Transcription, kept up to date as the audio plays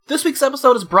This week's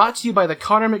episode is brought to you by the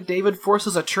Connor McDavid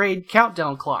Forces a Trade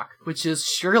countdown clock, which is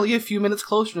surely a few minutes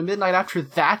closer to midnight after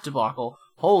that debacle.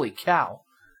 Holy cow.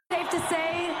 Safe to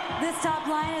say this top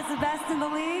line is the best in the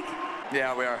league?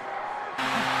 Yeah, we are.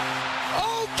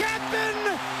 Oh,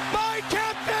 Captain! My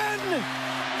Captain!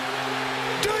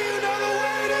 Do you know the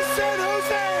way to San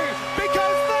Jose?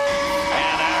 Because they...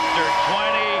 And after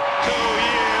 22 years,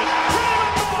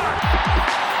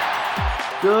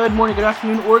 Good morning, good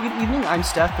afternoon, or good evening. I'm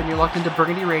Steph, and you're locked into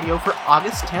Burgundy Radio for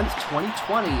August 10th,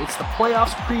 2020. It's the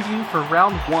playoffs preview for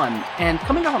Round 1. And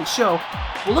coming up on the show,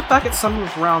 we'll look back at some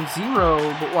of Round 0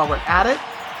 while we're at it.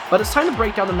 But it's time to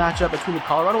break down the matchup between the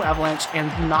Colorado Avalanche and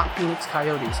the not Phoenix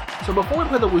Coyotes. So before we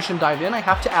play the whoosh and dive in, I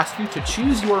have to ask you to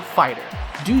choose your fighter.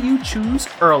 Do you choose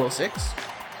Earl 06?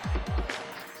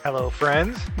 Hello,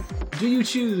 friends. Do you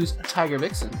choose Tiger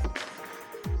Vixen?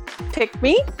 Pick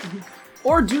me?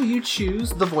 Or do you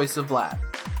choose the voice of Vlad?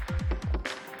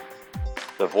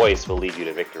 The voice will lead you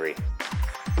to victory.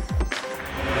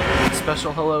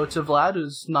 Special hello to Vlad,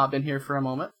 who's not been here for a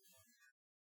moment.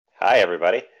 Hi,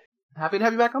 everybody. Happy to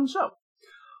have you back on the show.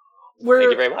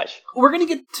 Thank you very much. We're going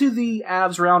to get to the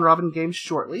Avs round-robin games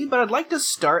shortly, but I'd like to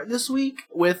start this week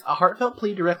with a heartfelt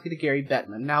plea directly to Gary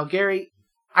Bettman. Now, Gary,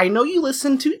 I know you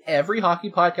listen to every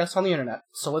hockey podcast on the internet,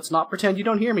 so let's not pretend you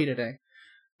don't hear me today.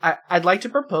 I'd like to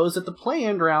propose that the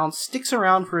play-in round sticks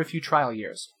around for a few trial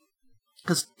years.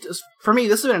 Because for me,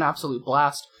 this has been an absolute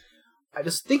blast. I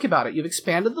just think about it. You've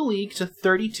expanded the league to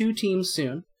 32 teams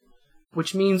soon,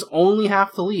 which means only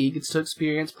half the league gets to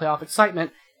experience playoff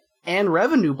excitement and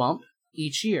revenue bump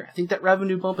each year. I think that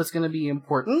revenue bump is going to be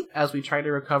important as we try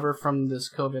to recover from this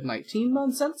COVID-19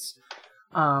 nonsense.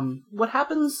 What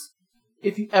happens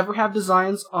if you ever have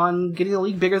designs on getting the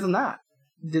league bigger than that?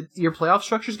 Your playoff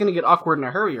structure is going to get awkward in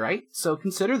a hurry, right? So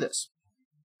consider this.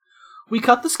 We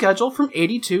cut the schedule from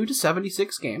 82 to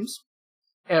 76 games.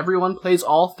 Everyone plays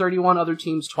all 31 other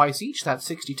teams twice each, that's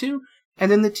 62,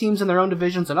 and then the teams in their own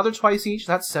divisions another twice each,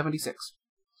 that's 76.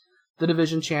 The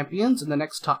division champions and the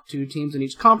next top two teams in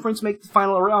each conference make the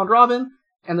final round robin,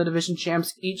 and the division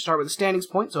champs each start with a standings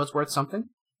point, so it's worth something.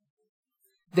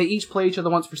 They each play each other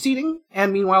once per seeding,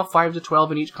 and meanwhile 5 to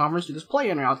 12 in each conference do this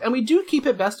play-in round. And we do keep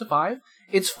it best of 5.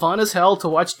 It's fun as hell to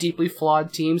watch deeply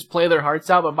flawed teams play their hearts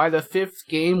out, but by the 5th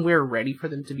game, we're ready for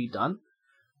them to be done.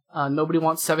 Nobody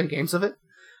wants 7 games of it.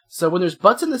 So when there's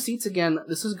butts in the seats again,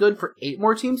 this is good for 8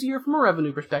 more teams a year from a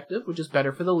revenue perspective, which is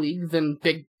better for the league than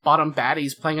big bottom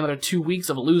baddies playing another 2 weeks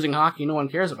of losing hockey no one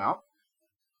cares about.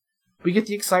 We get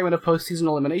the excitement of postseason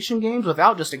elimination games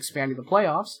without just expanding the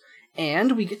playoffs,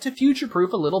 and we get to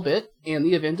future-proof a little bit in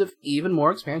the event of even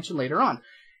more expansion later on.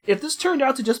 If this turned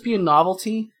out to just be a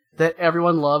novelty that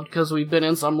everyone loved because we've been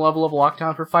in some level of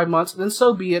lockdown for 5 months, then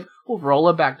so be it. We'll roll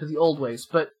it back to the old ways.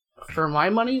 But for my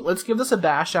money, let's give this a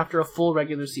bash after a full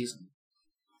regular season.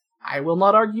 I will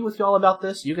not argue with y'all about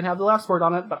this. You can have the last word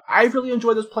on it, but I really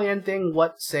enjoy this play-in thing.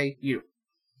 What say you?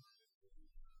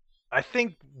 I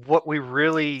think what we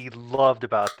really loved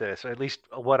about this, at least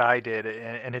what I did,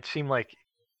 and it seemed like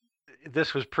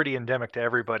this was pretty endemic to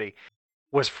everybody,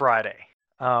 was Friday.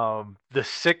 The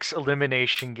 6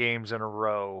 elimination games in a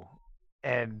row.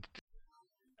 And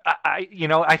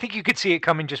I think you could see it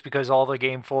coming just because all the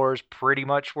game 4s pretty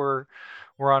much were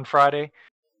on Friday.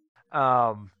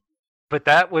 But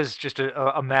that was just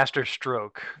a master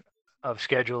stroke of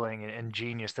scheduling and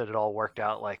genius that it all worked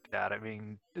out like that. I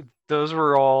mean, those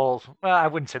were all, well, I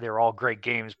wouldn't say they were all great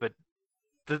games, but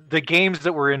the games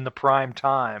that were in the prime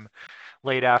time,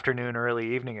 late afternoon,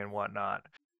 early evening, and whatnot.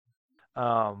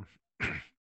 I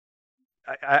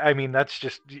mean, that's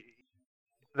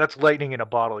lightning in a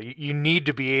bottle. You need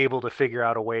to be able to figure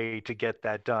out a way to get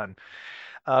that done.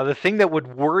 The thing that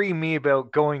would worry me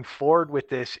about going forward with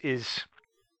this is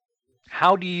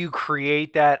how do you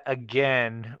create that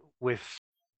again with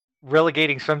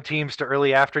relegating some teams to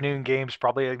early afternoon games,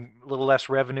 probably a little less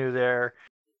revenue there,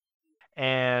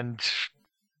 and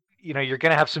you're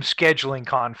going to have some scheduling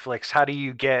conflicts. How do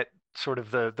you get sort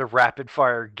of the rapid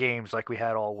fire games like we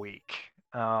had all week?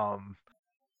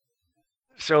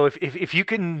 So if you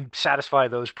can satisfy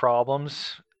those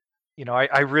problems,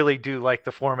 I really do like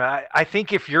the format. I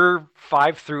think if you're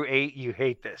 5 through 8, you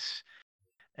hate this.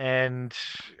 And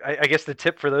I guess the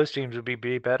tip for those teams would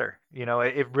be better.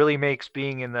 It really makes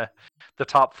being in the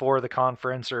top 4 of the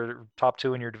conference or top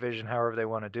 2 in your division, however they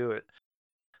want to do it,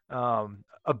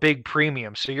 a big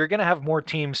premium. So you're going to have more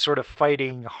teams sort of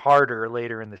fighting harder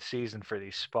later in the season for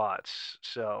these spots.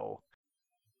 So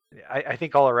I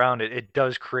think all around it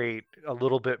does create a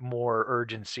little bit more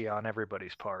urgency on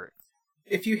everybody's part.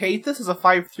 If you hate this as a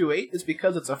 5 through 8, it's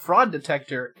because it's a fraud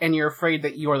detector and you're afraid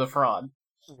that you're the fraud.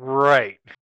 Right.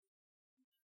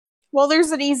 Well,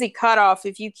 there's an easy cutoff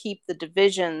if you keep the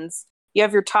divisions. You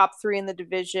have your top 3 in the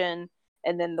division,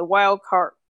 and then the wild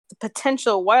card, the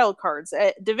potential wild cards.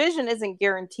 Division isn't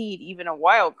guaranteed even a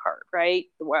wild card, right?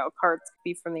 The wild cards could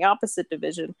be from the opposite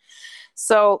division.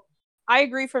 So I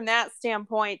agree from that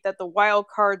standpoint that the wild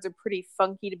cards are pretty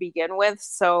funky to begin with.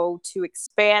 So to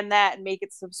expand that and make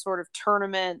it some sort of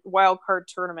tournament, wild card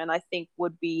tournament, I think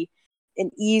would be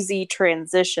an easy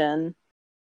transition.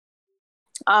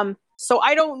 So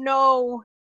I don't know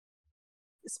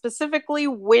specifically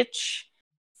which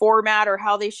format or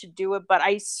how they should do it, but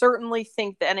I certainly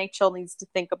think the NHL needs to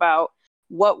think about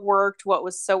what worked, what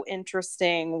was so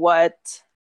interesting,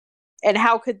 and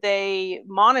how could they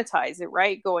monetize it,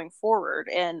 right, going forward.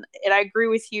 And I agree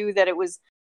with you that it was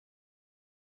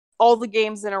all the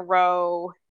games in a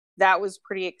row. That was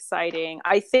pretty exciting.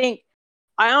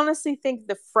 I honestly think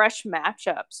the fresh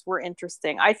matchups were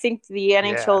interesting. I think the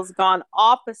NHL has gone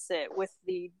opposite with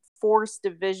the forced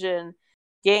division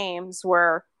games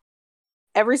where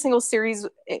every single series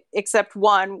except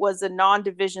one was a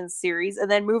non-division series.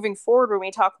 And then moving forward, when we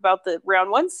talk about the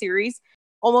round 1 series,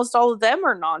 almost all of them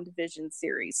are non-division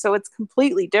series. So it's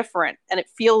completely different and it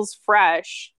feels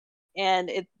fresh. And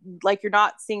it like you're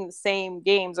not seeing the same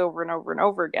games over and over and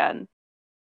over again.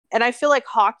 And I feel like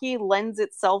hockey lends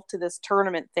itself to this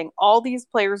tournament thing. All these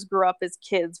players grew up as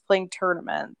kids playing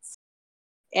tournaments.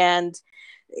 And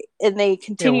they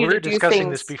continue to do things. We were discussing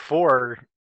this before.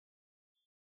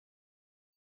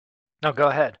 No, go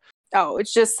ahead. Oh,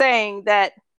 it's just saying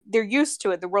that they're used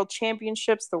to it. The World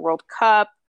Championships, the World Cup,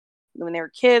 when they were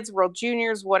kids, World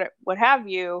Juniors, what have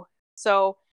you.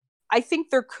 So I think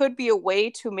there could be a way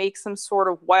to make some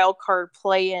sort of wild card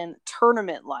play-in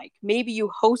tournament like. Maybe you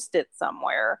host it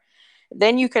somewhere.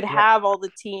 Then you could have all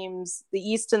the teams, the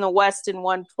East and the West in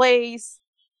one place,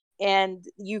 and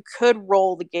you could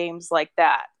roll the games like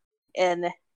that. And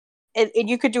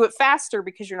you could do it faster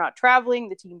because you're not traveling.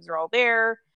 The teams are all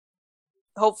there.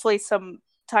 Hopefully some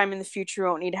time in the future you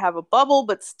won't need to have a bubble,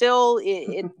 but still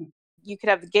you could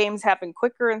have the games happen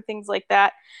quicker and things like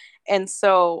that. And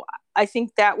so I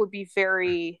think that would be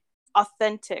very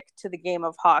authentic to the game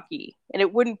of hockey. And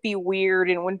it wouldn't be weird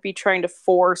and it wouldn't be trying to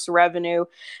force revenue.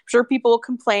 I'm sure people will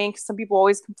complain because some people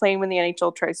always complain when the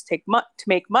NHL tries to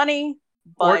make money.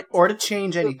 But or to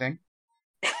change anything.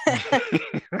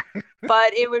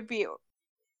 But it would be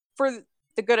for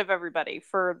the good of everybody,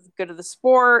 for the good of the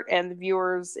sport and the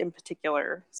viewers in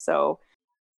particular. So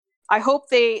I hope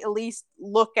they at least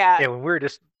look at when we were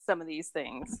some of these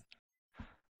things.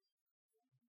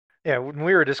 Yeah, when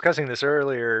we were discussing this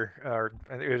earlier, or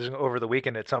it was over the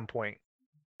weekend at some point,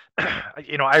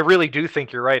 I really do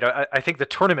think you're right. I think the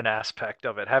tournament aspect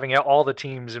of it, having all the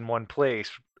teams in one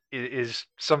place, is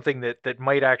something that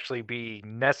might actually be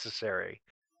necessary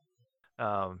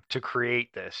to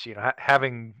create this.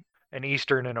 Having an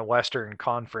Eastern and a Western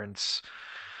conference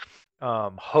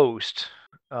host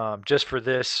just for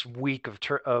this week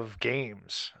of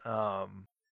games,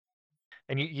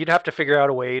 and you'd have to figure out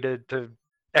a way to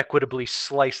equitably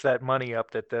slice that money up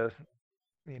that the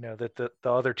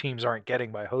other teams aren't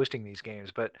getting by hosting these games.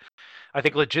 But I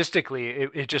think logistically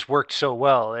it just worked so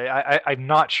well. I'm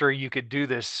not sure you could do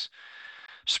this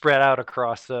spread out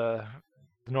across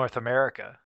North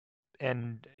America.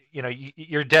 And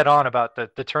you're dead on about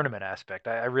the tournament aspect.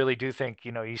 I really do think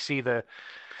you see the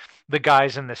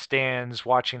guys in the stands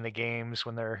watching the games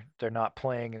when they're not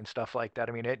playing and stuff like that.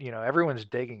 I mean, everyone's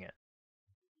digging it.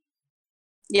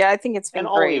 Yeah, I think it's been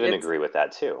great. And I'll even agree with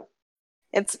that too.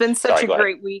 It's been such a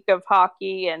great week of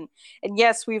hockey, and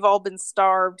yes, we've all been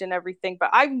starved and everything,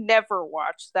 but I've never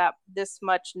watched this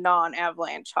much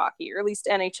non-Avalanche hockey, or at least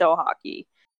NHL hockey.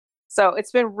 So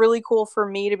it's been really cool for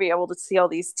me to be able to see all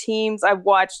these teams. I've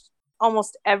watched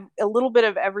almost a little bit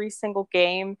of every single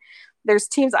game. There's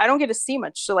teams I don't get to see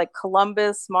much, so like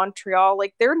Columbus, Montreal,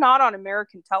 like they're not on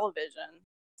American television.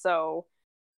 So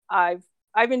I've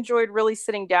enjoyed really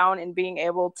sitting down and being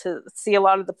able to see a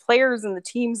lot of the players and the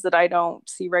teams that I don't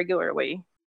see regularly.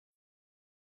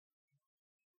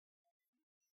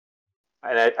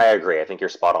 And I agree. I think you're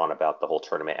spot on about the whole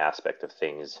tournament aspect of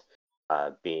things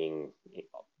being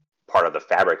part of the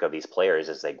fabric of these players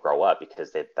as they grow up,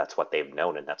 because that's what they've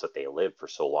known and that's what they lived for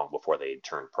so long before they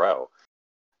turned pro.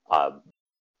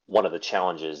 One of the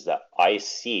challenges that I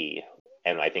see,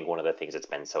 and I think one of the things that's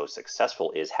been so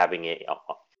successful, is having it,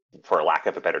 for lack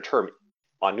of a better term,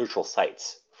 on neutral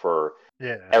sites for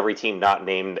every team not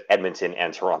named Edmonton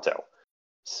and Toronto.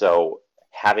 So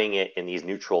having it in these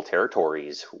neutral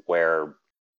territories where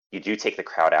you do take the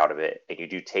crowd out of it and you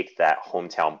do take that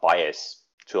hometown bias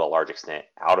to a large extent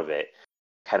out of it,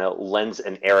 kind of lends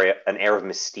an air of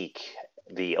mystique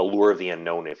the allure of the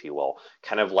unknown, if you will,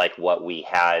 kind of like what we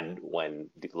had when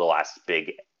the last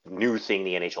big new thing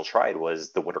the NHL tried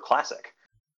was the Winter Classic.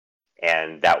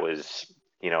 And that was,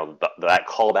 that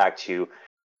callback to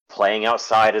playing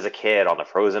outside as a kid on the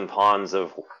frozen ponds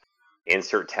of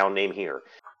insert town name here.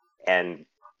 And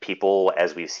people,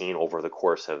 as we've seen over the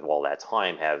course of all that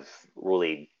time, have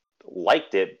really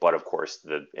liked it. But of course,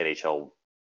 the NHL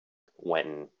went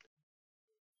and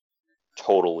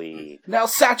totally now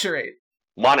saturate.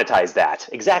 Monetize that.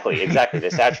 Exactly.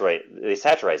 They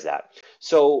satirize that.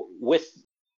 So with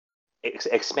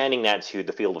expanding that to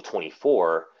the field of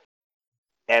 24,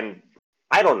 and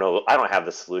I don't know, I don't have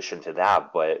the solution to that,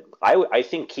 but I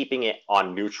think keeping it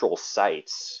on neutral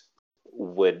sites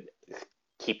would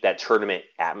keep that tournament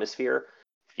atmosphere.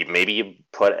 Maybe you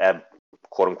put a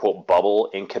quote unquote bubble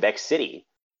in Quebec City.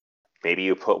 Maybe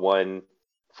you put one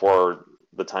for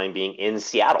the time being in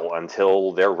Seattle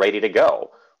until they're ready to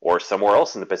go, or somewhere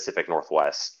else in the Pacific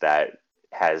Northwest that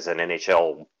has an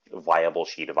NHL viable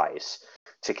sheet of ice,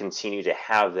 to continue to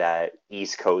have that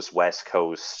East Coast, West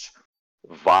Coast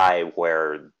vibe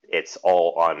where it's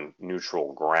all on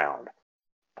neutral ground.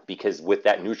 Because with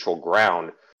that neutral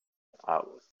ground,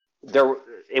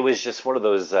 it was just one of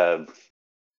those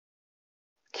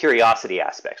curiosity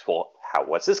aspects. Well,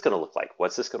 what's this going to look like?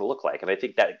 What's this going to look like? And I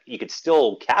think that you could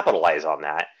still capitalize on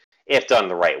that if done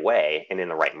the right way and in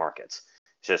the right markets.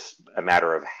 It's just a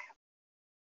matter of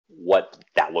what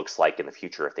that looks like in the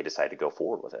future if they decide to go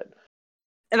forward with it.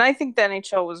 And I think the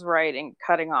NHL was right in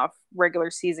cutting off regular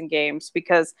season games,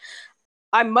 because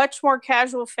I'm much more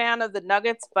casual fan of the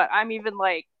Nuggets, but I'm even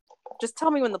like, just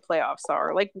tell me when the playoffs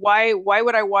are. Like, why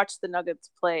would I watch the Nuggets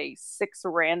play 6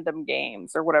 random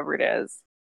games or whatever it is?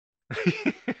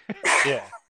 Yeah.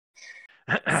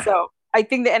 So I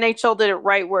think the NHL did it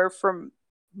right, where from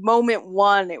moment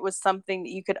one, it was something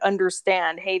that you could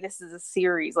understand. Hey, this is a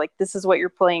series. Like, this is what you're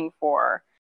playing for.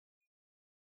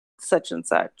 Such and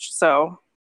such. So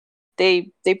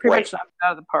they pretty much knocked it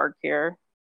out of the park here.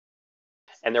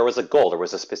 And there was a goal. There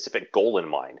was a specific goal in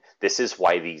mind. This is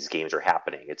why these games are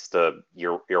happening. It's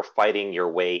you're fighting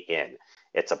your way in.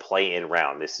 It's a play-in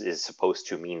round. This is supposed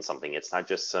to mean something. It's not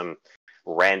just some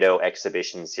rando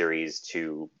exhibition series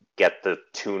to get the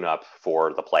tune-up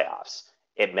for the playoffs.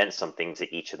 It meant something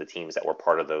to each of the teams that were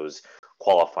part of those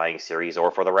qualifying series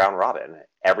or for the round robin.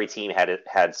 Every team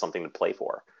had something to play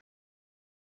for.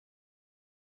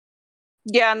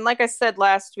 Yeah, and like I said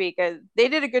last week, they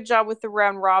did a good job with the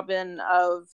round robin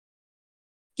of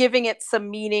giving it some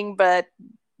meaning, but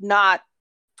not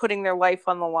putting their life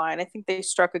on the line. I think they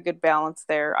struck a good balance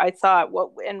there. I thought,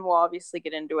 and we'll obviously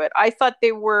get into it, I thought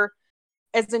they were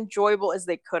as enjoyable as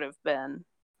they could have been.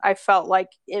 I felt like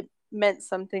it meant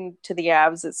something to the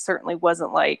Avs. It certainly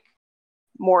wasn't like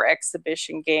more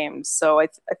exhibition games. So I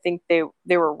think they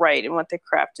were right in what they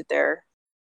crafted there.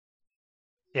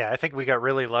 Yeah, I think we got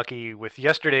really lucky with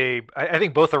yesterday. I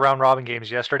think both the round robin games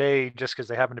yesterday, just because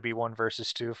they happened to be 1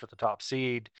 versus 2 for the top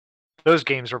seed, those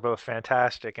games were both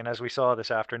fantastic. And as we saw this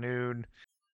afternoon,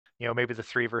 maybe the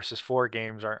 3 versus 4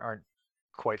 games aren't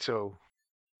quite so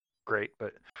great,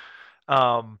 but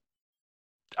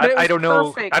I don't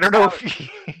know. I don't know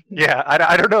if I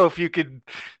don't know if you could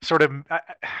sort of.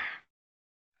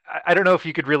 I don't know if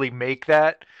you could really make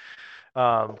that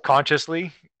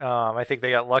consciously. I think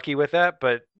they got lucky with that,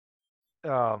 but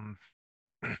I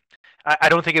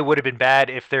don't think it would have been bad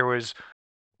if there was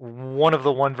one of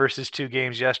the 1 versus 2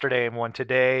 games yesterday and one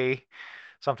today,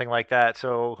 something like that.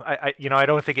 So I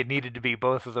don't think it needed to be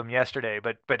both of them yesterday,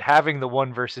 but having the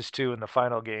 1 versus 2 in the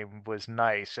final game was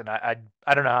nice, and I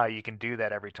don't know how you can do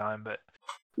that every time, but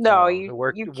no, it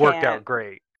worked out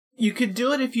great. You could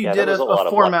do it if you did a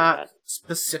format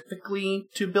specifically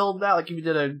to build that. Like if you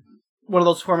did one of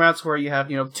those formats where you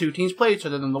have 2 teams play each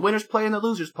other, then the winners play and the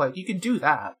losers play. You could do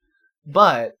that,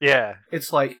 but yeah,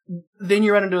 it's like then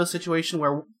you run into a situation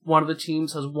where one of the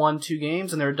teams has won 2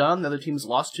 games and they're done. The other team's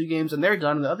lost 2 games and they're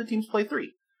done, and the other teams play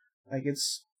 3. Like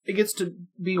it gets to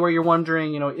be where you're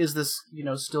wondering, is this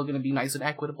still going to be nice and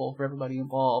equitable for everybody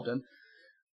involved? And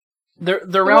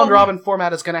the round robin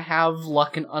format is going to have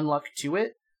luck and unluck to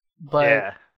it. But,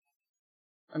 yeah.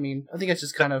 I mean, I think it's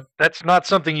just kind of... That's not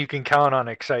something you can count on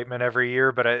excitement every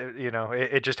year, but,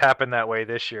 it just happened that way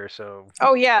this year, so...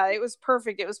 Oh, yeah, it was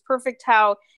perfect. It was perfect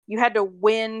how you had to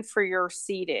win for your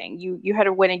seeding. You had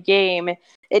to win a game.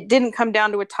 It didn't come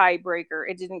down to a tiebreaker.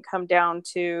 It didn't come down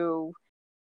to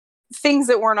things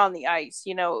that weren't on the ice.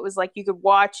 It was like you could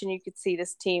watch and you could see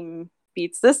this team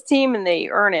beats this team and they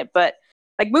earn it. But,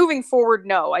 like, moving forward,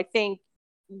 no, I think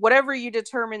whatever you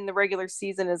determine the regular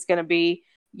season is going to be,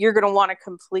 you're going to want to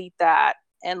complete that.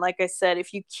 And like I said,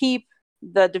 if you keep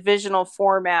the divisional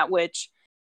format, which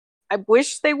I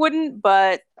wish they wouldn't,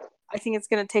 but I think it's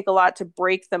going to take a lot to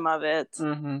break them of it.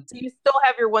 Mm-hmm. So you still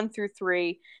have your 1 through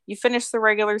 3. You finish the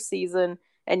regular season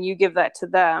and you give that to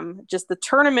them. Just the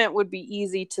tournament would be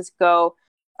easy to go,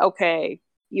 okay,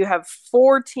 you have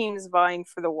 4 teams vying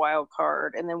for the wild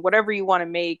card, and then whatever you want to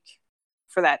make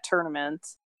for that tournament,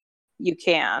 you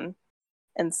can.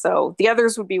 And so the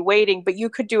others would be waiting, but you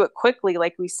could do it quickly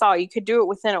like we saw. You could do it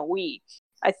within a week.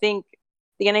 I think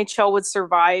the NHL would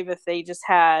survive if they just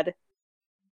had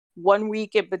 1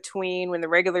 week in between when the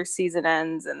regular season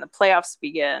ends and the playoffs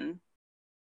begin.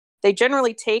 They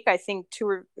generally take, I think,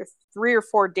 3 or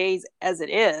 4 days as it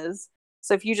is.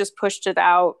 So if you just pushed it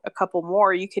out a couple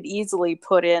more, you could easily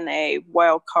put in a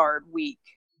wild card week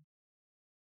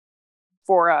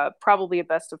for probably a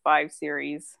best of 5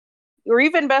 series, or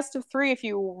even best of 3 if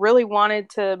you really wanted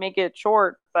to make it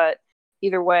short. But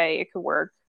either way, it could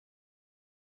work.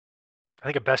 I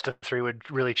think a best of 3 would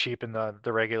really cheapen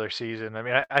the regular season. I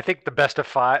mean, I think the best of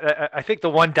 5. I think the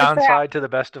one downside to the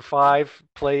best of 5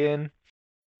 play-in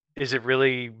is it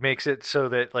really makes it so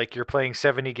that like you're playing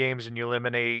 70 games and you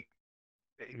eliminate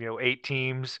 8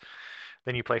 teams,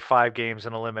 then you play 5 games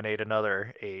and eliminate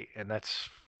another 8, and that's,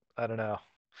 I don't know.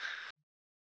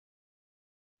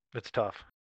 It's tough.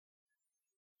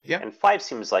 Yeah. And 5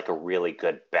 seems like a really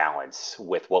good balance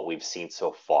with what we've seen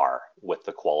so far with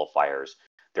the qualifiers.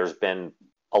 There's been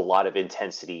a lot of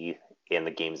intensity in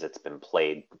the games that's been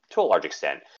played to a large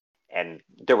extent. And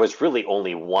there was really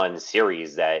only one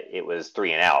series that it was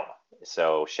 3 and out.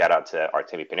 So shout out to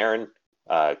Artemi Panarin.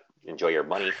 Enjoy your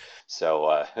money.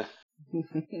 So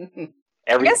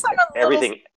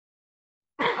everything.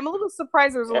 I'm a little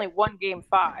surprised there's only one game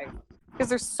 5, because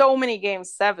there's so many game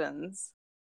 7s.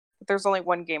 But there's only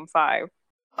one game 5.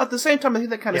 At the same time, I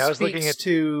think that kind of speaks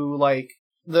to like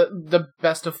the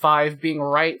best of 5 being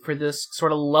right for this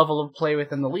sort of level of play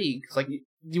within the league. It's like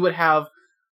you would have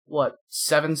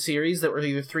 7 series that were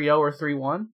either 3-0 or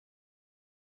 3-1.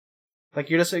 Like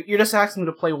you're just asking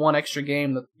them to play one extra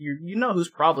game that you know who's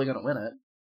probably going to win it.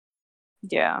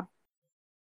 Yeah.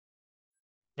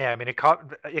 Yeah, I mean it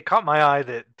caught my eye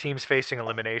that teams facing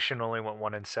elimination only went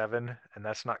 1-7, and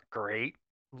that's not great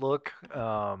look.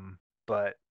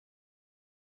 But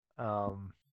I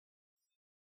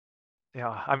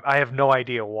have no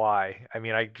idea why. I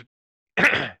mean,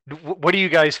 what do you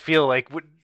guys feel like?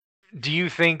 Do you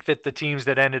think that the teams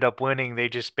that ended up winning, they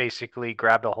just basically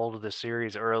grabbed a hold of the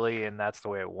series early and that's the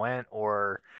way it went?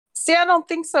 Or see, I don't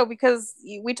think so, because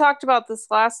we talked about this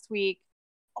last week.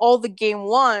 All the game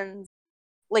 1s,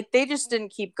 like they just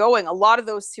didn't keep going. A lot of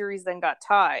those series then got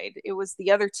tied. It was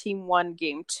the other team won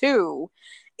game 2.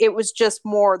 It was just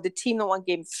more the team that won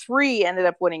game 3 ended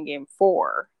up winning game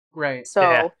 4. Right.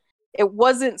 So it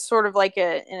wasn't sort of like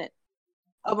a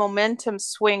momentum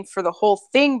swing for the whole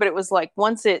thing, but it was like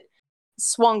once it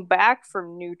swung back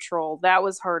from neutral, that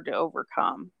was hard to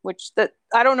overcome.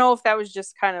 I don't know if that was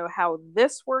just kind of how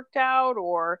this worked out,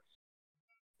 or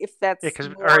if that's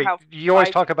how you always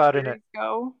talk about in it.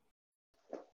 Go.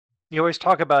 You always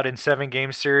talk about in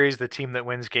 7-game series, the team that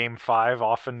wins game 5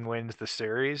 often wins the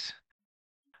series.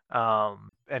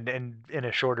 And in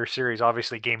a shorter series,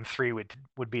 obviously game 3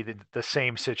 would be the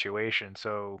same situation.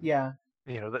 So yeah,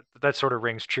 that sort of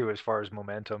rings true as far as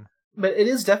momentum. But it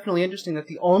is definitely interesting that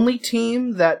the only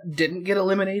team that didn't get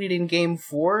eliminated in game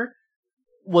 4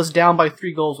 was down by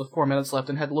 3 goals with 4 minutes left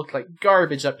and had looked like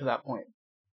garbage up to that point.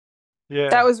 Yeah,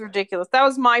 that was ridiculous. That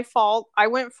was my fault. I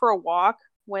went for a walk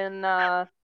when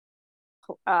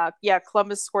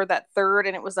Columbus scored that 3rd,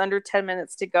 and it was under 10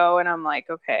 minutes to go, and I'm like,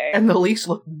 okay. And the Leafs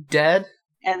looked dead.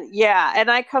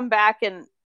 And I come back, and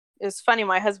it was funny.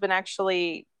 My husband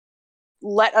actually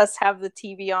let us have the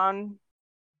TV on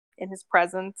in his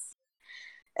presence.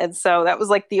 And so that was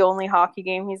like the only hockey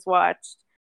game he's watched.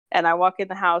 And I walk in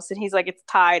the house and he's like, it's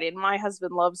tied. And my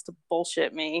husband loves to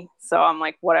bullshit me. So I'm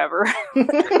like, whatever.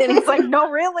 And he's like, no,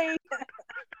 really?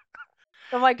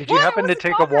 I'm like, did you happen to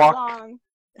take a walk?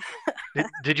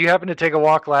 Did you happen to take a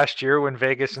walk last year when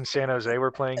Vegas and San Jose were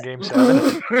playing Game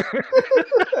 7?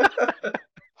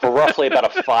 For roughly about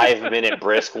a 5-minute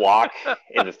brisk walk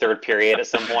in the 3rd period at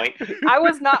some point. I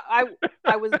was not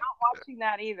watching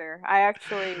that either. I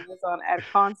actually was at a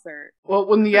concert. Well,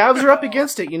 when the Avs are up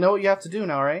against it, you know what you have to do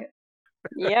now, right?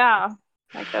 Yeah,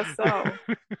 I guess so.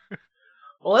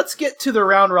 Well, let's get to the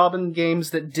round-robin games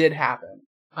that did happen.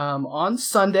 On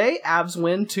Sunday, Avs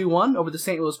win 2-1 over the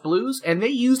St. Louis Blues, and they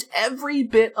used every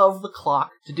bit of the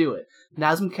clock to do it.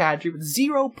 Nazem Kadri, with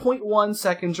 0.1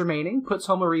 seconds remaining, puts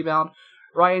home a rebound.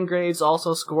 Ryan Graves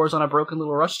also scores on a broken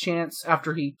little rush chance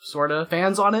after he sort of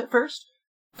fans on it first.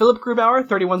 Philip Grubauer,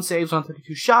 31 saves on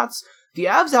 32 shots. The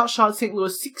Avs outshot St.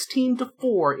 Louis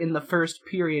 16-4 in the first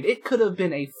period. It could have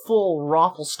been a full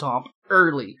raffle stomp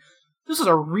early. This was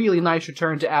a really nice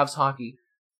return to Avs hockey.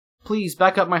 Please,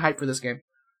 back up my hype for this game.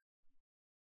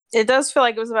 It does feel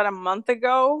like it was about a month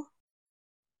ago.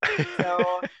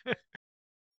 So,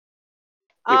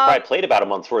 We probably played about a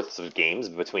month's worth of games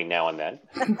between now and then.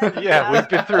 Yeah, we've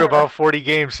been through about 40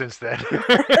 games since then.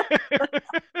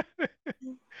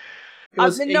 It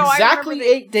was No, I exactly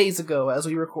remember 8 days ago as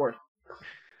we record.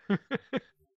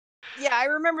 yeah, I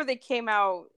remember they came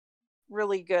out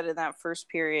really good in that first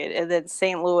period, and then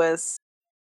St. Louis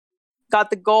got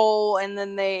the goal, and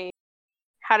then they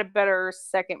had a better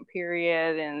second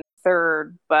period and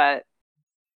third, but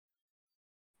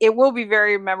it will be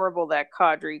very memorable, that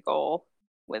Kadri goal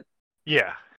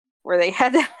Yeah. where they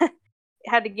had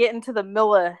to get into the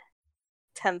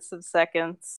millitenths of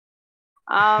seconds.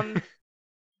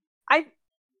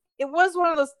 It was one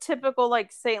of those typical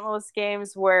like St. Louis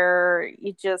games where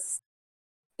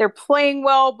they're playing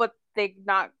well, but they're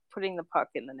not putting the puck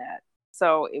in the net.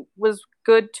 So it was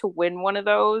good to win one of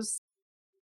those,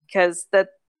 because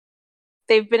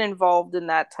they've been involved in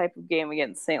that type of game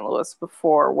against St. Louis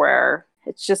before, where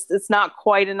it's not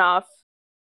quite enough.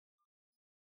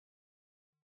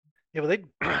 Yeah, well,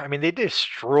 they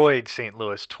destroyed St.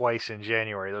 Louis twice in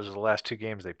January. Those are the last 2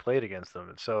 games they played against them.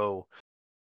 And so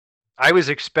I was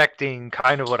expecting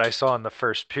kind of what I saw in the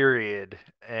first period,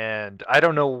 and I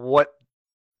don't know what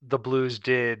the Blues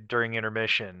did during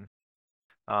intermission.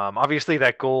 Obviously,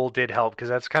 that goal did help, because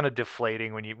that's kind of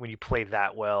deflating when you play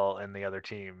that well and the other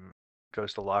team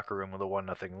goes to the locker room with a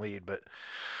 1-0 lead. But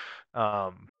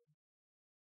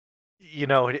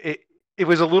it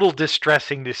was a little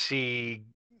distressing to see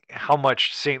how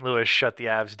much St. Louis shut the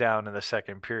Avs down in the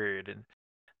second period. And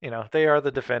they are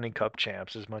the defending Cup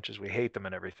champs, as much as we hate them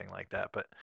and everything like that. But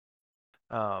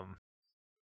I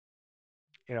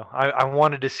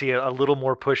wanted to see a little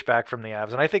more pushback from the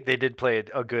Avs, and I think they did play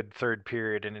a good third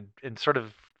period, and sort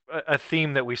of a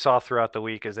theme that we saw throughout the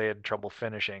week is they had trouble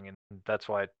finishing, and that's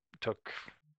why it took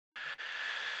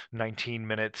 19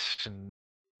 minutes and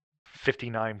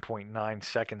 59.9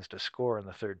 seconds to score in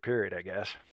the third period, I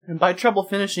guess. And by trouble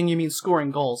finishing, you mean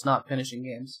scoring goals, not finishing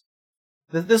games.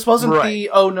 This wasn't Right. the,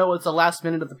 oh no, it's the last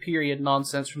minute of the period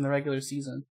nonsense from the regular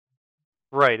season.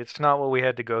 Right, it's not what we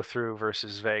had to go through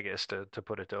versus Vegas to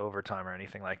put it to overtime or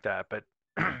anything like that, but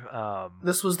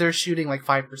This was their shooting like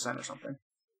 5% or something.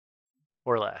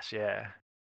 or less, yeah.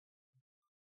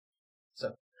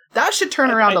 So that should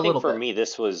turn around I a think little for bit. me,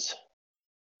 this was.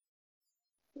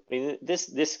 I mean,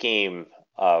 this game,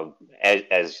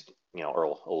 as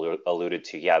Earl alluded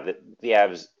to, yeah, the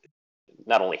Avs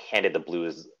not only handed the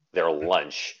Blues their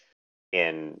lunch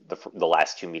in the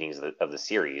last 2 meetings of the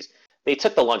series, they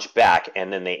took the lunch back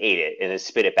and then they ate it and then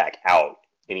spit it back out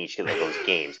in each of those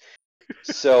games.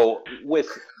 So with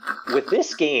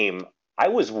this game, I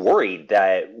was worried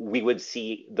that we would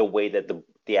see the way that the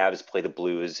Avs play the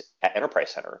Blues at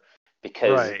Enterprise Center,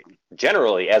 because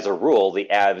generally, as a rule, the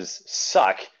Avs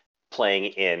suck playing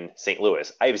in St.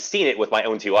 Louis. I've seen it with my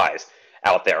own 2 eyes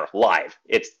out there live.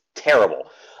 It's terrible.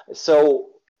 So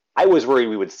I was worried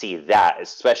we would see that,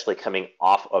 especially coming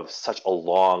off of such a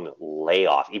long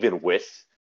layoff, even with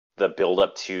the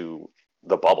build-up to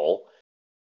the bubble.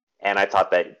 And I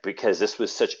thought that because this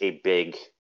was such a big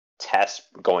test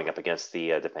going up against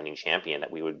the defending champion,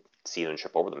 that we would see them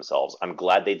trip over themselves. I'm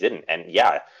glad they didn't. And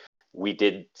yeah, we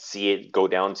did see it go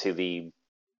down to the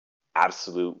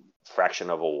absolute fraction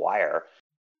of a wire,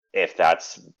 if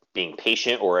that's being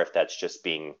patient or if that's just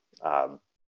being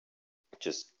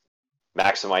just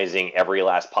maximizing every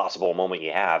last possible moment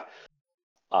you have.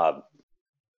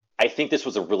 I think this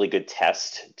was a really good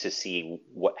test to see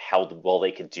how well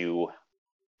they could do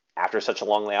after such a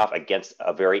long layoff against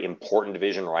a very important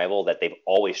division rival that they've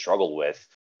always struggled with.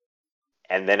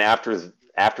 And then after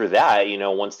that,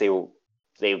 once they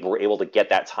were able to get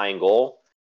that tying goal,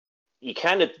 you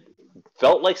kind of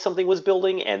felt like something was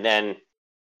building. And then,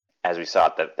 as we saw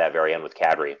at that very end with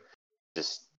Kadri,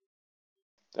 just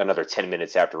another 10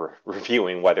 minutes after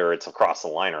reviewing whether it's across the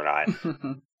line or not.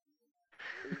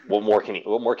 What more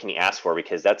can you ask for?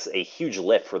 Because that's a huge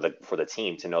lift for the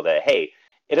team to know that, hey,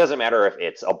 it doesn't matter if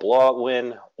it's a blowout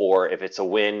win or if it's a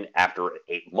win after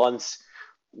 8 months,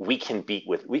 we can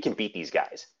beat these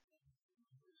guys.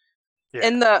 Yeah.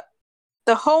 And the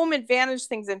home advantage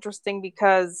thing's interesting,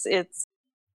 because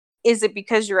is it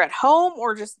because you're at home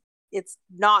or just it's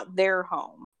not their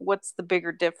home? What's the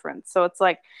bigger difference? So it's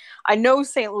like, I know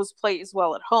St. Louis plays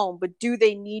well at home, but do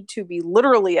they need to be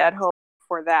literally at home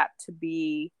for that to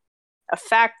be a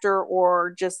factor,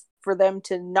 or just for them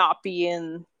to not be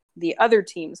in the other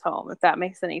team's home, if that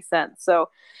makes any sense. So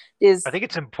I think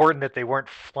it's important that they weren't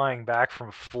flying back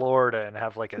from Florida and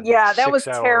have like a that was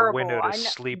 6-hour terrible. window to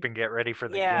sleep and get ready for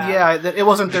the game. Yeah, it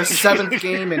wasn't their 7th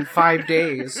game in 5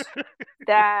 days.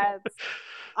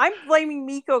 I'm blaming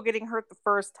Miko getting hurt the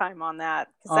first time on that,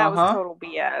 because that was total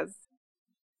BS.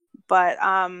 But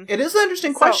it is an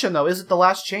interesting question, though. Is it the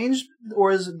last change,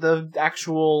 or is it the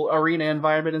actual arena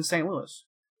environment in St. Louis?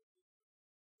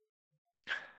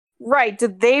 Right.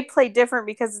 Did they play different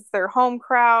because it's their home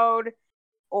crowd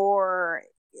or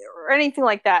anything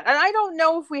like that? And I don't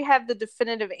know if we have the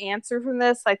definitive answer from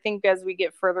this. I think as we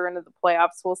get further into the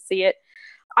playoffs, we'll see it.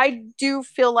 I do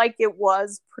feel like it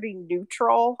was pretty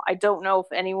neutral. I don't know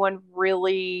if anyone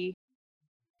really...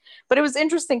 But it was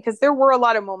interesting because there were a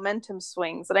lot of momentum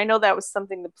swings. And I know that was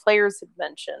something the players had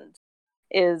mentioned,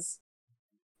 is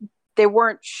they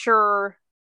weren't sure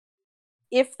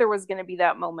if there was going to be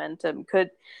that momentum. Could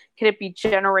it be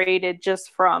generated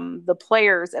just from the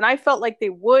players? And I felt like they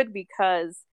would,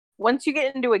 because once you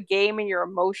get into a game and you're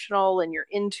emotional and you're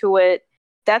into it,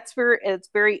 it's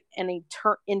very an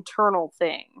internal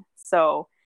thing. So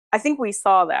I think we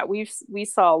saw that. We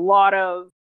saw a lot of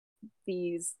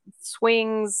these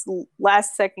swings,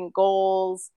 last second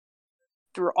goals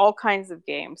through all kinds of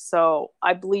games. So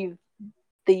I believe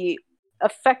the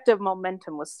effective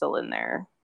momentum was still in there.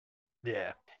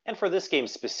 Yeah. And for this game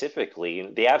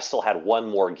specifically, the Avs still had one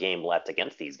more game left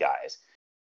against these guys.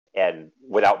 And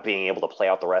without being able to play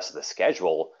out the rest of the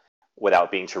schedule,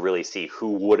 without being to really see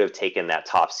who would have taken that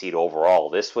top seed overall,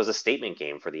 this was a statement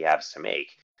game for the Avs to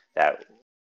make, that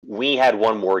we had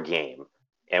one more game.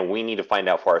 And we need to find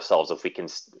out for ourselves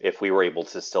if we were able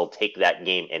to still take that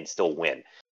game and still win.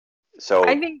 So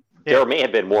I think there may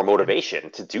have been more motivation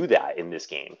to do that in this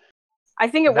game. I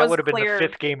think that would have been the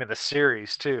 5th game of the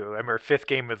series too. I remember 5th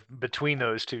game between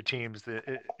those two teams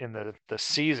in the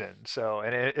season. So,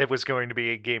 and it was going to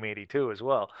be game 82 as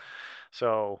well.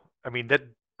 So, I mean, that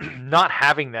not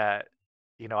having that,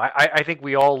 I think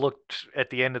we all looked at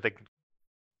the end of the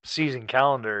season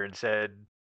calendar and said,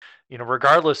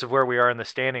 regardless of where we are in the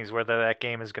standings, whether that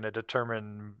game is going to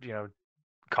determine,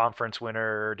 conference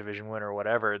winner or division winner or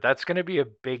whatever, that's going to be a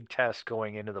big test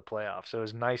going into the playoffs. So it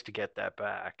was nice to get that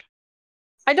back.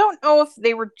 I don't know if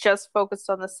they were just focused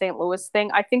on the St. Louis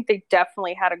thing. I think they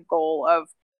definitely had a goal of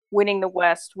winning the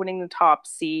West, winning the top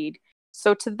seed.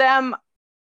 So to them,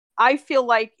 I feel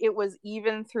like it was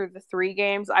even through the 3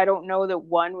 games. I don't know that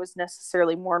one was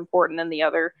necessarily more important than the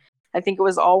other. I think it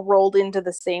was all rolled into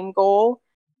the same goal.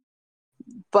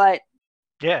 But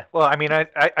yeah, well, I mean,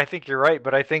 I think you're right,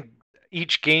 but I think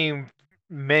each game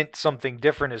meant something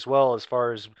different as well, as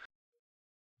far as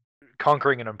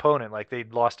conquering an opponent. Like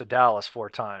they'd lost to Dallas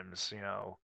 4 times,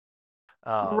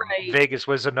 right. Vegas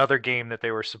was another game that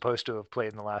they were supposed to have played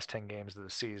in the last 10 games of the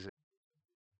season.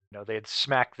 They had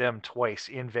smacked them twice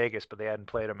in Vegas, but they hadn't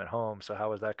played them at home. So how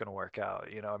was that going to work out?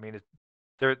 I mean,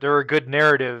 there are good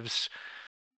narratives,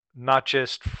 not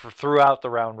just throughout the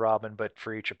round robin, but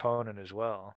for each opponent as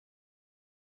well.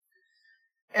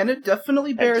 And it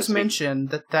definitely bears mention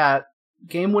that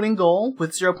game-winning goal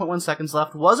with 0.1 seconds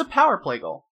left was a power play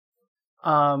goal.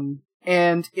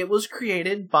 And it was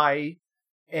created by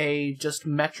a just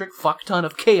metric fuck ton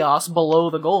of chaos below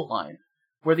the goal line,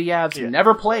 where the Avs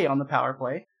never play on the power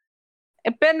play.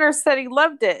 And Bednar said he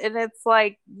loved it, and it's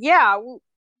like, yeah.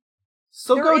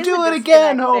 So go do it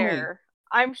again, homie.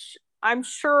 I'm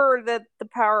sure that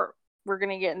we're going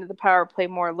to get into the power play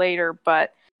more later,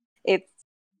 but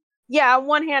on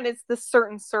one hand, it's the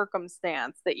certain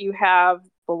circumstance that you have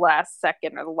the last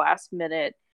second or the last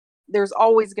minute. There's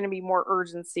always going to be more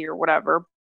urgency or whatever,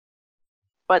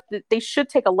 but they should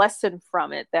take a lesson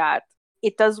from it, that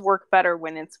it does work better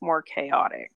when it's more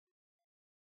chaotic.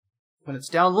 When it's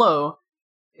down low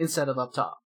instead of up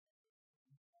top.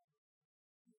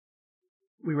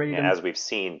 We ready to... As we've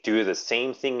seen, do the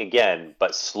same thing again,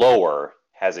 but slower,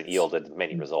 hasn't yielded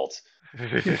many results.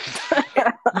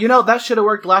 That should have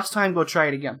worked last time. Go try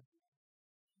it again.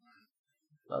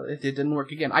 Well, it didn't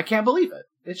work again. I can't believe it.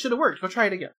 It should have worked. Go try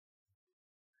it again.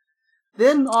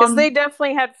 Then because they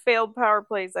definitely had failed power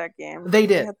plays that game. They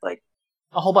did. Had,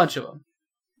 a whole bunch of them.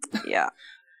 Yeah.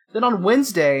 Then on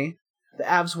Wednesday, the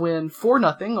Avs win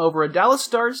 4-0 over a Dallas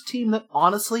Stars team that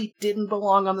honestly didn't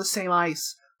belong on the same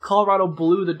ice. Colorado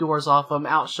blew the doors off them,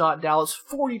 outshot Dallas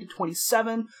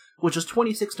 40-27, which was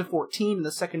 26-14 in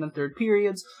the second and third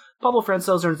periods. Pablo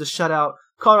Francouz earns the shutout.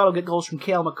 Colorado get goals from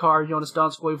Cale Makar, Jonas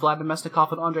Donskoy, Vladimir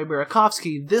Mesnikov, and Andrei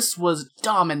Burakovsky. This was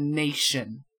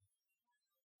domination.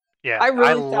 Yeah,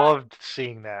 I loved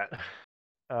seeing that.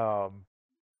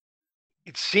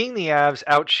 seeing the Avs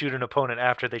outshoot an opponent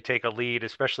after they take a lead,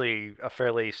 especially a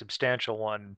fairly substantial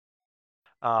one,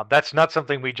 that's not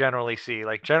something we generally see.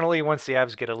 Like generally, once the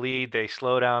Avs get a lead, they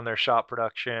slow down their shot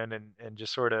production and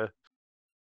just sort of,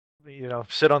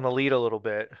 sit on the lead a little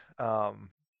bit.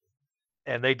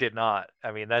 And they did not.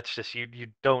 I mean, that's just you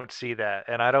don't see that.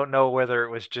 And I don't know whether it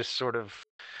was just sort of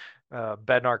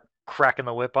Bednar cracking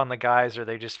the whip on the guys, or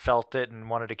they just felt it and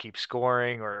wanted to keep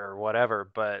scoring, or whatever.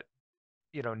 But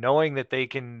knowing that they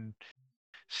can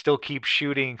still keep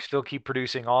shooting, still keep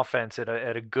producing offense at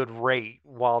a good rate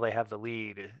while they have the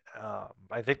lead,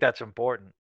 I think that's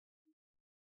important.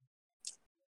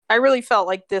 I really felt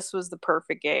like this was the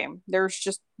perfect game. There's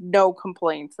just no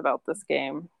complaints about this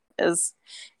game, as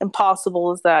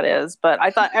impossible as that is. But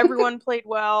I thought everyone played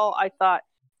well. I thought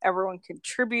everyone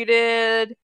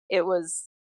contributed. It was,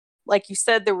 like you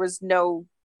said, there was no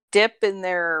dip in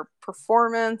their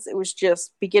performance. It was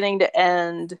just beginning to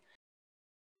end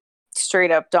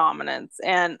straight up dominance.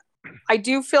 And I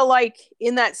do feel like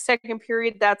in that second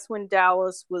period, that's when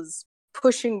Dallas was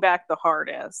pushing back the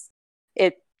hardest.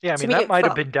 Yeah, I mean, that might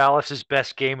have been Dallas's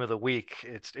best game of the week.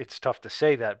 It's tough to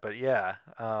say that, but yeah.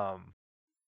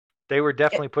 They were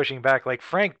definitely pushing back. Like,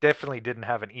 Frank definitely didn't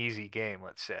have an easy game,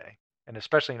 let's say, and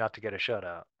especially not to get a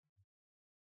shutout.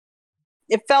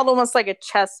 It felt almost like a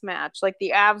chess match. Like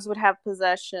the Avs would have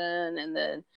possession, and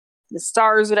then the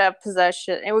Stars would have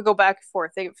possession. It would go back and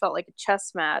forth. It felt like a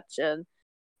chess match, and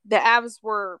the Avs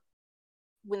were,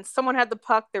 when someone had the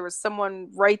puck, there was someone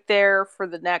right there for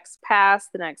the next pass,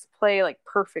 the next play, like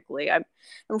perfectly. I'm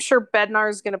sure Bednar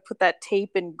is going to put that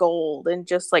tape in gold and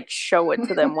just like show it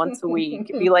to them once a week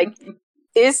and be like,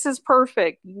 this is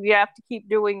perfect. You have to keep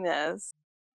doing this.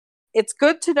 It's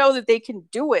good to know that they can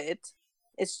do it.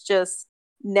 It's just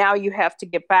now you have to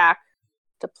get back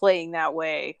to playing that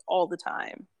way all the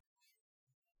time.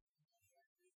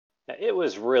 It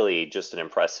was really just an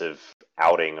impressive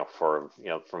outing for,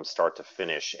 from start to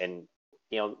finish. And,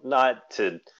 not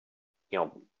to,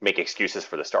 make excuses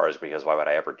for the Stars, because why would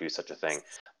I ever do such a thing?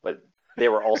 But they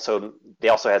also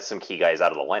had some key guys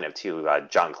out of the lineup too.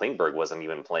 John Klingberg wasn't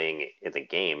even playing in the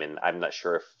game. And I'm not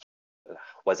sure if,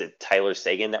 was it Tyler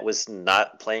Seguin that was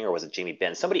not playing, or was it Jamie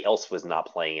Benn? Somebody else was not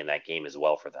playing in that game as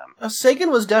well for them.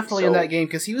 Seguin was definitely in that game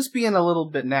because he was being a little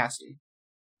bit nasty.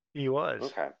 He was.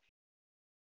 Okay.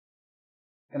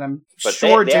 And I'm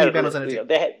sure Jamie Benn was in it too.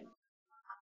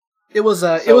 It was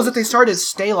that they started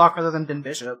Stalock rather than Ben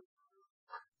Bishop.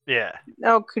 Yeah.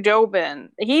 No, Khudobin.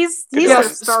 He's their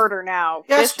starter now.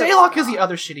 Yeah, Stalock is the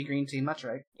other shitty green team. That's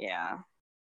right. Yeah.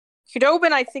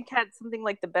 Khudobin, I think, had something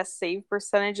like the best save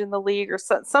percentage in the league, or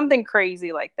something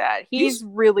crazy like that. He's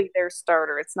really their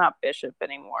starter. It's not Bishop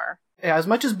anymore. Yeah, as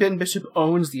much as Ben Bishop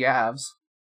owns the Avs.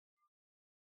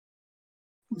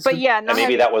 But yeah, not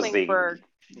maybe that was Klingberg,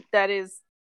 that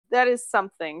is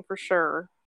something for sure.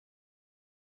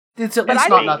 It's at least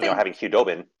not having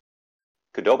Khudobin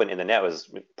in the net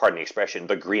was, pardon the expression,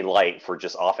 the green light for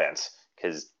just offense,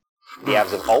 because the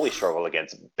Avs have always struggled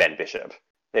against Ben Bishop.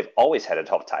 They've always had a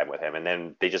tough time with him, and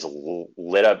then they just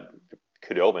lit up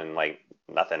Khudobin like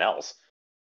nothing else.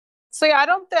 So yeah, I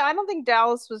don't think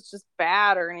Dallas was just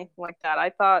bad or anything like that. I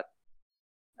thought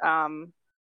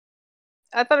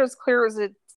it was clear it was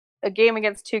a game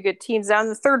against two good teams. Now in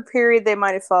the third period, they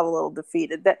might have felt a little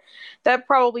defeated. That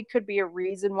probably could be a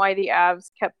reason why the Avs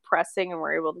kept pressing and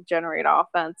were able to generate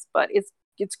offense. But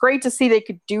it's great to see they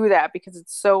could do that, because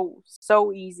it's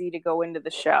so easy to go into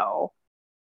the shell.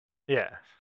 Yeah.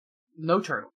 No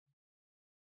turtle.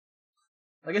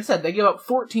 Like I said, they gave up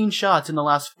 14 shots in the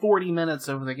last 40 minutes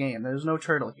of the game. There's no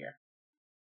turtle here.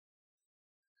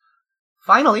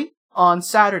 Finally, on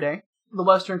Saturday, the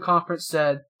Western Conference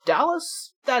said,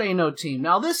 Dallas, that ain't no team.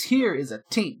 Now this here is a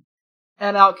team.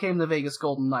 And out came the Vegas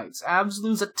Golden Knights. Avs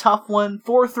lose a tough one,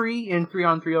 4-3 in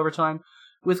 3-on-3 overtime,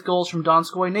 with goals from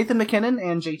Donskoy, Nathan McKinnon,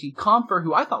 and JT Compher,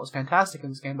 who I thought was fantastic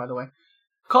in this game, by the way.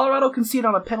 Colorado conceded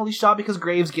on a penalty shot because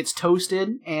Graves gets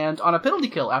toasted, and on a penalty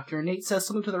kill after Nate says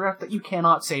something to the ref that you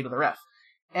cannot say to the ref.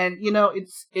 And,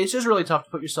 it's just really tough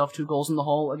to put yourself 2 goals in the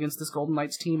hole against this Golden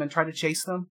Knights team and try to chase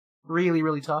them. Really,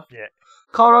 really tough. Yeah.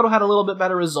 Colorado had a little bit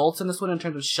better results in this one in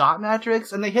terms of shot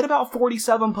metrics, and they hit about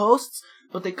 47 posts,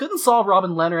 but they couldn't solve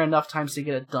Robin Lehner enough times to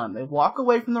get it done. They walk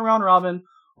away from the round robin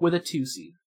with a 2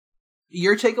 seed.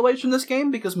 Your takeaways from this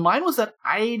game? Because mine was that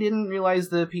I didn't realize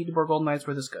the Pete DeBoer Golden Knights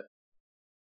were this good.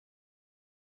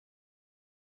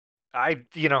 I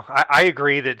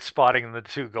agree that spotting the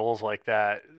 2 goals like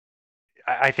that,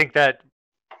 I think that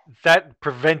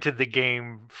prevented the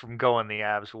game from going the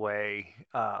Avs' way,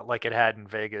 like it had in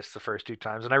Vegas the first 2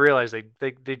 times. And I realized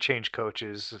they changed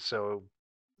coaches, so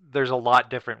there's a lot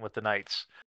different with the Knights.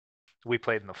 we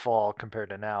played in the fall compared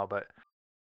to now. But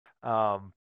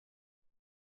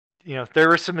there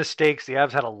were some mistakes. The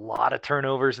Avs had a lot of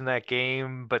turnovers in that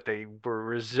game, but they were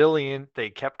resilient. They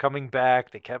kept coming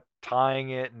back. They kept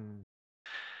tying it, and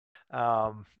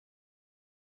I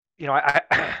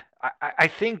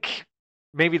think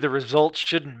maybe the results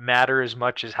shouldn't matter as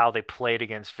much as how they played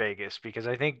against Vegas, because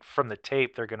I think from the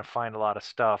tape they're going to find a lot of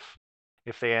stuff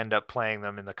if they end up playing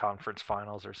them in the conference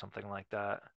finals or something like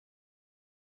that.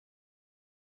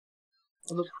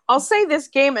 I'll say this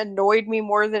game annoyed me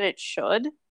more than it should,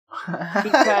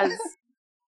 because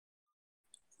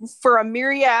for a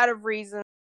myriad of reasons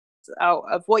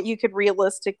of what you could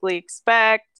realistically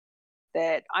expect,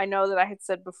 that I know that I had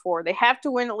said before, they have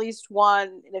to win at least one,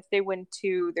 and if they win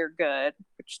two, they're good,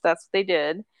 which that's what they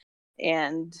did.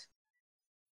 And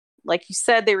like you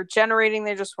said, they were generating,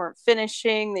 they just weren't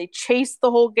finishing. They chased the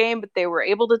whole game, but they were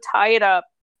able to tie it up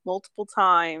multiple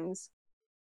times.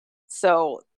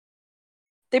 So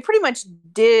they pretty much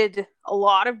did a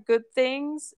lot of good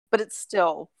things, but it's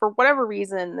still, for whatever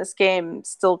reason, this game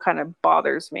still kind of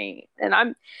bothers me. And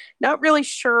I'm not really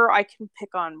sure I can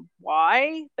pick on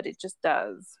why, but it just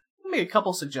does. I'll make a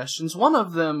couple suggestions. One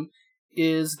of them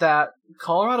is that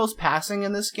Colorado's passing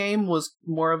in this game was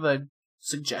more of a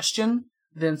suggestion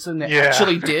than something they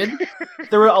actually did.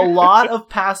 There were a lot of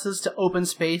passes to open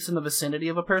space in the vicinity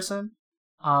of a person.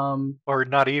 Or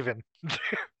not even.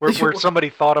 where somebody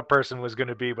thought a person was going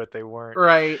to be, but they weren't.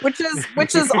 Right. Which is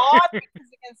odd, because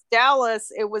against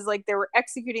Dallas, it was like they were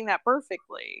executing that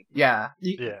perfectly. Yeah.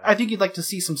 I think you'd like to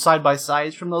see some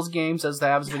side-by-sides from those games as the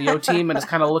Avs video team and just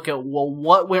kind of look at, well,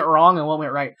 what went wrong and what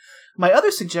went right. My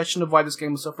other suggestion of why this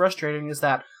game was so frustrating is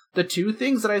that the two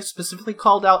things that I've specifically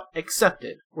called out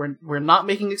accepted. We're not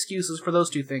making excuses for those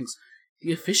two things.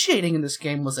 The officiating in this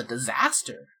game was a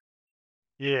disaster.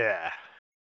 Yeah.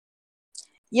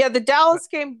 Yeah, the Dallas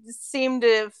game seemed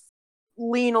to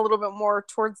lean a little bit more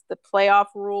towards the playoff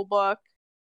rule book.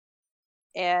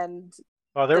 And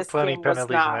there were plenty of penalties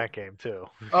in that game, too.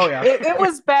 Oh, yeah. It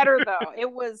was better, though. It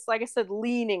was, like I said,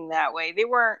 leaning that way. They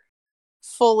weren't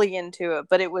fully into it,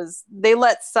 but they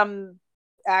let some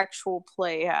actual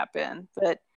play happen.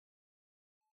 But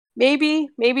maybe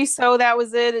so, that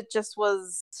was it. It just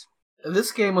was...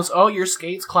 This game was, your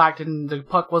skates clacked and the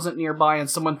puck wasn't nearby and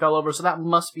someone fell over, so that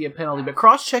must be a penalty. But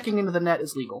cross-checking into the net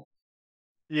is legal.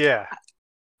 Yeah.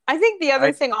 I think the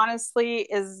other thing, honestly,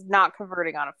 is not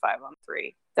converting on a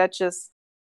 5-on-3.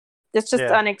 It's just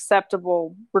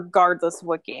unacceptable, regardless of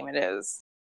what game it is.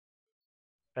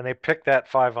 And they picked that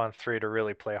 5-on-3 to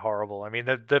really play horrible. I mean,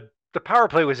 the power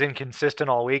play was inconsistent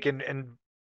all week, and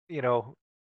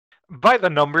by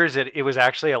the numbers, it was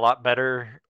actually a lot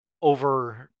better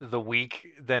over the week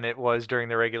than it was during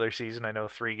the regular season. I know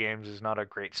 3 games is not a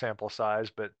great sample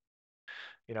size, but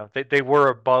they were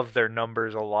above their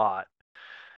numbers a lot.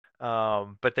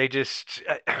 But they just,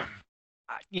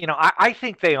 I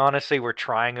think they honestly were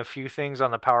trying a few things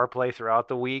on the power play throughout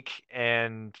the week,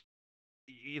 and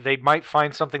they might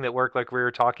find something that worked, like we were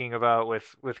talking about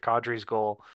with Kadri's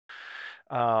goal.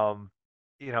 Playing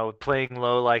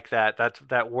low like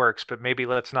that works, but maybe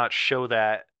let's not show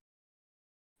that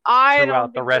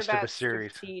throughout the rest of the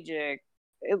series. Strategic,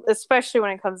 especially when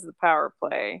it comes to the power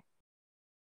play.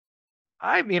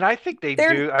 I mean, I think they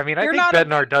do. I mean, I think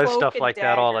Bednar does stuff like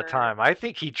that all the time. I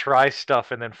think he tries stuff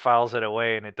and then files it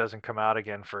away, and it doesn't come out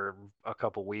again for a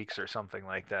couple weeks or something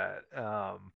like that.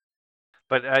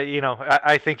 But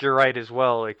I think you're right as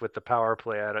well. Like with the power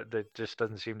play, there just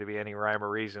doesn't seem to be any rhyme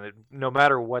or reason. No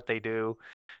matter what they do,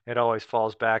 it always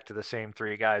falls back to the same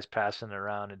 3 guys passing it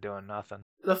around and doing nothing.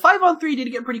 The 5-on-3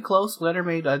 did get pretty close. Leonard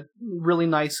made a really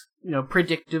nice,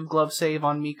 predictive glove save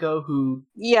on Mikko, who...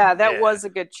 Yeah, that was a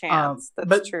good chance.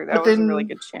 That's true. That was a really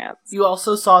good chance. You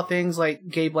also saw things like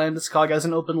Gabe Landeskog has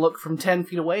an open look from 10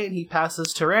 feet away, and he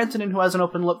passes to Rantanen, who has an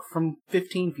open look from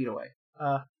 15 feet away.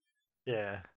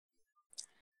 Yeah.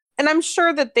 And I'm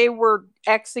sure that they were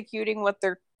executing what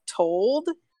they're told.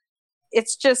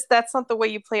 It's just that's not the way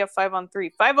you play a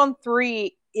 5-on-3.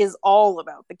 5-on-3 is all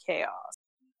about the chaos.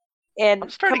 And I'm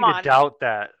starting to doubt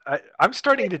that. I'm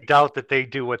starting to doubt that they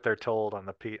do what they're told on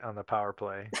the power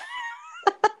play.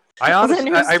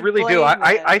 I really do.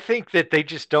 I think that they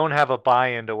just don't have a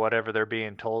buy-in to whatever they're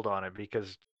being told on it,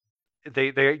 because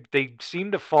they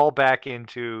seem to fall back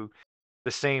into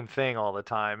the same thing all the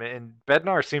time. And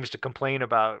Bednar seems to complain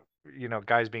about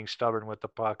guys being stubborn with the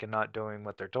puck and not doing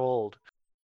what they're told.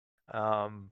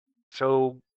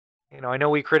 So I know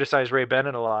we criticize Ray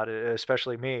Bennett a lot,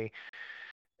 especially me.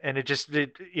 And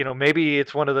maybe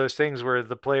it's one of those things where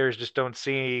the players just don't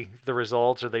see the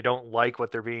results, or they don't like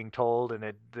what they're being told,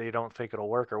 and they don't think it'll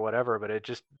work or whatever. But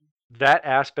that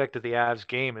aspect of the Avs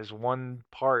game is one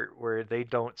part where they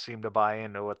don't seem to buy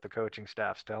into what the coaching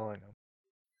staff's telling them.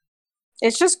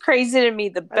 It's just crazy to me.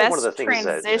 The I think one of best the things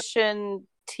that- transition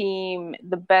team,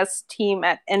 the best team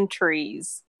at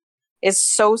entries, is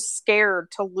so scared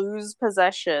to lose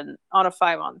possession on a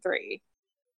 5-on-3.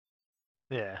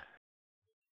 Yeah. I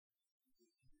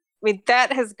mean,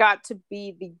 that has got to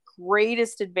be the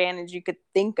greatest advantage you could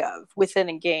think of within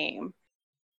a game,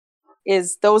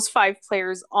 is those 5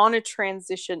 players on a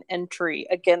transition entry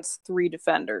against 3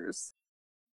 defenders.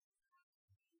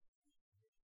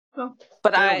 Well,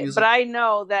 But they'll use it. I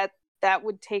know that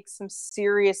would take some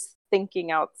serious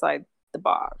thinking outside the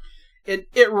box.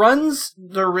 It runs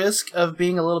the risk of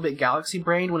being a little bit galaxy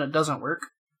brained when it doesn't work.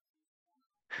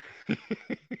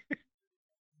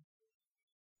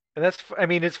 And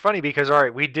it's funny because, all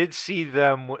right, we did see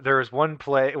them. There was one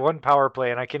power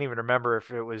play, and I can't even remember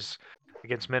if it was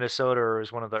against Minnesota or it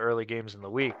was one of the early games in the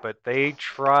week, but they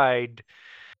tried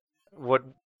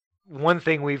one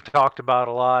thing we've talked about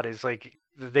a lot is like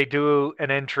they do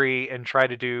an entry and try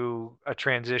to do a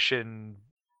transition,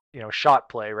 shot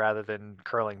play rather than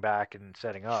curling back and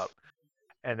setting up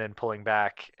and then pulling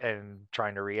back and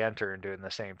trying to re-enter and doing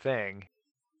the same thing.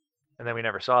 And then we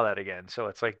never saw that again. So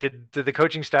it's like, did the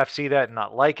coaching staff see that and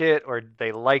not like it, or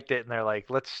they liked it and they're like,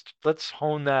 let's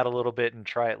hone that a little bit and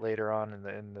try it later on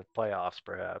in the playoffs,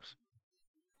 perhaps.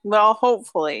 Well,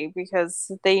 hopefully,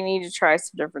 because they need to try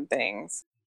some different things.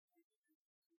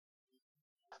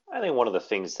 I think one of the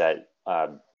things that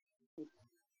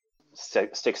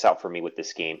sticks out for me with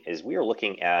this game is we are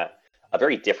looking at a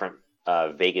very different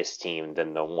Vegas team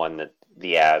than the one that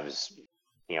the Avs,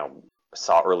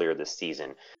 saw earlier this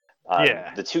season.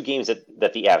 The 2 games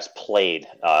that the Avs played,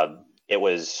 it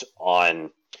was on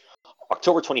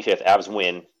October 25th, Avs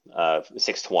win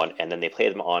 6-1, and then they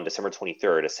played them on December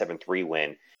 23rd, a 7-3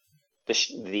 win.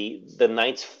 The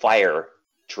Knights fire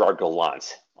Gerard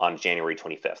Gallant on January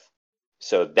 25th.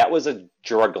 So that was a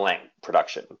Gerard Gallant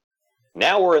production.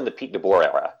 Now we're in the Pete DeBoer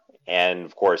era. And,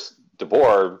 of course,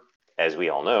 DeBoer, as we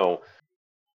all know,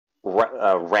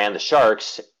 ran the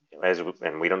Sharks,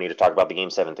 and we don't need to talk about the Game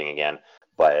 7 thing again,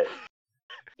 but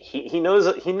he knows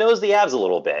the Avs a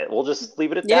little bit. We'll just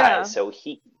leave it at that. So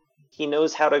he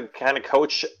knows how to kind of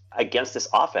coach against this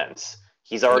offense.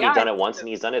 He's already done it once, and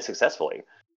he's done it successfully.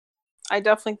 I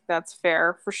definitely think that's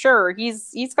fair, for sure.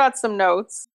 He's got some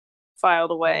notes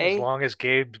filed away. As long as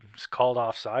Gabe's called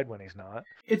offside when he's not.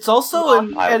 It's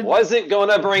also I wasn't going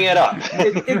to bring it up. It's he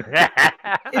an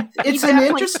definitely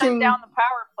interesting shut down the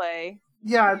power play.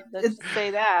 Yeah, Let's say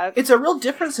that. It's a real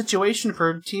different situation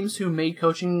for teams who made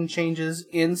coaching changes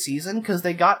in season because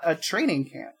they got a training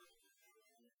camp.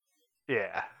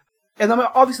 Yeah. And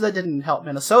obviously that didn't help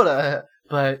Minnesota,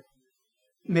 but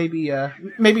maybe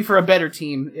for a better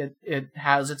team it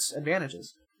has its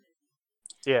advantages.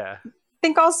 Yeah. I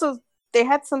think also they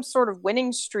had some sort of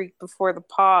winning streak before the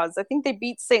pause. I think they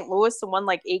beat St. Louis and won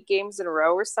like 8 games in a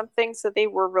row or something, so they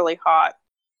were really hot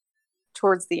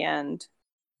towards the end.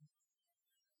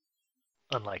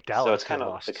 Unlike Dallas. So it's kind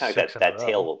of that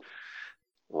tail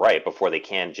right before they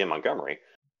canned Jim Montgomery.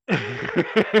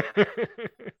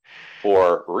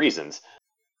 For reasons.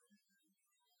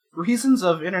 Reasons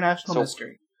of international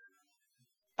mystery.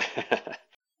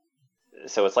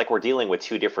 So it's like we're dealing with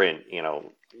two different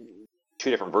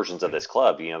versions of this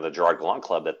club. The Gerard Gallant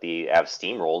club that the Avs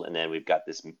steamrolled, and then we've got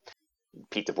this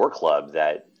Pete DeBoer club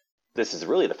that this is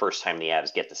really the first time the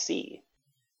Avs get to see.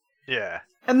 Yeah.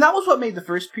 And that was what made the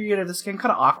first period of this game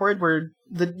kind of awkward, where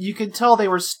you could tell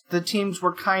the teams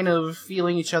were kind of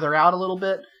feeling each other out a little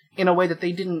bit in a way that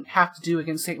they didn't have to do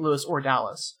against St. Louis or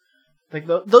Dallas. Like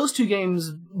those 2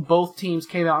 games, both teams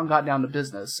came out and got down to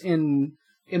business. In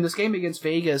this game against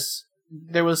Vegas,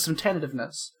 there was some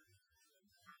tentativeness.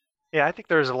 Yeah, I think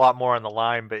there's a lot more on the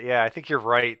line, but yeah, I think you're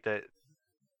right that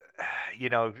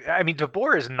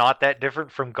DeBoer is not that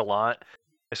different from Gallant.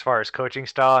 As far as coaching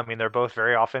style, they're both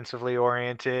very offensively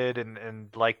oriented and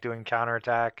like doing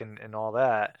counterattack and all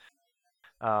that.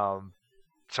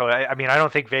 So I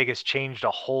don't think Vegas changed a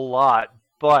whole lot,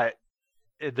 but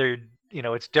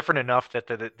it's different enough that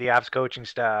the Avs coaching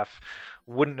staff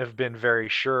wouldn't have been very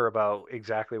sure about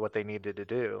exactly what they needed to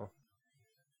do.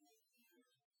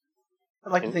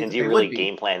 I'd like to think and do you really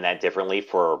game plan that differently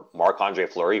for Marc-Andre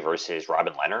Fleury versus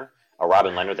Robin Lehner? A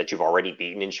Robin Lehner that you've already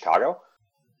beaten in Chicago?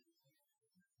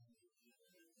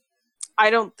 I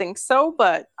don't think so,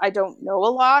 but I don't know a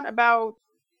lot about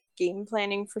game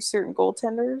planning for certain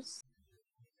goaltenders.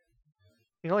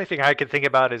 The only thing I could think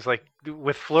about is like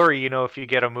with Fleury, if you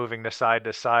get him moving to side,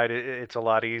 it's a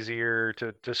lot easier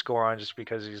to score on just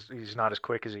because he's not as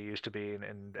quick as he used to be,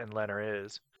 and Lehner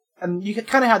is. And you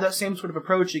kind of had that same sort of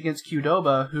approach against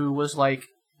Qdoba, who was like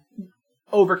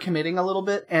overcommitting a little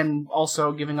bit and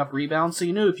also giving up rebounds. So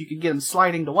you knew if you could get him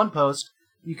sliding to one post,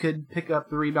 you could pick up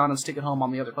the rebound and stick it home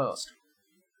on the other post.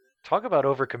 Talk about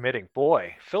overcommitting.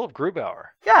 Boy, Philip Grubauer.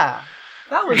 Yeah,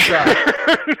 that was...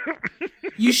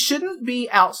 you shouldn't be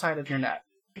outside of your net.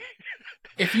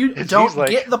 If you don't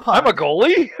get the puck... I'm a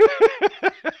goalie?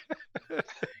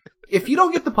 If you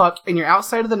don't get the puck and you're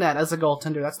outside of the net as a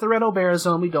goaltender, that's the Red O'Bara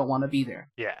zone. We don't want to be there.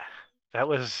 Yeah, that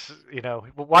was,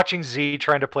 watching Z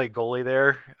trying to play goalie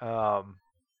there. Yeah,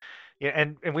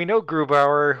 and we know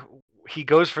Grubauer, he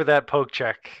goes for that poke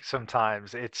check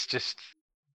sometimes. It's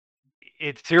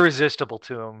irresistible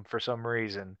to him for some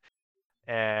reason.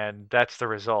 And that's the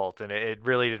result. And it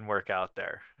really didn't work out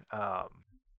there.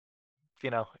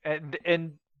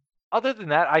 And other than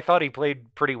that, I thought he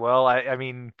played pretty well. I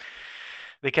mean,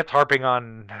 they kept harping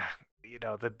on,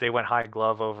 that they went high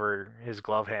glove over his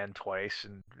glove hand twice,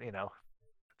 and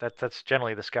that's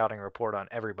generally the scouting report on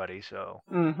everybody. So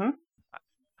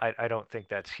I don't think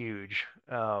that's huge.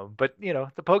 But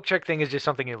the poke check thing is just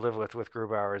something you live with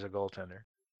Grubauer as a goaltender.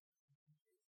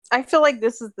 I feel like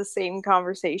this is the same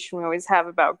conversation we always have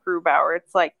about Grubauer.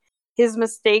 It's like his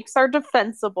mistakes are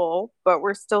defensible, but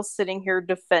we're still sitting here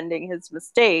defending his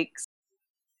mistakes.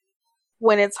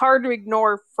 When it's hard to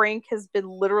ignore, Frank has been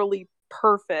literally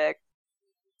perfect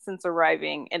since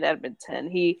arriving in Edmonton.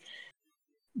 He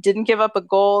didn't give up a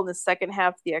goal in the second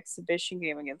half of the exhibition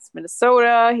game against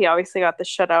Minnesota. He obviously got the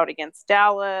shutout against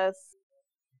Dallas.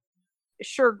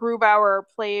 Sure, Grubauer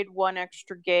played one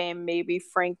extra game. Maybe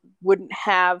Frank wouldn't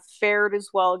have fared as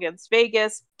well against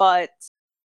Vegas, but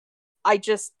I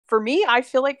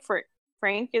feel like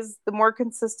Frank is the more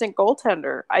consistent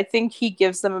goaltender. I think he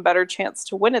gives them a better chance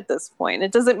to win at this point.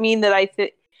 It doesn't mean that I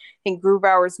think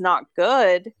Grubauer's not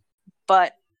good,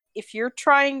 but if you're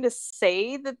trying to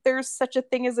say that there's such a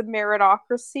thing as a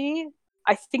meritocracy,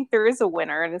 I think there is a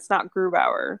winner, and it's not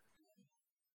Grubauer.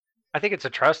 I think it's a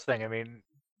trust thing. I mean,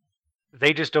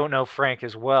 they just don't know Frank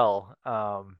as well.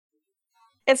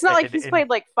 It's not like he's played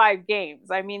like 5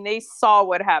 games. I mean, they saw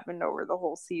what happened over the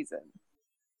whole season.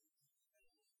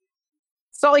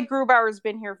 It's not like Grubauer's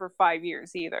been here for 5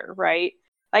 years either, right?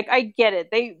 Like, I get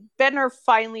it. Bednar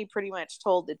finally pretty much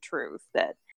told the truth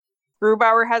that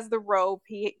Grubauer has the rope.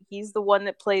 He's the one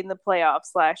that played in the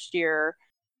playoffs last year.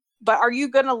 But are you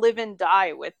going to live and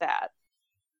die with that?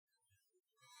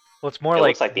 Well, it's more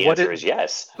looks like the answer is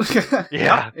yes.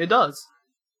 Yeah, it does.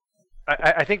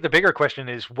 I think the bigger question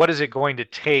is, what is it going to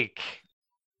take,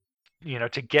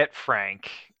 to get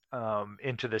Frank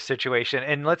into the situation?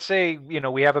 And let's say,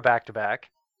 we have a back-to-back,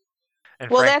 and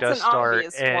Frank does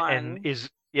start, and is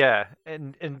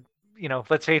and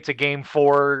let's say it's a game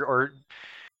 4 or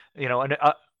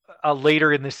a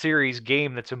later in the series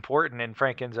game that's important, and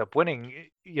Frank ends up winning.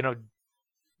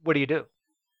 What do you do?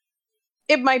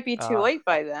 It might be too late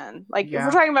by then. Like, yeah. if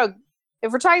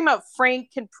we're talking about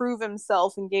Frank can prove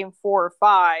himself in game 4 or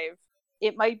 5,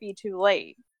 it might be too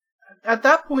late. At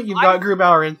that point, you've got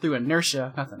Grubauer in through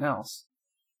inertia, nothing else.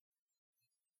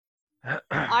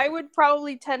 I would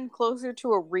probably tend closer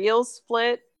to a real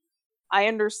split.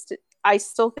 I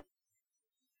still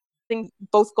think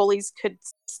both goalies could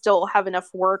still have enough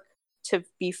work to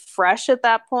be fresh at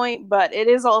that point, but it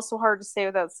is also hard to say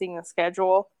without seeing the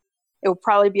schedule. It will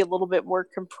probably be a little bit more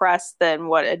compressed than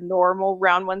what a normal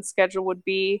round 1 schedule would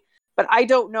be. But I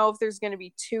don't know if there's going to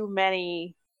be too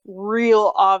many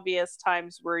real obvious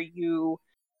times where you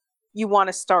want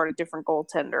to start a different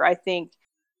goaltender. I think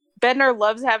Bednar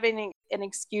loves having an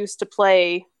excuse to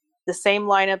play the same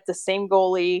lineup, the same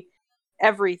goalie,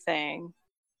 everything.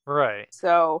 Right.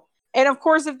 So, and of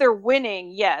course, if they're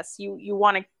winning, yes, you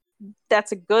want to,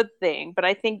 that's a good thing. But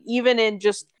I think even in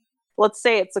just, let's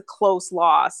say it's a close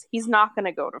loss, he's not going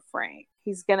to go to Frank.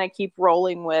 He's going to keep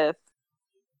rolling with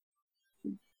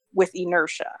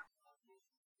inertia.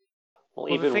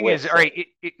 Well, the thing is, all right,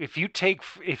 if you take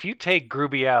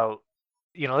Gruby out,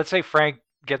 let's say Frank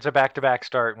gets a back-to-back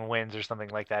start and wins or something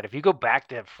like that. If you go back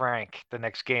to Frank the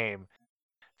next game,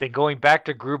 then going back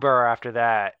to Grubauer after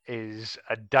that is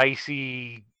a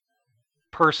dicey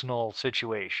personal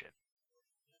situation.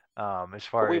 As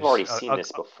far we've already seen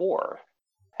this before,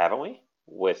 haven't we?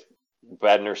 With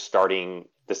Bednar starting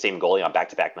the same goalie on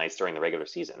back-to-back nights during the regular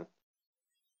season.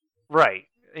 Right.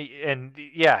 And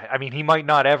yeah, I mean, he might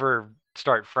not ever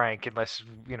start Frank unless,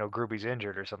 Gruby's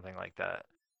injured or something like that.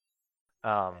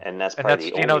 And that's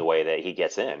probably the only way that he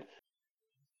gets in.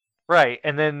 Right.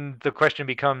 And then the question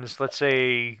becomes, let's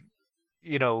say,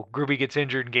 Gruby gets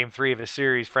injured in game 3 of a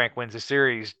series, Frank wins the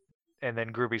series, and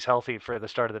then Gruby's healthy for the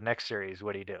start of the next series.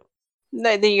 What do you do?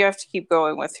 Then you have to keep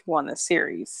going with who won the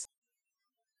series.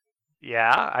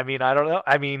 Yeah, I mean, I don't know.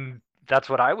 I mean, that's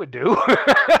what I would do.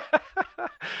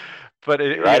 But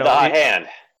You ride the hot hand.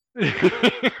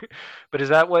 But is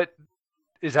that what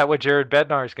Jared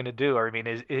Bednar is going to do? Or I mean,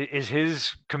 is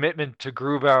his commitment to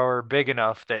Grubauer big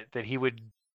enough that he would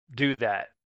do that?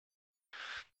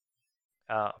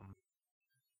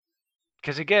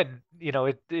 Because again,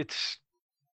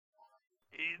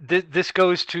 this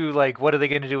goes to like, what are they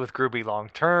going to do with Gruby long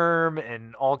term,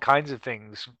 and all kinds of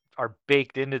things are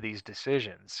baked into these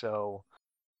decisions. So,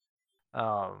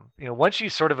 once you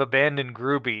sort of abandon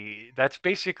Gruby, that's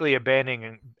basically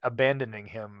abandoning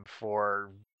him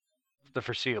for the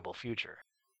foreseeable future.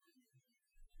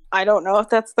 I don't know if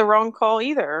that's the wrong call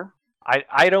either.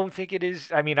 I don't think it is.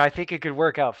 I mean, I think it could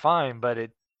work out fine, but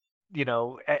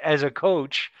as a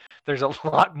coach, there's a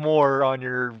lot more on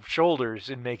your shoulders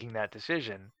in making that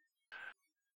decision.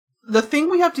 The thing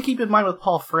we have to keep in mind with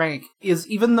Paul Frank is,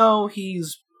 even though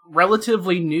he's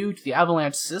relatively new to the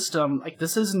Avalanche system, like,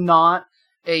 this is not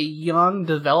a young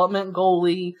development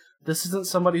goalie. This isn't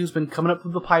somebody who's been coming up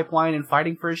through the pipeline and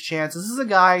fighting for his chance. This is a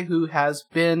guy who has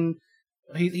been,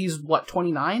 he's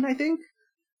 29, I think?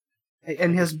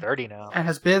 And he's 30 now. And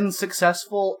has been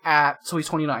successful so he's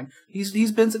 29.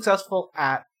 He's been successful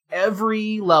at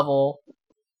every level,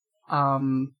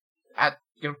 as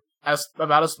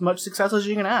about as much success as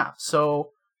you can have.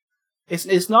 So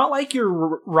it's not like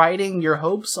you're riding your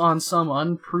hopes on some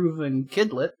unproven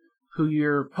kidlet who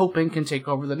you're hoping can take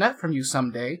over the net from you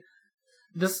someday.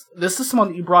 This is someone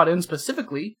that you brought in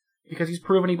specifically because he's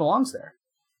proven he belongs there.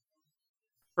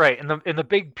 Right, and the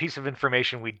big piece of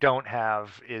information we don't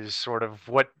have is sort of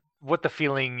what the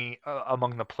feeling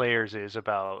among the players is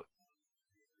about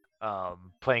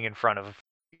playing in front of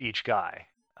each guy,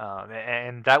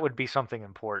 and that would be something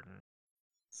important.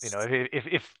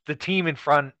 If the team in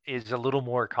front is a little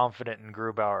more confident in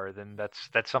Grubauer, then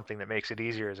that's something that makes it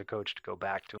easier as a coach to go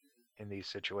back to in these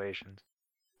situations.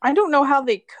 I don't know how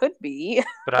they could be.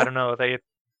 But I don't know.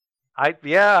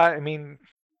 I mean,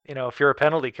 if you're a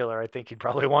penalty killer, I think you'd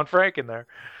probably want Frank in there.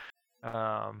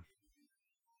 And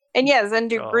yes, and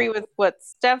to agree with what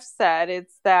Steph said,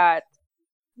 it's that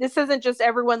this isn't just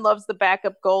everyone loves the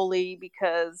backup goalie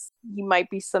because he might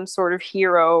be some sort of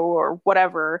hero or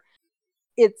whatever.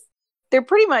 They're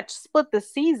pretty much split the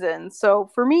season. So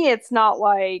for me, it's not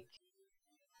like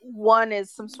one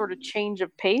is some sort of change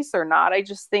of pace or not. I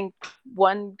just think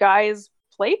one guy has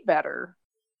played better.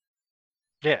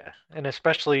 Yeah, and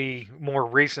especially more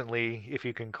recently, if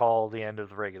you can call the end of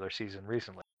the regular season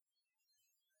recently.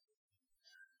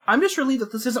 I'm just relieved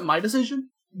that this isn't my decision,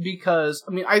 because,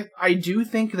 I mean, I do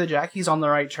think that Jackie's on the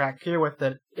right track here with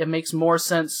that. It makes more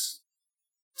sense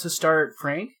to start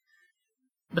Frank,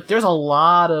 but there's a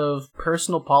lot of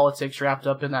personal politics wrapped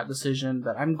up in that decision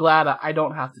that I'm glad I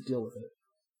don't have to deal with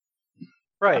it.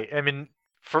 Right, I mean,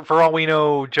 for all we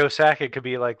know, Joe Sakic could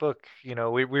be like, look,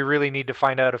 we really need to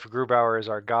find out if Grubauer is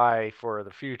our guy for the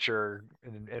future,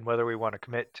 and whether we want to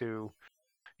commit to,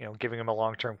 giving him a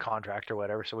long-term contract or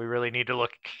whatever. So we really need to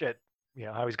look at,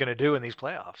 how he's going to do in these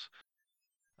playoffs.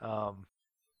 I'm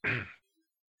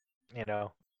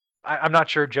not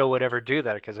sure Joe would ever do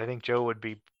that, because I think Joe would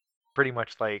be pretty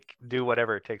much like, do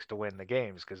whatever it takes to win the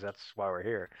games, because that's why we're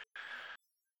here.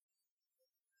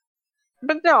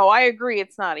 But no, I agree,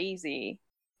 it's not easy.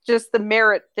 Just the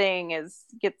merit thing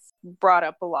gets brought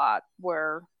up a lot,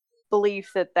 where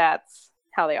belief that that's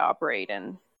how they operate,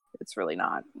 and it's really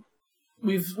not.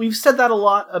 We've said that a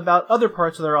lot about other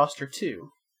parts of the roster too,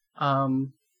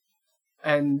 and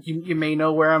you may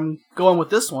know where I'm going with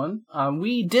this one.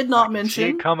 We did not mention, see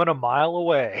it coming a mile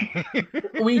away.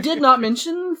 We did not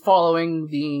mention, following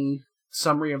the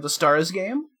summary of the Stars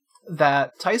game,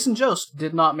 that Tyson Jost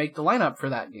did not make the lineup for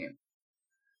that game.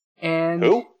 And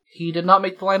who? He did not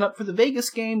make the lineup for the Vegas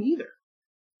game either.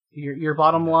 Your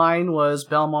bottom line was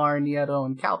Belmar, Nieto,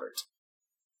 and Calvert.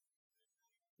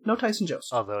 No Tyson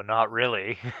Jost. Although not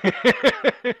really.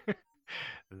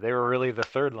 They were really the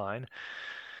third line.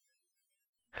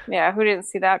 Yeah, who didn't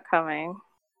see that coming?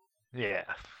 Yeah.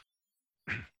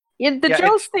 The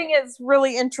Jost thing is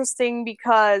really interesting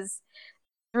because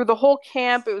through the whole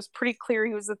camp, it was pretty clear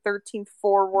he was the 13th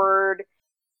forward.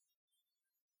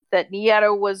 That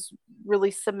Nieto was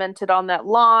really cemented on that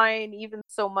line, even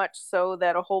so much so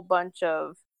that a whole bunch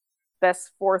of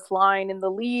best fourth line in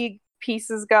the league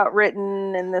pieces got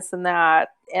written and this and that.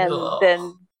 And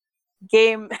then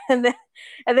game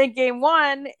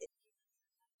one,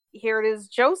 here it is,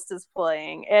 Jost is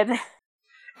playing. And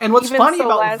what's funny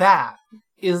about that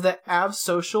is that Avs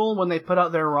Social, when they put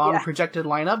out their wrong projected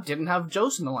lineup, didn't have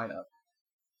Jost in the lineup.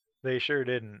 They sure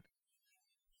didn't.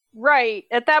 Right.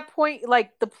 At that point,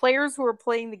 like, the players who are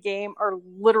playing the game are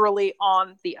literally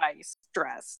on the ice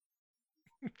dressed.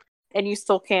 And you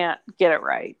still can't get it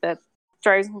right. That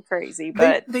drives me crazy.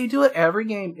 But They do it every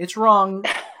game. It's wrong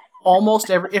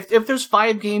almost every... If there's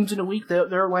 5 games in a week, their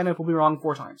lineup will be wrong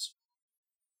 4 times.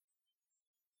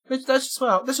 That's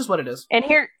just what it is. And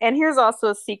here's also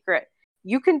a secret.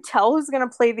 You can tell who's going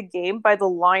to play the game by the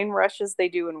line rushes they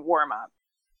do in warm-up.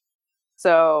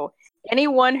 So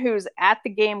anyone who's at the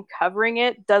game covering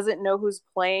it, doesn't know who's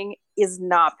playing, is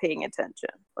not paying attention.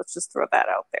 Let's just throw that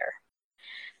out there.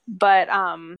 But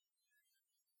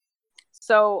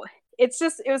so it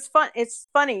was fun. It's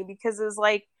funny because it was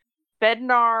like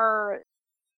Bednar,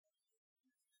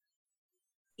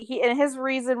 and his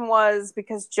reason was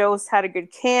because Jost had a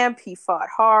good camp. He fought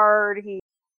hard. He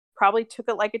probably took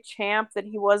it like a champ that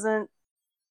he wasn't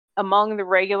among the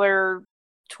regular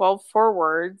 12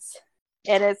 forwards.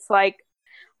 And it's like,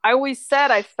 I always said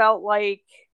I felt like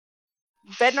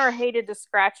Bednar hated to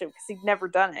scratch him because he'd never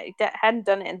done it. He hadn't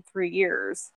done it in 3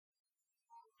 years.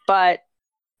 But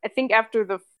I think after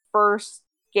the first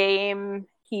game,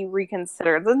 he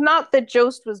reconsidered. Not that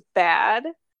Jost was bad,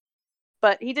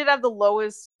 but he did have the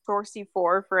lowest Corsi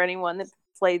for anyone that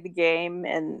played the game.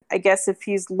 And I guess if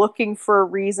he's looking for a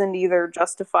reason to either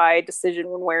justify a decision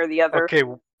one way or the other, Okay,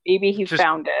 maybe he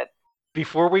found it.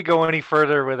 Before we go any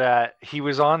further with that, he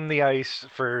was on the ice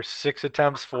for 6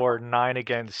 attempts for, 9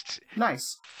 against.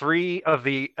 Nice. 3 of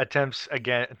the attempts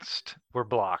against were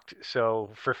blocked.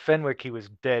 So for Fenwick, he was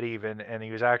dead even, and he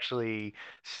was actually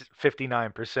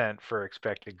 59% for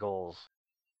expected goals.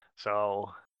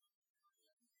 So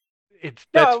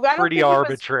that's pretty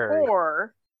arbitrary. He was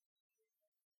poor,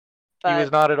 he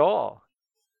was not at all.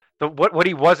 What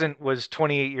he wasn't was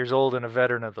 28 years old and a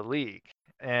veteran of the league.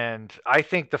 And I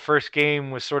think the first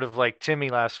game was sort of like Timmy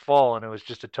last fall, and it was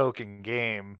just a token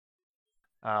game.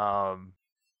 And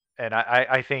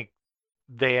I think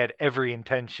they had every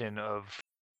intention of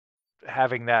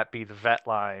having that be the vet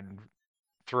line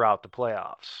throughout the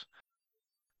playoffs.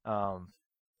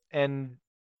 And,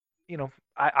 you know,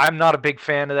 I'm not a big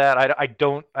fan of that.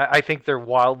 I think they're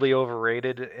wildly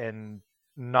overrated and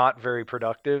not very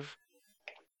productive.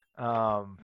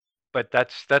 But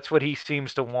that's what he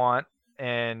seems to want.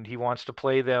 And he wants to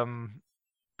play them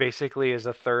basically as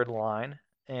a third line.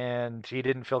 And he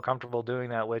didn't feel comfortable doing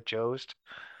that with Jost,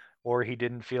 or he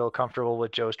didn't feel comfortable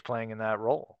with Jost playing in that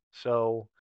role. So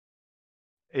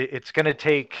it's going to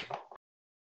take,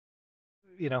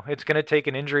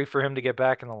 an injury for him to get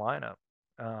back in the lineup.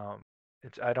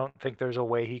 I don't think there's a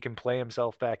way he can play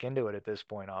himself back into it at this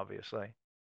point, obviously.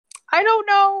 I don't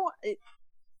know.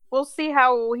 We'll see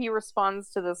how he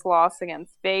responds to this loss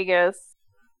against Vegas.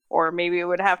 Or maybe it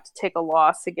would have to take a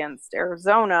loss against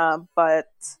Arizona, but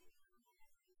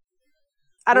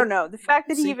I don't know. The fact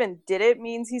that he even did it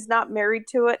means he's not married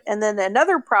to it. And then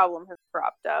another problem has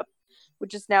cropped up,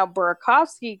 which is now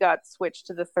Burakovsky got switched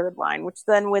to the third line, which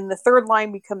then when the third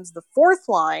line becomes the fourth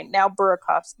line, now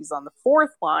Burakovsky's on the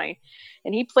fourth line,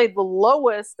 and he played the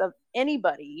lowest of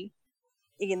anybody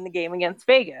in the game against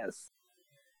Vegas.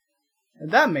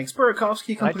 And that makes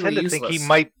Burakovsky completely useless. Think he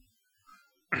might.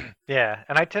 Yeah,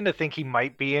 and I tend to think he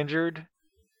might be injured,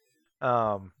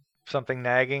 something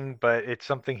nagging, but it's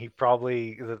something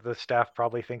the staff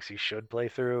probably thinks he should play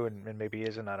through, and maybe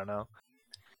isn't. I don't know.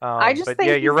 I just think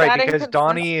yeah, you're right, because inconsistent.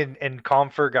 Donnie and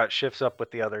Comfer got shifts up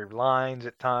with the other lines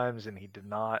at times, and he did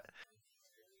not.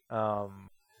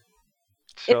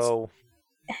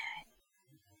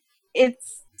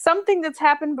 It's something that's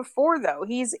happened before, though.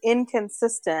 He's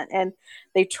inconsistent, and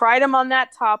they tried him on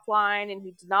that top line, and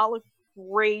he did not look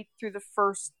great through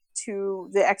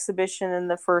the exhibition in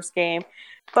the first game,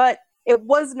 but it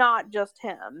was not just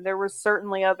him. There was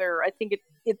certainly I think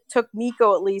it took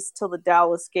Nico at least till the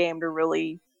Dallas game to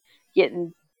really get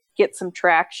some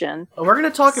traction. We're going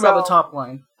to talk about the top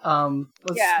line.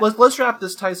 Let's wrap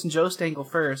this Tyson Jost angle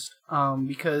first,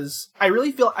 because I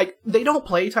really feel they don't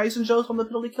play Tyson Jost on the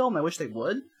penalty kill, and I wish they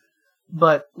would,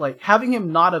 but like having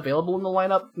him not available in the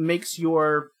lineup makes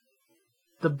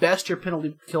the best your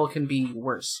penalty kill can be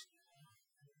worse.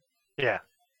 Yeah.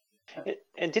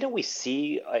 And didn't we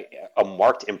see a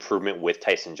marked improvement with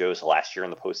Tyson Jost last year in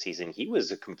the postseason? He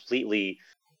was a completely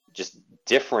just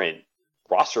different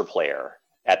roster player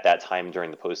at that time during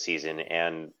the postseason.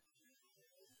 And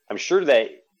I'm sure that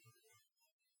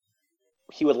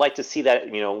he would like to see that,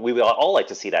 we would all like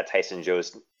to see that Tyson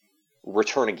Jost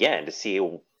return again to see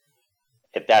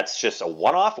if that's just a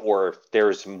one-off or if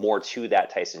there's more to that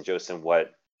Tyson Jost than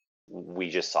what we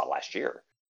just saw last year.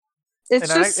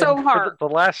 It's so hard. The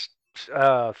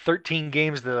 13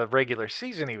 games the regular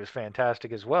season, he was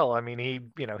fantastic as well. I mean,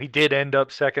 he did end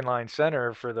up second line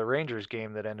center for the Rangers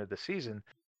game that ended the season.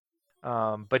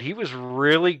 But he was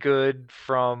really good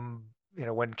from,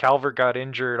 when Calvert got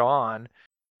injured on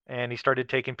and he started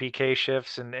taking PK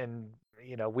shifts and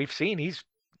we've seen he's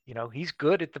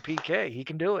good at the PK. He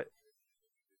can do it.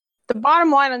 The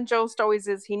bottom line on Jost always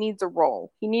is he needs a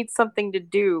role. He needs something to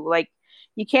do. Like,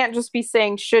 you can't just be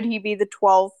saying, should he be the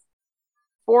 12th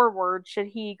forward? Should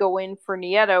he go in for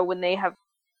Nieto when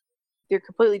they're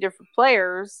completely different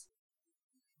players?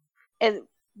 And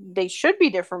they should be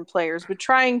different players, but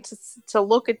trying to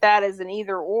look at that as an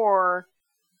either or,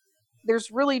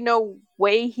 there's really no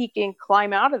way he can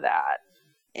climb out of that.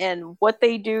 And what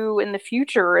they do in the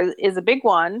future is a big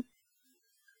one.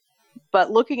 But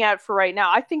looking at it for right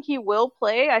now, I think he will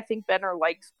play. I think Bednar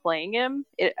likes playing him.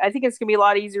 I think it's going to be a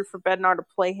lot easier for Bednar to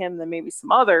play him than maybe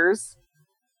some others.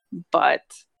 But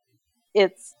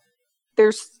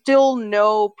there's still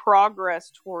no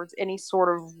progress towards any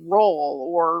sort of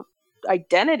role or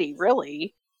identity,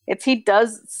 really. He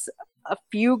does a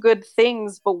few good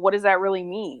things, but what does that really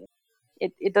mean?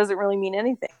 It doesn't really mean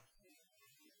anything.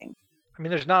 I mean,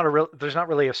 there's not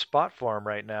really a spot for him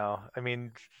right now. I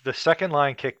mean, the second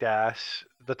line kicked ass.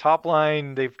 The top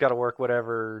line, they've got to work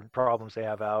whatever problems they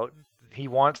have out. He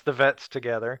wants the vets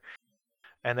together.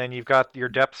 And then you've got your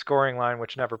depth scoring line,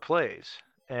 which never plays.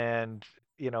 And,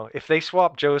 if they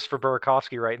swap Jost for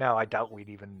Burakovsky right now, I doubt we'd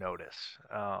even notice,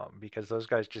 because those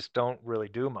guys just don't really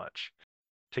do much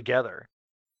together.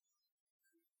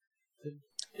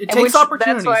 It takes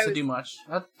opportunities to do much.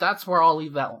 That's where I'll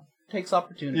leave that one. It takes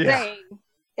opportunities. Saying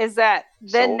is that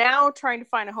then now trying to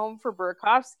find a home for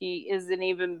Burakovsky is an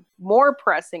even more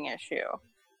pressing issue.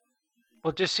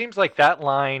 Well, it just seems like that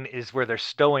line is where they're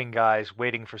stowing guys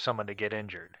waiting for someone to get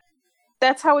injured.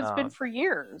 That's how it's been for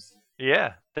years.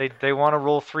 Yeah, they want to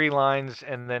roll 3 lines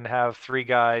and then have 3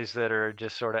 guys that are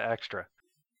just sort of extra.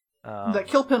 That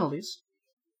kill penalties.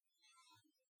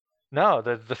 No,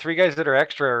 the 3 guys that are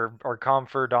extra are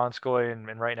Comfer, Donskoy,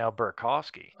 and right now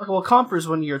Burakovsky. Okay, well, Comfer's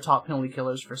one of your top penalty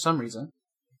killers for some reason.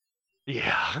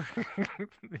 Yeah.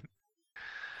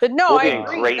 But no, we'll I be in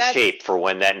agree. great shape for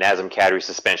when that Nazem Kadri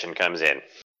suspension comes in.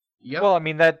 Yep. Well, I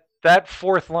mean, that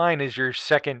fourth line is your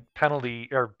second penalty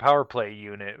or power play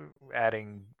unit,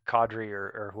 adding Kadri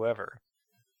or whoever.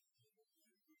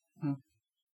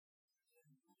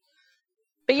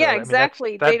 But yeah,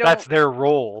 exactly. That's their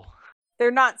role.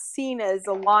 They're not seen as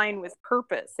a line with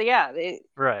purpose. So yeah,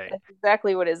 right. That's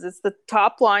exactly what it is. It's the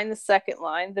top line, the second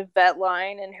line, the vet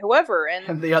line, and whoever.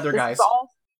 And the other guys.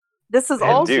 This is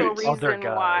also a dudes. reason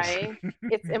why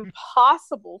it's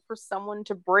impossible for someone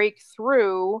to break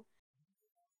through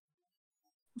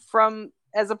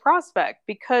as a prospect,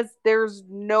 because there's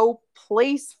no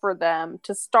place for them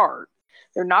to start.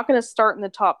 They're not going to start in the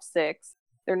top 6.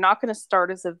 They're not going to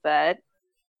start as a vet.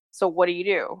 So what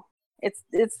do?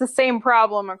 It's the same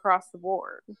problem across the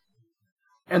board.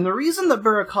 And the reason that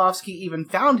Burakovsky even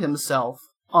found himself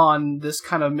on this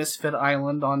kind of misfit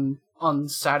island on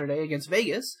Saturday against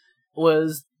Vegas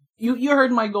was, you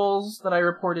heard my goals that I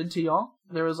reported to y'all.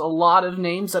 There was a lot of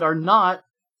names that are not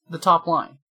the top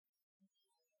line.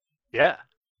 Yeah.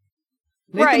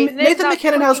 Nathan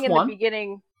MacKinnon has one. In the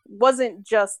beginning wasn't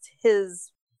just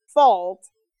his fault.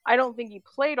 I don't think he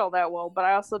played all that well, but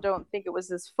I also don't think it was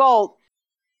his fault.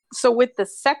 So with the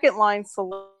second line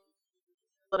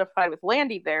solidified with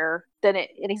Landy there, and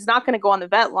he's not going to go on the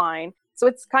vet line. So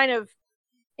it's kind of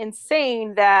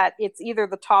insane that it's either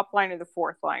the top line or the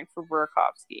fourth line for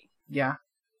Burakovsky. Yeah.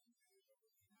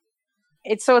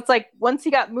 It's like once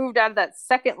he got moved out of that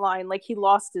second line, like he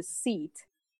lost his seat.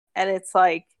 And it's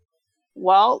like,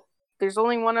 well, there's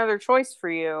only one other choice for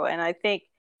you. And I think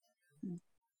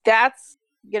that's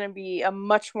going to be a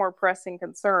much more pressing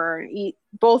concern,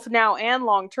 both now and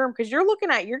long term, because you're going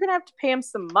to have to pay him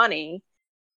some money.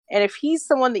 And if he's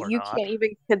someone that can't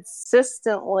even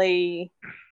consistently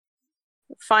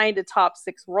find a top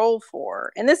 6 role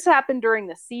for, and this happened during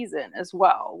the season as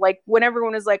well, like when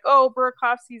everyone is like, oh,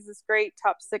 Burakovsky's this great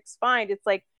top 6 find, it's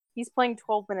like he's playing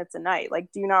 12 minutes a night.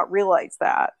 Like, do you not realize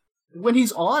that? When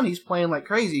he's on, he's playing like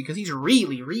crazy because he's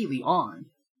really, really on.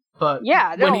 But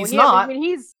yeah, when he's not,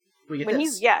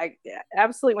 yeah,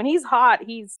 absolutely. When he's hot,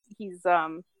 he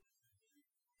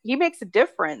makes a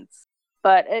difference.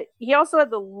 But he also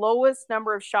had the lowest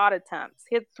number of shot attempts.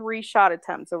 He had 3 shot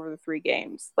attempts over the 3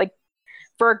 games. Like,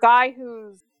 for a guy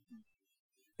who's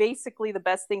basically the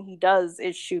best thing he does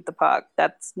is shoot the puck,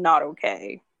 that's not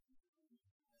okay.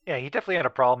 Yeah, he definitely had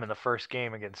a problem in the first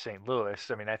game against St.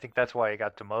 Louis. I mean, I think that's why he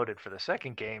got demoted for the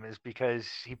second game, is because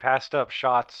he passed up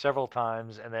shots several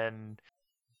times, and then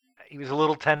he was a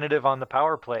little tentative on the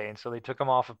power play, and so they took him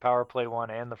off of power play 1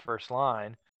 and the first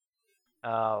line.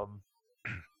 I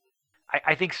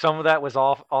think some of that was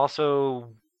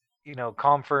also,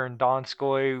 Comfer and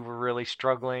Donskoy were really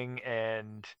struggling,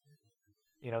 and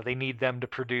they need them to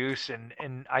produce.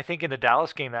 And I think in the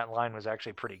Dallas game, that line was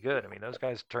actually pretty good. I mean, those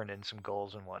guys turned in some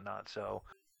goals and whatnot. So,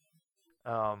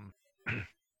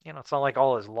 it's not like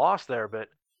all is lost there, but,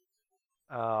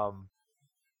 I'm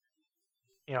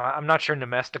not sure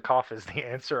Nemestikov is the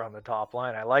answer on the top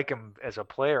line. I like him as a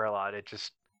player a lot. It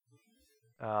just,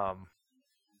 I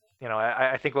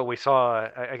think what we saw,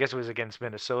 I guess it was against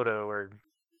Minnesota, where,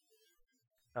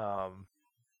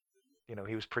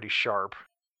 he was pretty sharp.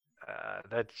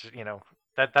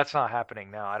 That's not happening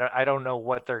now. I don't know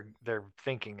what they're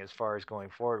thinking as far as going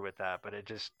forward with that, but it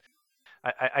just,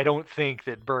 I don't think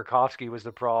that Burakovsky was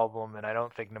the problem, and I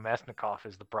don't think Nemesnikov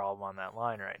is the problem on that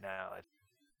line right now.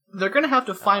 They're going to have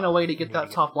to find a way to get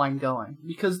that top line going,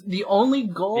 because the only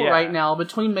goal right now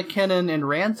between McKinnon and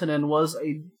Rantanen was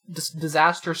a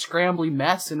disaster scrambly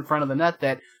mess in front of the net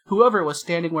that whoever was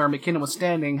standing where McKinnon was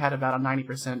standing had about a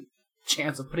 90%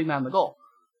 chance of putting that in the goal.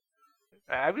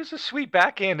 It was a sweet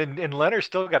backhand, and Leonard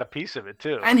still got a piece of it,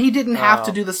 too. And he didn't have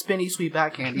to do the spinny sweet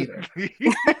backhand either.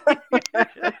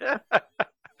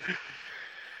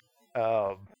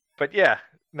 But yeah,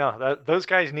 no, those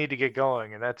guys need to get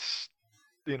going, and that's,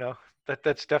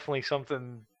 that's definitely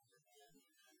something.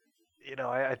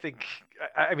 I think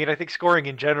scoring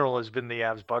in general has been the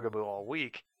Avs' bugaboo all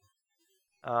week.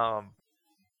 They're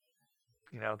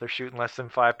shooting less than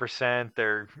 5%.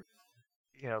 Their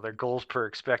goals per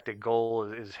expected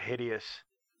goal is hideous.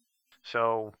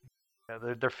 So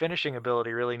their finishing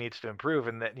ability really needs to improve,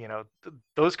 and that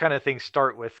those kind of things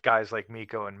start with guys like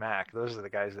Mikko and Mac. Those are the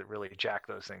guys that really jack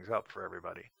those things up for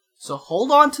everybody. So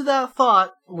hold on to that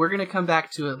thought. We're going to come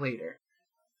back to it later.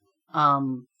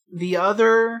 The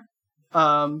other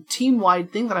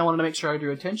team-wide thing that I wanted to make sure I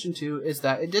drew attention to is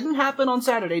that it didn't happen on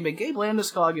Saturday, but Gabe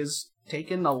Landeskog has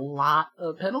taken a lot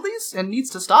of penalties and needs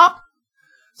to stop.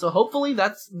 So hopefully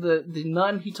that's the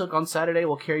none he took on Saturday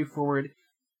will carry forward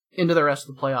into the rest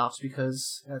of the playoffs,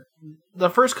 because the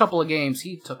first couple of games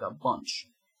he took a bunch.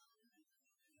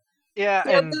 Yeah,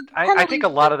 and I think a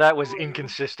lot of that was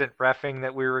inconsistent reffing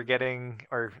that we were getting,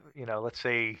 or, let's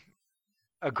say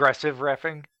aggressive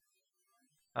reffing.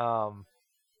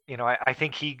 I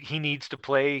think he needs to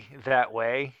play that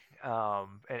way.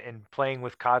 And playing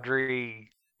with Kadri,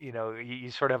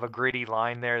 you sort of have a gritty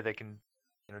line there that can,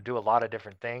 do a lot of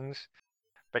different things.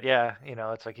 But yeah,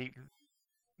 it's like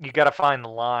you got to find the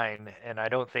line, and I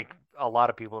don't think a lot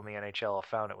of people in the NHL have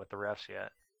found it with the refs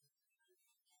yet.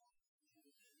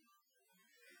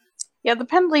 Yeah, the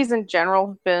penalties in general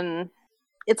have been...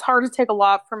 It's hard to take a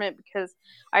lot from it, because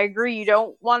I agree you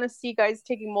don't want to see guys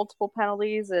taking multiple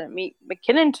penalties. And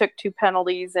McKinnon took 2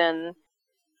 penalties in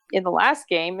the last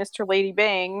game. Mr. Lady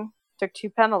Bang took 2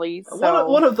 penalties. So...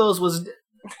 One of those was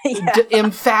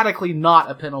emphatically not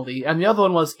a penalty, and the other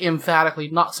one was emphatically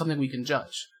not something we can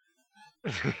judge.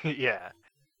 Yeah.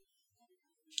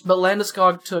 But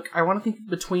Landeskog took, I want to think,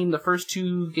 between the first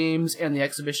 2 games and the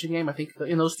exhibition game, I think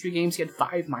in those 3 games he had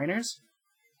 5 minors.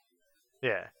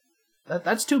 Yeah.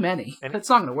 That's too many. And it's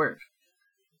not going to work.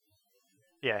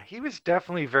 Yeah, he was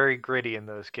definitely very gritty in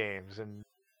those games. And,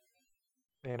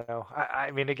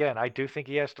 I mean, again, I do think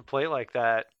he has to play like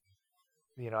that.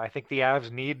 I think the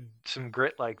Avs need some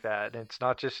grit like that. And it's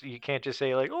not just, you can't just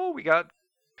say, like, oh, we got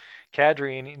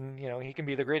Kadri, and he can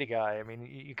be the gritty guy. I mean,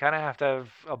 you kind of have to have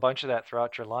a bunch of that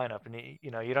throughout your lineup, and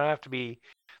you don't have to be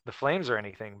the Flames or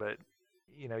anything, but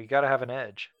you got to have an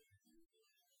edge.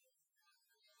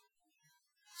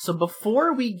 So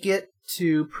before we get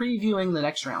to previewing the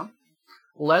next round,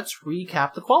 let's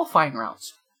recap the qualifying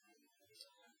rounds.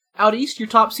 Out east, your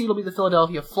top seed will be the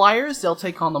Philadelphia Flyers. They'll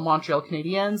take on the Montreal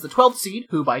Canadiens, the 12th seed,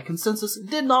 who by consensus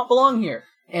did not belong here,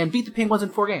 and beat the Penguins in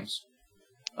 4 games.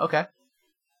 Okay.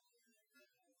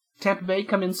 Tampa Bay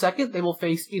come in second. They will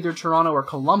face either Toronto or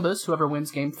Columbus, whoever wins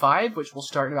Game 5, which will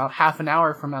start in about half an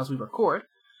hour from as we record.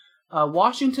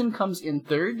 Washington comes in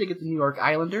third. They get the New York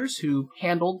Islanders, who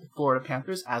handled the Florida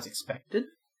Panthers as expected.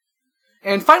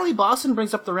 And finally, Boston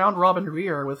brings up the round-robin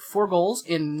rear with 4 goals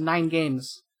in 9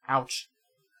 games. Ouch.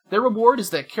 Their reward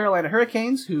is the Carolina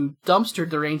Hurricanes, who dumpstered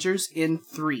the Rangers in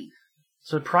 3.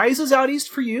 So prizes out east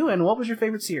for you, and what was your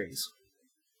favorite series?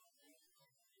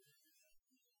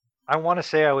 I want to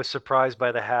say I was surprised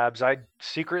by the Habs. I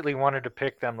secretly wanted to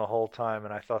pick them the whole time,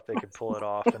 and I thought they could pull it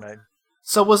off. And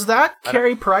So was that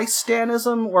Carey Price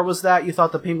Stanism, or was that you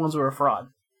thought the Penguins were a fraud?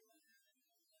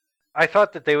 I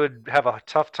thought that they would have a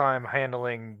tough time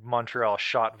handling Montreal's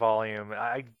shot volume.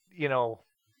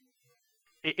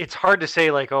 it's hard to say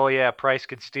like, oh yeah, Price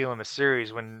could steal him a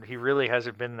series when he really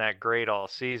hasn't been that great all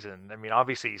season. I mean,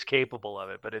 obviously he's capable of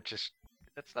it, but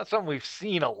that's not something we've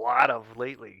seen a lot of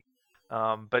lately.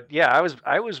 But yeah,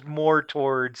 I was more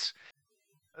towards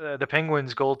the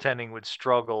Penguins' goaltending would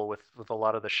struggle with a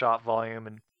lot of the shot volume,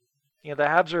 and the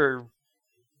Habs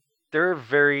they're a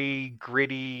very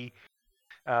gritty,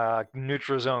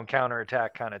 neutral zone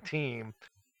counterattack kind of team.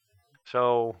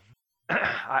 So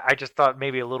I just thought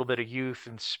maybe a little bit of youth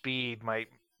and speed might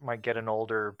get an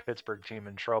older Pittsburgh team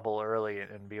in trouble early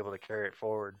and be able to carry it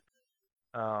forward.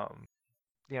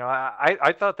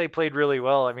 I thought they played really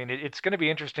well. I mean, it's going to be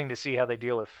interesting to see how they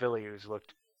deal with Philly, who's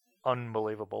looked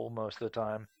unbelievable most of the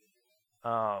time.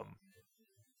 I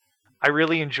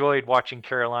really enjoyed watching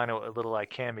Carolina a little I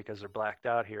can because they're blacked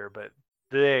out here, but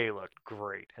they looked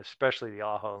great, especially the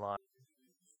Aho line.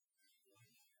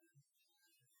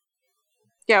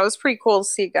 Yeah, it was pretty cool to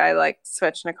see a guy like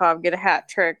Svechnikov get a hat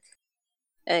trick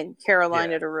and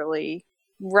Carolina to really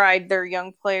ride their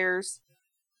young players.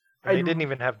 And they didn't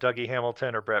even have Dougie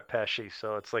Hamilton or Brett Pesce,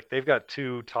 so it's like they've got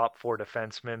 2 top 4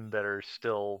 defensemen that are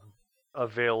still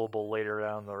available later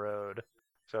down the road.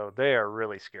 So they are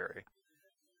really scary.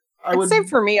 I'd say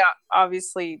for me,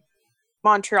 obviously,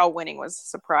 Montreal winning was a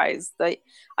surprise.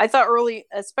 I thought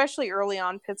especially early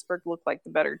on, Pittsburgh looked like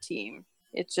the better team.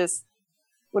 It just,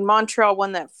 when Montreal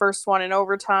won that first one in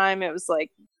overtime, it was like,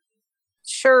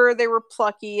 sure, they were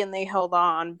plucky and they held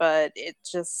on, but it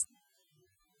just,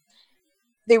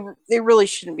 they really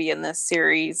shouldn't be in this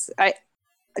series. I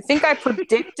think I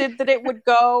predicted that it would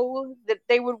go, that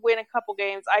they would win a couple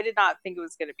games. I did not think it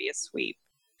was going to be a sweep,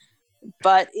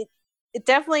 but it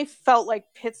definitely felt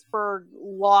like Pittsburgh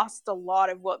lost a lot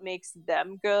of what makes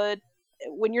them good.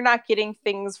 When you're not getting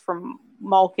things from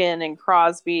Malkin and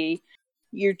Crosby,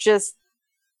 they're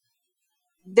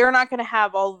not going to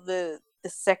have all the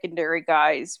secondary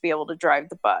guys be able to drive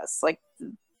the bus. Like,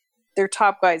 their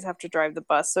top guys have to drive the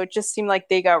bus. So it just seemed like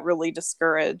they got really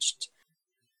discouraged.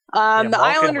 The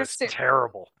Islanders was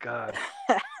terrible. God.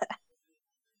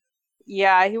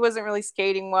 Yeah, he wasn't really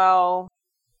skating well.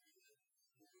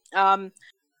 The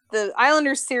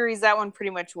Islanders series, that one pretty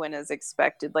much went as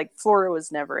expected. Like, Florida was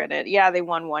never in it. Yeah, they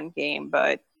won one game,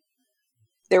 but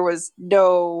there was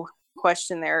no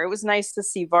question there. It was nice to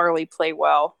see Varley play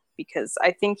well because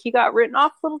I think he got written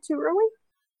off a little too early.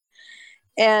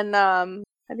 And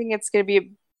I think it's going to be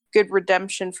a good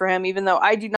redemption for him, even though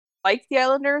I do not like the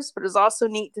Islanders, but it's also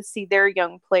neat to see their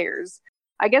young players.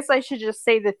 I guess I should just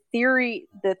say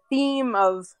the theme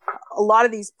of a lot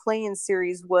of these play-in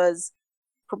series was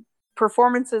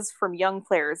performances from young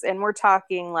players. And we're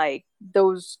talking like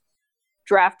those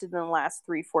drafted in the last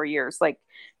 3-4 years, like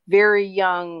very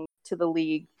young to the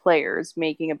league players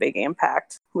making a big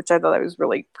impact, which I thought that was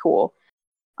really cool.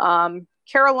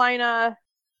 Carolina,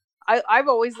 I've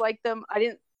always liked them.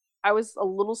 I was a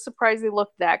little surprised they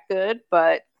looked that good,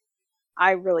 but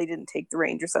I really didn't take the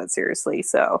Rangers that seriously.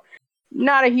 So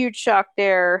not a huge shock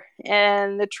there.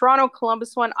 And the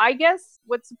Toronto-Columbus one, I guess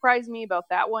what surprised me about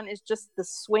that one is just the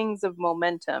swings of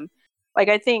momentum. Like,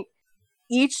 I think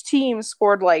each team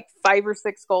scored like 5 or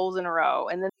 6 goals in a row,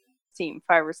 and then the team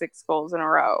 5 or 6 goals in a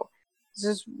row. It's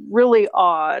just really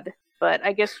odd, but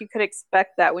I guess you could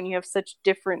expect that when you have such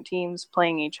different teams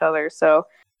playing each other. So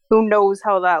who knows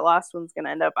how that last one's going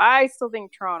to end up. I still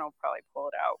think Toronto will probably pull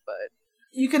it out, but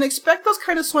you can expect those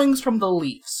kind of swings from the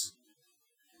Leafs.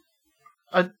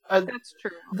 That's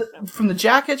true. From the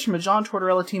Jackets, from a John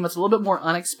Tortorella team, it's a little bit more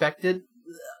unexpected.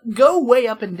 Go way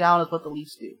up and down is what the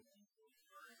Leafs do.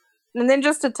 And then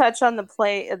just to touch on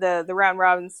the round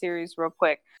robin series real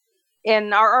quick.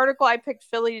 In our article, I picked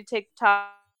Philly to take the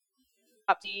top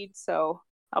seed, so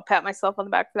I'll pat myself on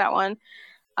the back for that one.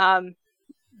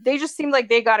 They just seem like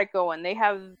they got it going. They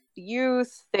have the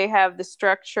youth, they have the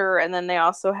structure, and then they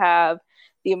also have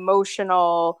the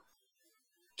emotional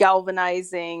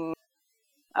galvanizing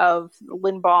of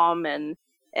Lindbaum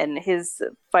and his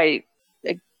fight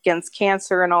against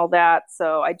cancer and all that.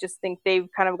 So I just think they've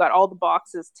kind of got all the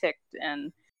boxes ticked,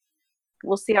 and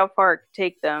we'll see how far it can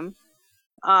take them.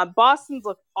 Boston's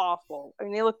look awful. I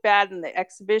mean, they look bad in the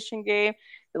exhibition game.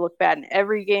 They look bad in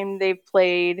every game they've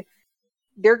played.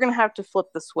 They're going to have to flip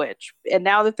the switch. And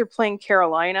now that they're playing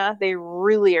Carolina, they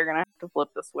really are going to have to flip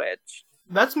the switch.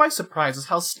 That's my surprise, is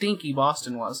how stinky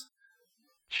Boston was.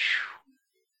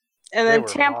 And then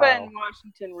Tampa and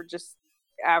Washington were just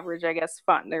average, I guess.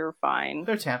 Fun. They were fine.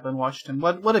 They're Tampa and Washington.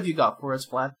 What have you got for us,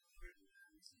 Vlad?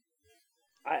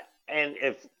 And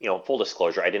if, full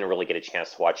disclosure, I didn't really get a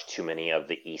chance to watch too many of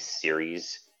the East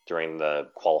series during the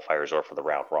qualifiers or for the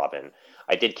round robin.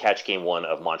 I did catch game 1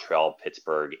 of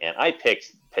Montreal-Pittsburgh, and I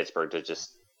picked Pittsburgh to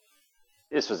just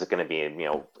this was going to be,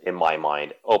 in my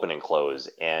mind, open and close,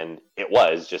 and it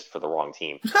was just for the wrong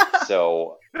team.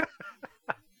 So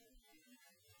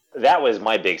that was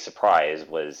my big surprise,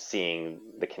 was seeing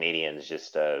the Canadians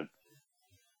just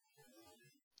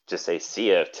say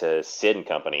see ya to Sid and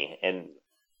company. And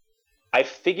I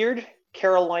figured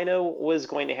Carolina was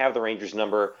going to have the Rangers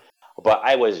number, but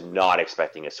I was not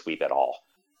expecting a sweep at all.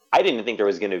 I didn't think there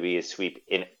was going to be a sweep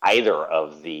in either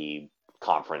of the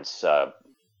conference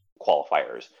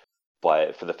qualifiers.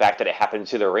 But for the fact that it happened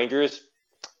to the Rangers,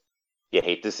 you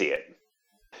hate to see it.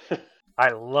 I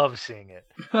love seeing it.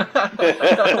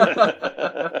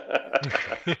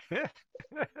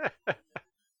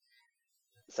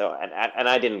 So, and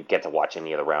I didn't get to watch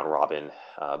any of the round robin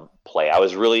play. I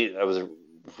was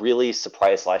really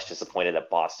surprised / disappointed that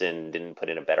Boston didn't put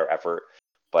in a better effort,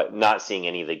 but not seeing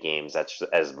any of the games, that's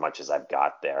as much as I've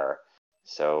got there.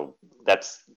 So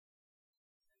that's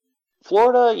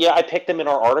Florida. Yeah, I picked them in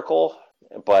our article,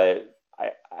 but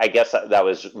I guess that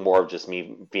was more of just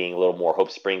me being a little more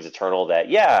Hope Springs eternal, that,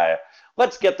 yeah,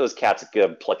 let's get those Cats a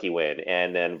good plucky win.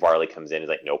 And then Varley comes in, he's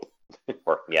like, nope,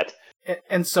 or yet.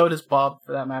 And so does Bob,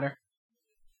 for that matter.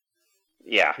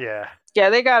 Yeah. Yeah. Yeah,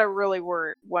 they got to really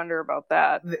wonder about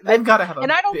that. They've got to have a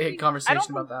And I don't big think-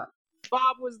 conversation about that.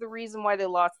 Bob was the reason why they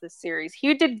lost this series.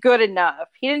 He did good enough.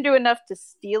 He didn't do enough to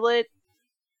steal it,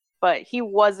 but he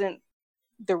wasn't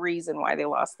the reason why they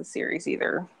lost the series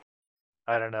either.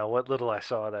 I don't know. What little I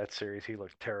saw of that series, he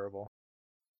looked terrible.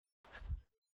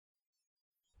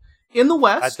 In the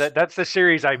West, That's the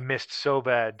series I missed so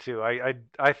bad, too.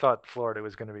 I thought Florida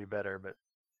was going to be better, but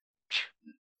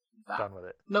done with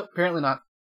it. no, apparently not.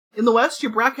 In the West,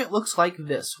 your bracket looks like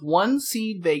this. 1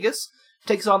 seed Vegas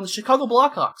takes on the Chicago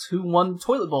Blackhawks, who won the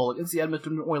toilet bowl against the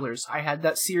Edmonton Oilers. I had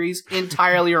that series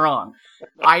entirely wrong.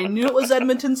 I knew it was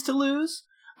Edmonton's to lose.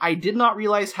 I did not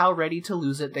realize how ready to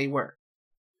lose it they were.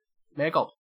 Mea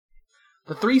culpa.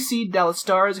 The 3 seed Dallas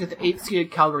Stars get the 8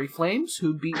 seeded Calgary Flames,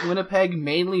 who beat Winnipeg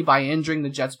mainly by injuring the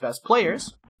Jets' best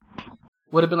players.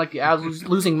 Would have been like the Avs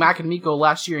losing Mac and Miko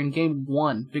last year in Game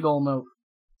 1. Big ol' note.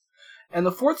 And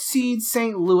the 4th seed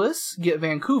St. Louis get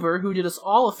Vancouver, who did us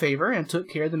all a favor and took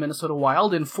care of the Minnesota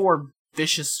Wild in 4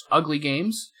 vicious, ugly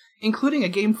games, including a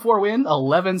Game 4 win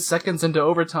 11 seconds into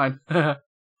overtime.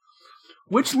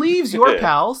 Which leaves your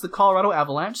pals, the Colorado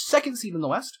Avalanche, 2nd seed in the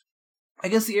West,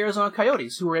 against the Arizona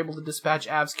Coyotes, who were able to dispatch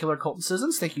Avs killer Colton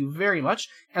Sissons, thank you very much,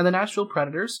 and the Nashville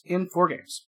Predators in 4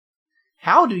 games.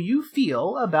 How do you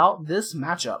feel about this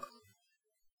matchup?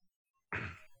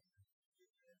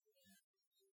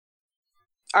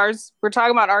 Ours, we're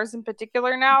talking about ours in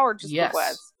particular now, or just Yes. the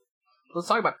West? Let's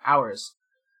talk about ours.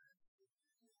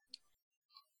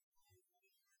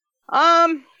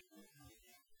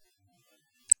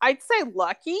 I'd say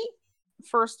lucky,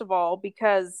 first of all,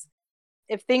 because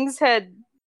if things had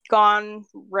gone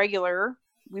regular,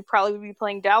 we probably would be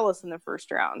playing Dallas in the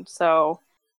first round. So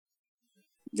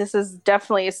this is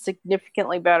definitely a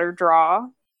significantly better draw.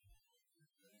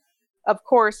 Of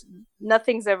course,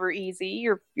 nothing's ever easy.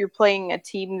 You're playing a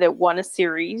team that won a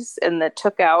series and that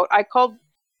took out. I called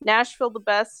Nashville the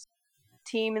best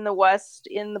team in the West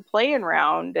in the play-in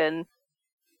round, and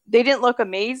they didn't look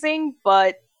amazing,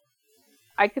 but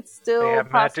I could They still have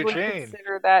Matt possibly Duchene.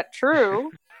 consider that true.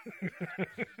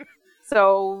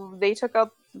 So they took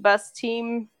out the best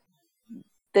team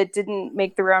that didn't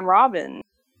make the round robin.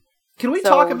 Can we So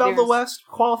talk about the there's- West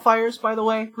qualifiers, by the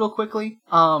way, real quickly?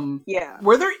 Yeah.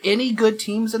 Were there any good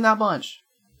teams in that bunch?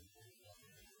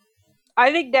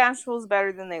 I think Nashville's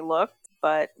better than they looked,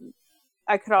 but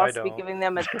I could also be don't. giving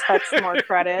them a touch more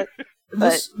credit.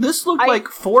 This looked I- like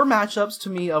 4 matchups to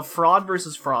me of fraud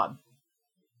versus fraud.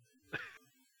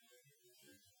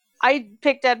 I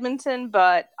picked Edmonton,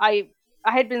 but I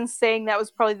had been saying that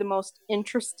was probably the most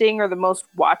interesting or the most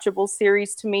watchable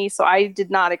series to me, so I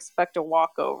did not expect a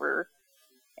walkover.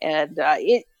 And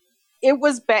it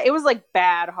was bad. It was like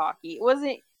bad hockey. It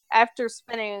wasn't, after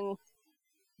spending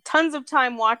tons of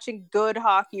time watching good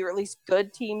hockey, or at least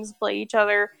good teams play each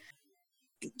other,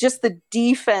 just the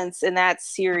defense in that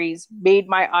series made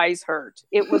my eyes hurt.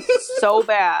 It was so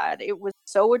bad. It was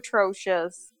so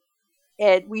atrocious.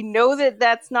 And we know that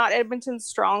that's not Edmonton's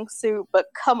strong suit, but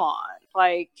come on.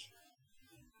 Like,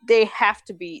 they have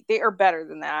to be. They are better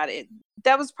than that.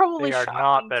 That was probably They are shocking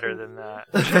not better to than me.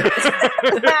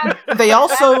 that.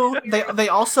 They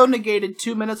also negated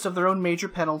 2 minutes of their own major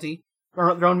penalty,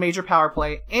 or their own major power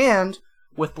play, and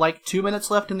with like 2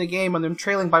 minutes left in the game and them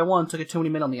trailing by 1, took a too many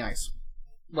men on the ice.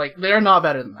 Like, they're not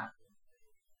better than that.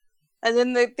 And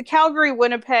then the Calgary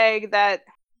Winnipeg, that,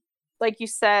 like you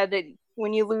said,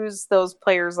 when you lose those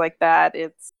players like that,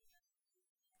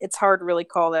 it's hard to really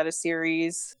call that a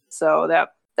series. So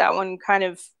that one kind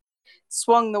of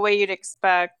swung the way you'd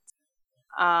expect.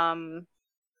 And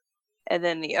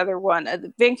then the other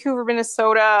one, Vancouver,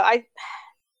 Minnesota,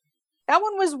 that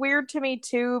one was weird to me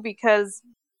too, because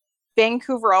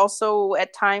Vancouver also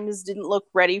at times didn't look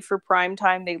ready for prime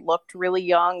time. They looked really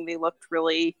young. They looked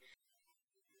really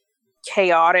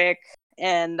chaotic.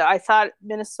 And I thought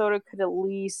Minnesota could at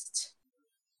least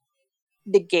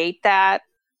negate that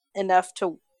enough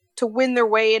to win their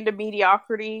way into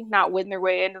mediocrity, not win their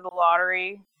way into the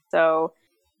lottery. So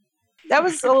that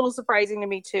was a little surprising to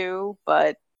me too.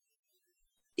 But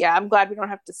yeah, I'm glad we don't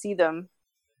have to see them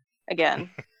again.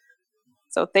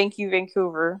 So thank you,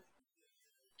 Vancouver.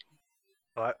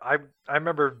 I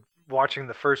remember watching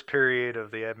the first period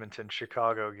of the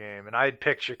Edmonton-Chicago game, and I had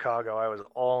picked Chicago. I was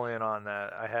all in on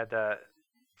that. I had that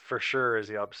for sure as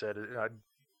the upset.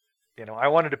 I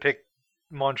wanted to pick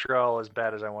Montreal as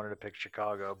bad as I wanted to pick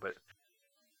Chicago, but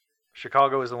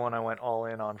Chicago was the one I went all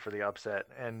in on for the upset.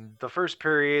 And the first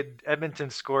period, Edmonton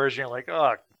scores, and you're like,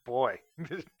 oh, boy.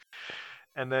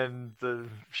 And then the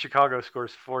Chicago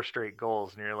scores 4 straight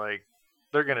goals, and you're like,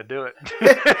 they're going to do it.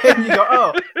 And you go,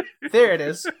 oh, there it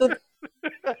is.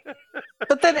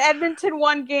 But then Edmonton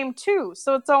won game 2,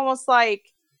 so it's almost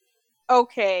like,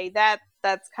 okay,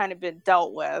 that's kind of been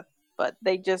dealt with, but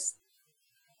they just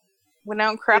went out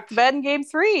and crapped the bed in game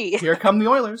 3. Here come the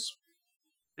Oilers.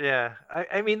 Yeah,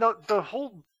 I mean, the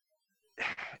whole...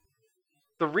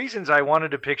 The reasons I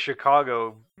wanted to pick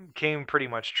Chicago came pretty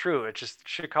much true. It's just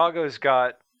Chicago's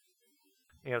got...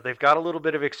 they've got a little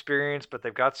bit of experience, but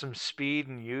they've got some speed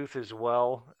and youth as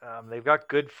well. They've got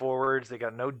good forwards. They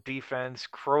got no defense.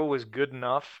 Crow was good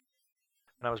enough,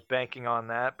 and I was banking on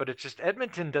that. But it's just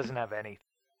Edmonton doesn't have anything.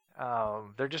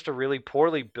 They're just a really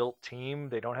poorly built team.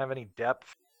 They don't have any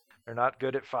depth. They're not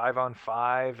good at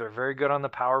 5-on-5. They're very good on the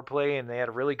power play, and they had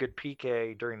a really good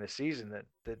PK during the season that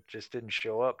just didn't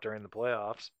show up during the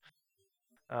playoffs.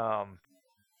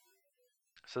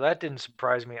 So that didn't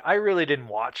surprise me. I really didn't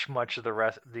watch much of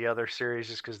the other series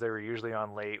just because they were usually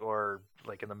on late or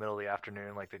like in the middle of the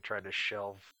afternoon, like they tried to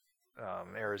shelve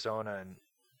Arizona and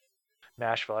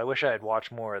Nashville. I wish I had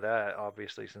watched more of that,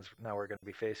 obviously, since now we're going to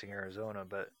be facing Arizona.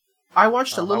 But I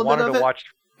watched a little bit of it,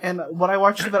 and what I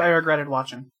watched of it, I regretted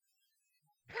watching.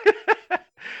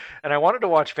 And I wanted to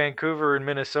watch Vancouver and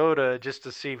Minnesota just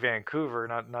to see Vancouver,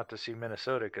 not to see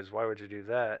Minnesota, because why would you do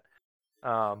that?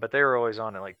 But they were always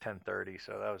on at like 10:30,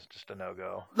 so that was just a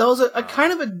no-go. That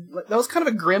was kind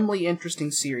of a grimly interesting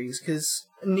series because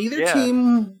neither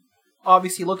team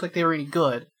obviously looked like they were any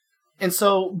good, and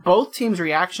so both teams'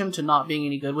 reaction to not being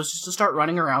any good was just to start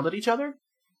running around at each other.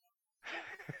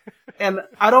 And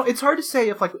it's hard to say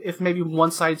if maybe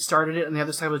one side started it and the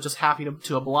other side was just happy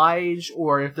to oblige,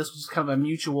 or if this was kind of a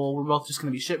mutual, we're both just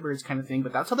going to be shitbirds kind of thing.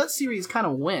 But that's how that series kind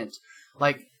of went.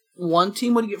 Like, one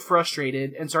team would get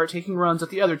frustrated and start taking runs at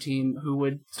the other team, who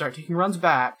would start taking runs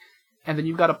back, and then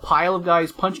you've got a pile of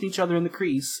guys punching each other in the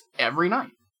crease every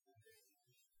night.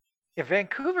 Yeah,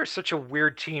 Vancouver's such a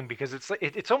weird team because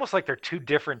it's almost like they're two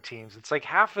different teams. It's like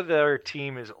half of their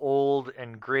team is old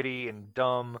and gritty and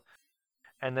dumb,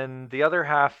 and then the other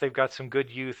half, they've got some good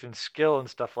youth and skill and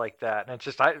stuff like that. And it's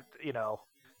just,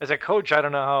 as a coach, I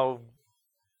don't know how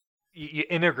you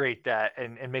integrate that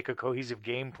and make a cohesive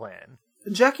game plan.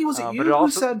 Jackie, was it you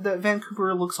who said that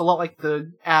Vancouver looks a lot like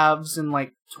the Avs in,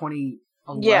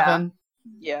 2011?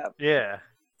 Yeah.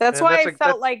 That's why I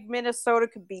felt like Minnesota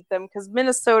could beat them, because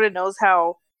Minnesota knows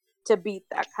how to beat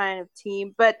that kind of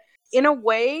team. But in a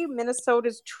way,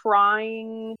 Minnesota's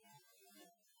trying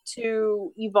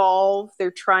to evolve.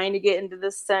 They're trying to get into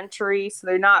this century, so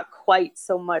they're not quite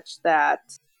so much that.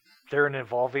 They're an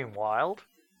evolving wild?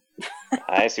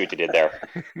 I see what you did there.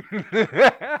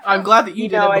 I'm glad that you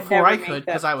did it before I could,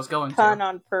 because I was going pun to.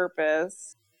 On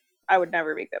purpose. I would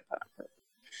never make that pun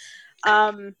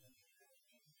on purpose.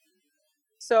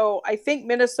 So I think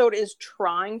Minnesota is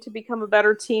trying to become a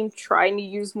better team, trying to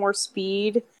use more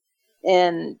speed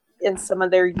in some of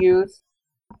their youth.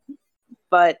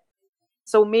 But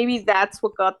so maybe that's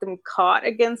what got them caught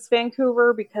against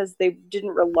Vancouver, because they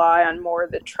didn't rely on more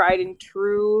of the tried and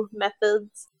true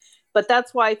methods. But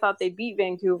that's why I thought they beat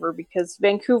Vancouver, because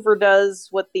Vancouver does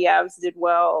what the Avs did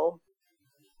well,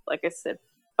 like I said,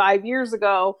 5 years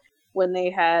ago, when they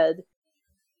had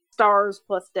stars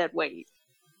plus dead weight.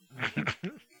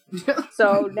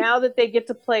 So now that they get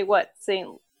to play I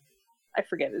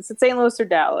forget, is it St. Louis or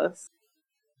Dallas?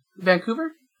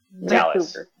 Vancouver?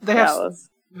 Dallas. Dallas.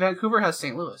 Vancouver has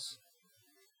St. Louis.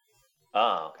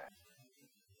 Oh, okay.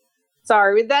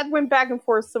 Sorry, that went back and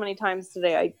forth so many times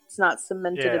today. It's not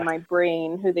cemented in my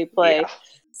brain who they play. Yeah.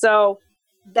 So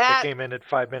That came in at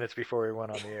 5 minutes before we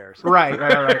went on the air. So. Right.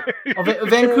 Well,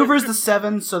 Vancouver's the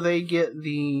 7, so they get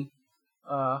the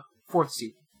 4th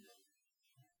seed.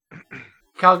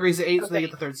 Calgary's the 8, so they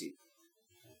get the 3rd seed.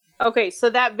 Okay, so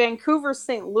that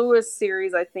Vancouver-St. Louis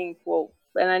series, I think, will...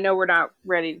 And I know we're not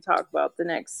ready to talk about the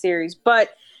next series, but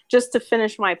just to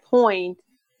finish my point,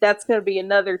 that's going to be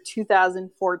another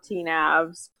 2014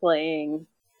 Avs playing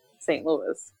St.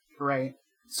 Louis. Right.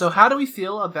 So how do we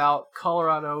feel about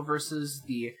Colorado versus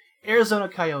the Arizona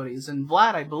Coyotes? And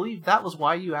Vlad, I believe that was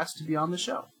why you asked to be on the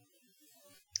show.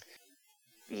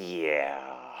 Yeah.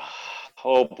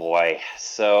 Oh boy.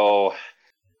 So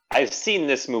I've seen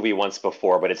this movie once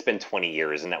before, but it's been 20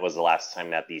 years, and that was the last time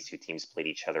that these two teams played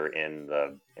each other in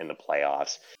the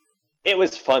playoffs. It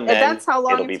was fun then. And that's how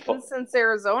long it's been since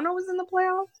Arizona was in the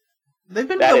playoffs? They've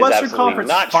been to the Western Conference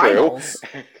not Finals.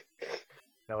 True.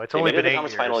 No, it's only been 8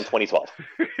 years. Final in 2012.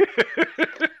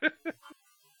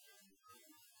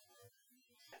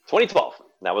 2012.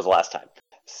 That was the last time.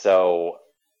 So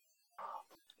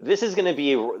this is going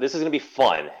to be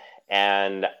fun,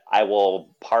 and I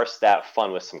will parse that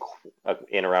fun with some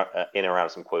in around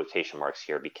some quotation marks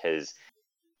here, because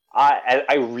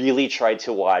I really tried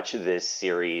to watch this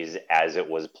series as it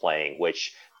was playing.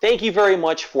 Which, thank you very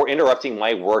much for interrupting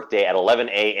my workday at 11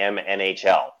 a.m.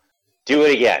 NHL. Do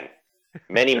it again.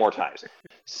 Many more times.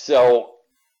 So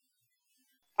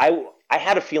I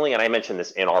had a feeling, and I mentioned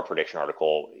this in our prediction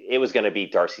article, it was going to be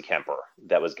Darcy Kemper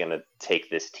that was going to take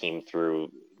this team through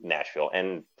Nashville.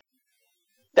 And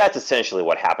that's essentially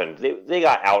what happened. They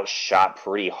got outshot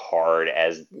pretty hard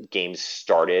as games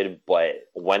started, but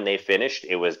when they finished,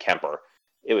 it was Kemper.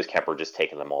 It was Kemper just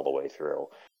taking them all the way through.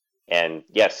 And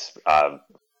yes,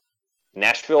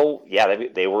 Nashville, yeah,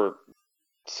 they were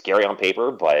scary on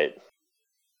paper, but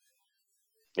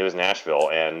it was Nashville,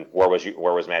 and where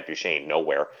was Matt Duchene?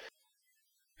 Nowhere.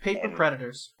 Paper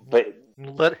predators. But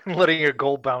letting a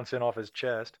goal bounce in off his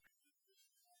chest.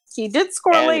 He did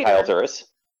score later. Kyle Turris.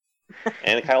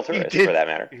 And Kyle Turris, for that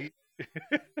matter.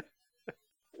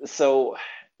 So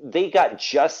they got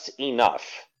just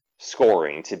enough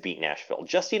scoring to beat Nashville.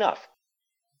 Just enough.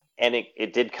 And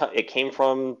it came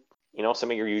from,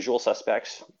 some of your usual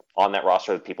suspects on that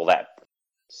roster of people that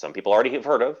some people already have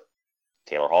heard of.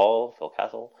 Taylor Hall, Phil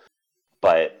Kessel,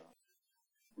 but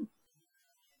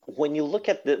when you look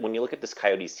at this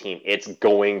Coyotes team, it's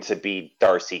going to be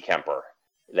Darcy Kemper.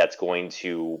 That's going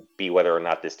to be whether or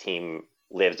not this team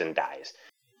lives and dies.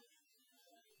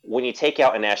 When you take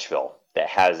out a Nashville that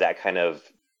has that kind of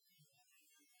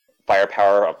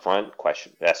firepower up front,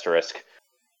 question asterisk,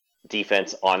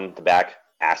 defense on the back,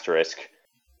 asterisk.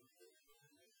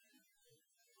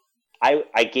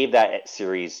 I gave that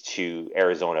series to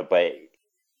Arizona, but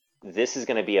this is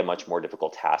going to be a much more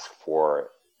difficult task for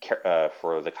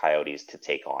the Coyotes to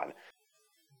take on.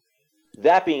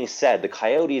 That being said, the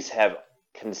Coyotes have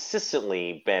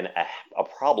consistently been a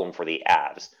problem for the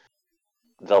Avs.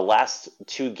 The last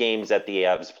 2 games that the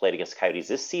Avs played against the Coyotes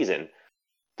this season,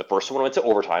 the first one went to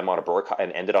overtime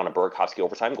and ended on a Burakovsky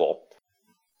overtime goal.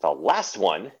 The last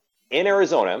one in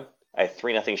Arizona, a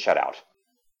 3-0 shutout.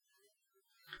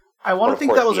 I want to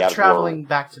think that was a traveling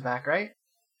back-to-back, right?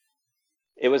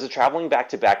 It was a traveling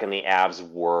back-to-back, and the Avs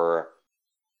were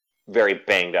very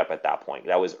banged up at that point.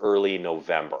 That was early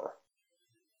November.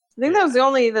 I think that was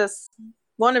this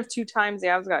one of 2 times the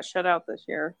Avs got shut out this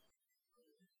year.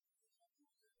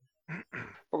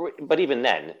 But even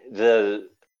then, the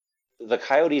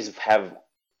Coyotes have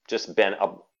just been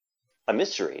a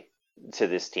mystery to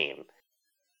this team.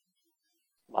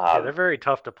 They're very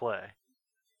tough to play.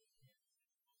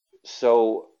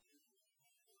 So,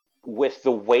 with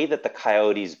the way that the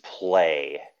Coyotes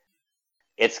play,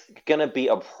 it's going to be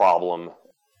a problem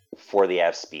for the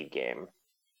Avs speed game.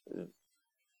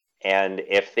 And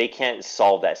if they can't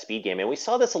solve that speed game, and we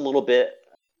saw this a little bit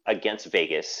against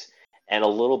Vegas and a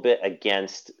little bit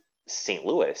against St.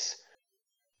 Louis,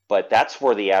 but that's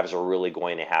where the Avs are really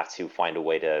going to have to find a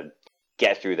way to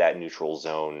get through that neutral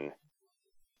zone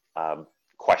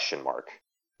question mark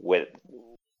with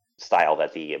style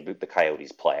that the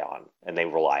Coyotes play on and they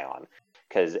rely on.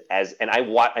 Because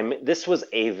this was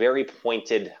a very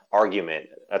pointed argument,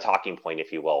 a talking point,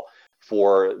 if you will,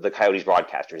 for the Coyotes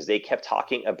broadcasters. They kept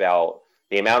talking about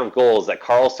the amount of goals that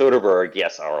Carl Soderberg,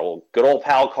 yes, our good old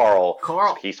pal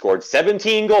Carl, he scored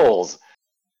 17 goals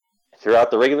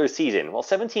throughout the regular season. Well,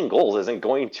 17 goals isn't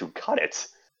going to cut it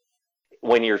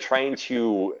when you're trying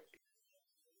to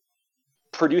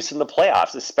produce in the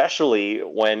playoffs, especially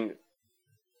when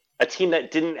a team that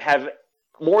didn't have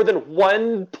more than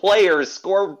one player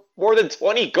score more than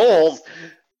 20 goals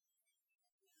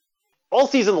all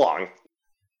season long.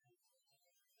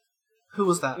 Who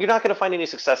was that? You're not going to find any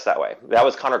success that way. That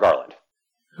was Connor Garland.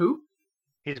 Who?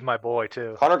 He's my boy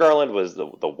too. Connor Garland was the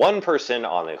one person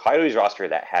on the Coyotes roster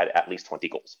that had at least 20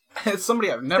 goals. It's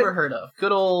somebody I've never heard of.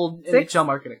 Good old Six? NHL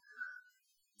marketing.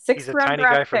 He's a tiny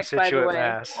guy from Situate,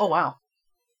 Mass. Oh, wow.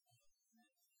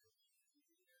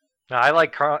 No, I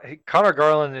like Connor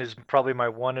Garland is probably my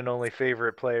one and only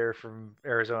favorite player from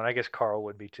Arizona. I guess Carl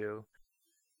would be too.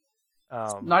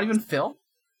 Not even Phil?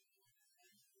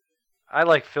 I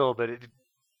like Phil, but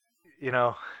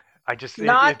I just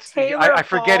Not Taylor I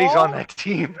forget he's on Hall? that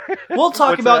team. We'll talk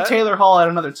What's about that? Taylor Hall at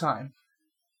another time.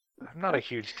 I'm not a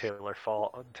huge Taylor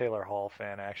Hall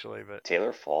fan, actually, but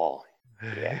Taylor Fall.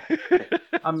 Yeah.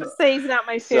 Just say he's not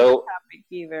my favorite So- topic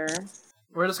either.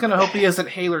 We're just going to hope he isn't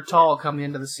Haler Tall coming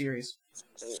into the series.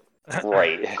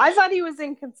 Right. I thought he was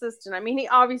inconsistent. I mean, he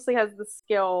obviously has the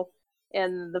skill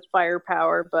and the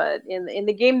firepower, but in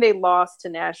the game they lost to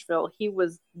Nashville, he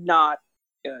was not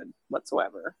good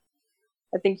whatsoever.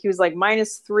 I think he was like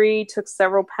 -3, took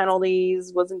several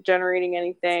penalties, wasn't generating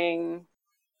anything.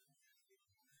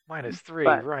 -3.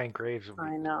 But- Ryan Graves would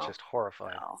I be know. just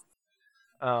horrifying.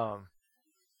 No.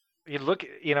 You look,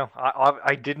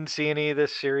 I didn't see any of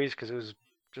this series because it was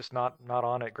just not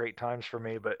on at great times for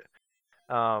me. But,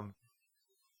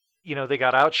 they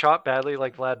got outshot badly,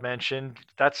 like Vlad mentioned.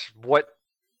 That's what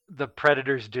the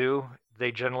Predators do.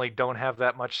 They generally don't have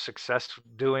that much success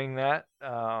doing that.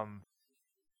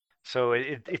 So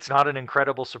it's not an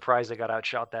incredible surprise they got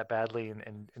outshot that badly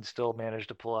and still managed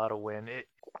to pull out a win.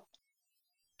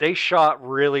 They shot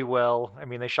really well. I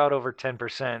mean, they shot over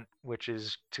 10%, which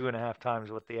is 2.5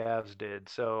 times what the Avs did.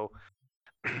 So,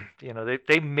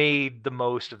 they made the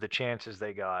most of the chances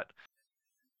they got.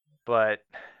 But,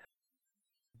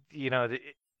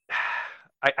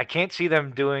 I can't see them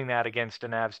doing that against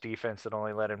an Avs defense that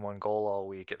only let in one goal all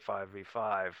week at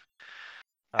 5v5.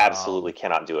 Absolutely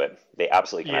cannot do it. They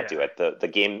absolutely cannot do it. The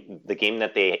game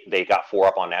that they got 4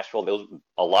 up on Nashville,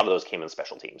 a lot of those came in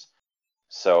special teams.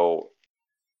 So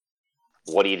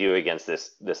what do you do against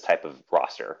this type of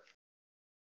roster?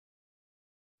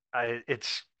 I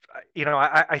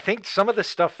think some of the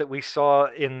stuff that we saw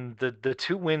in the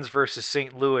 2 wins versus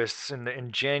St. Louis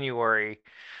in January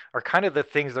are kind of the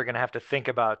things they're going to have to think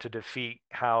about to defeat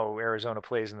how Arizona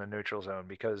plays in the neutral zone,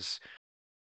 because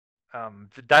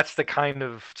that's the kind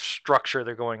of structure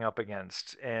they're going up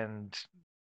against. And,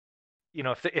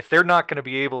 if they're not going to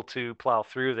be able to plow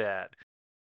through that,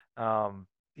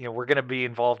 we're going to be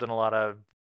involved in a lot of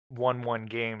 1-1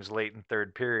 games late in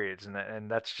third periods. And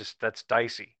that's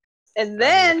dicey. And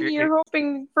then if you're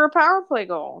hoping for a power play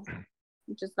goal,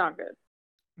 which is not good.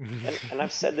 And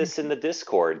I've said this in the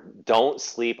Discord: don't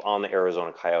sleep on the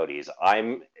Arizona Coyotes.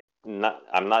 I'm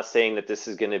not saying that this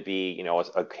is going to be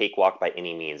a cakewalk by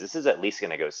any means. This is at least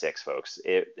going to go 6, folks.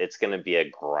 It's going to be a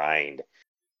grind.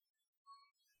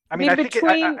 I mean, I think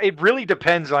it really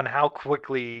depends on how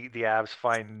quickly the Avs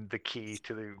find the key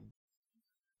to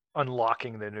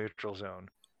unlocking the neutral zone.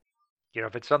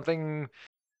 If it's something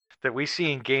that we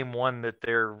see in game 1 that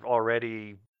they're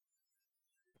already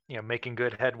making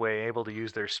good headway, able to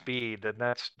use their speed, then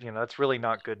that's really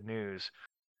not good news.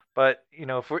 But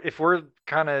if we're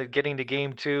kind of getting to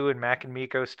game 2 and Mac and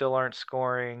Mikko still aren't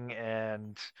scoring,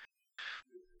 and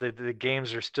the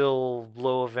games are still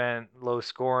low event, low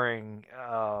scoring,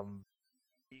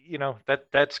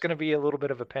 that's going to be a little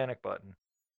bit of a panic button.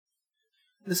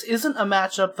 This isn't a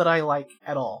matchup that I like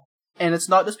at all. And it's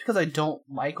not just because I don't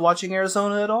like watching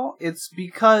Arizona at all. It's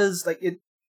because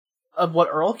of what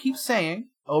Earl keeps saying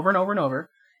over and over and over,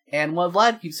 and what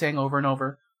Vlad keeps saying over and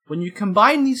over. When you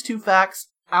combine these two facts,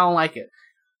 I don't like it.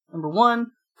 Number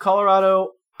one,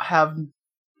 Colorado have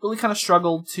really kind of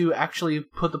struggled to actually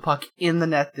put the puck in the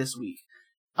net this week.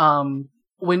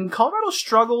 When Colorado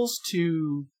struggles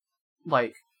to,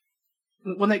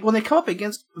 when they come up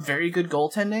against very good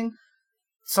goaltending,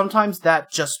 sometimes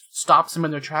that just stops them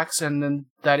in their tracks, and then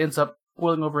that ends up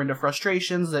boiling over into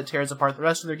frustrations that tears apart the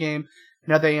rest of their game.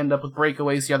 Now they end up with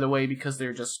breakaways the other way because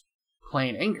they're just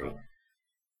plain angry.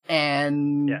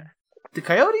 And the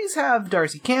Coyotes have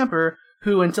Darcy Camper,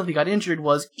 who, until he got injured,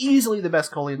 was easily the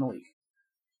best goalie in the league.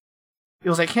 It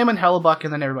was like him and Hellebuck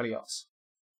and then everybody else.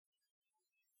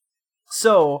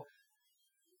 So,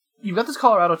 you've got this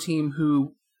Colorado team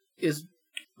who is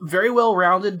very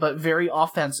well-rounded but very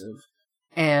offensive,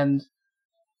 and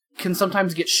can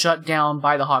sometimes get shut down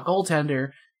by the hot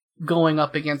goaltender going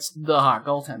up against the hot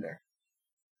goaltender.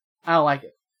 I don't like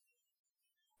it.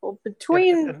 Well,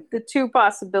 between the two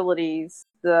possibilities,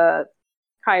 the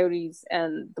Coyotes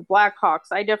and the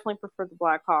Blackhawks, I definitely prefer the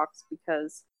Blackhawks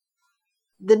because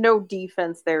the no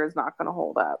defense there is not going to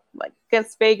hold up. Like,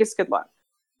 against Vegas, good luck.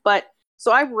 But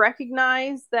So I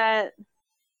recognize that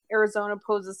Arizona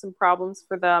poses some problems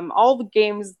for them. All the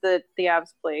games that the Avs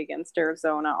play against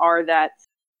Arizona are that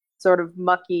sort of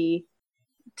mucky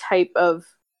type of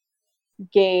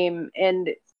game. And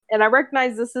I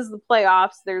recognize this is the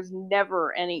playoffs. There's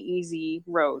never any easy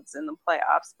roads in the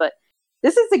playoffs, but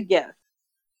this is a gift.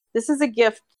 This is a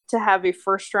gift to have a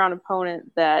first-round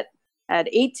opponent that had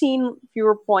 18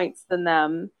 fewer points than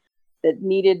them, that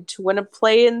needed to win a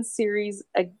play-in series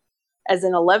as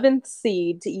an 11th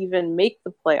seed to even make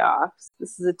the playoffs.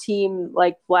 This is a team,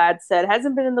 like Vlad said,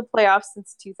 hasn't been in the playoffs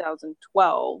since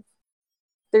 2012.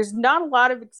 There's not a lot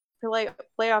of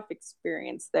playoff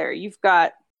experience there. You've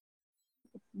got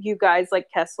you guys like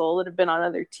Kessel that have been on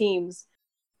other teams,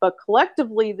 but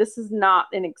collectively, this is not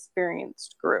an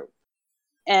experienced group.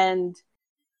 And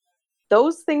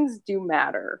those things do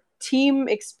matter. Team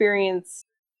experience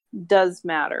does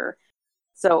matter.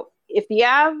 So if the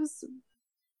Avs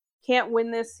can't win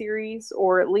this series,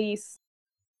 or at least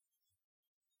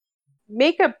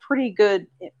make a pretty good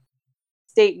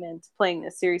statement playing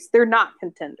this series, they're not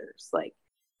contenders. Like,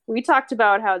 we talked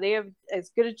about how they have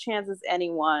as good a chance as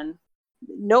anyone.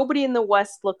 Nobody in the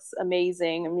West looks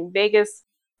amazing. I mean, Vegas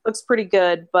looks pretty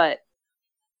good, but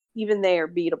even they are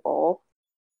beatable.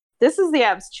 This is the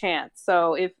Avs' chance.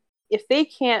 So if they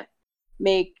can't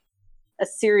make a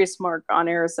serious mark on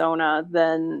Arizona,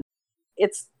 then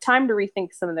it's time to rethink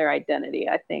some of their identity,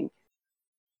 I think.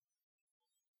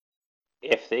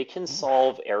 If they can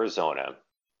solve Arizona,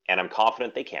 and I'm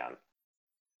confident they can,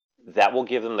 that will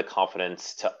give them the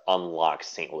confidence to unlock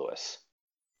St. Louis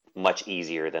much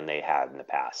easier than they had in the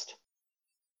past.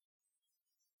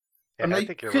 Yeah, I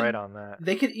think you're right on that.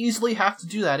 They could easily have to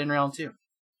do that in round 2.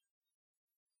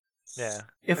 Yeah.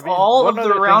 If all of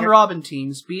the round-robin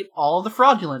teams beat all the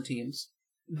fraudulent teams,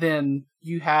 then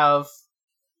you have,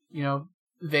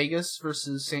 Vegas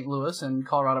versus St. Louis and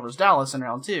Colorado versus Dallas in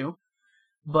round 2.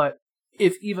 But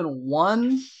if even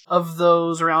one of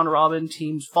those round-robin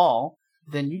teams fall,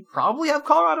 then you'd probably have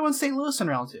Colorado and St. Louis in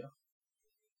round 2.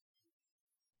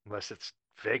 Unless it's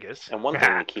Vegas. And one thing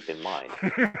to keep in mind.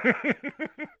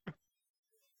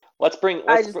 Let's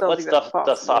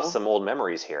dust off some old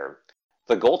memories here.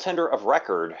 The goaltender of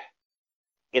record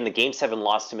in the Game 7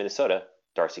 loss to Minnesota,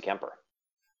 Darcy Kuemper.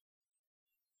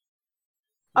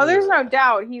 Oh, there's no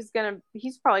doubt he's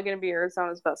probably gonna be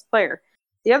Arizona's best player.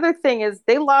 The other thing is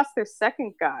they lost their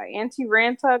second guy. Antti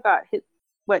Raanta got hit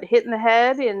in the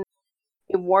head in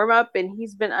warm up, and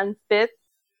he's been unfit.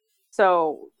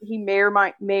 So he may or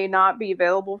may not be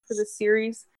available for the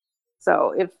series.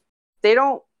 So if they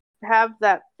don't have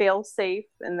that fail safe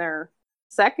in their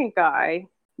second guy,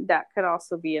 that could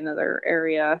also be another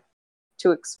area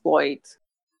to exploit.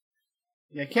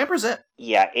 Yeah, Kemper's it.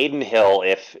 Yeah, Adin Hill.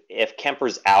 If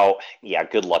Kemper's out, yeah,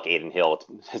 good luck, Adin Hill.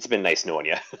 It's been nice knowing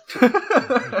you.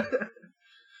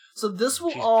 So this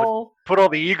will put all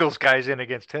the Eagles guys in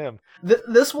against him.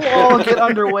 This will all get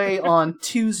underway on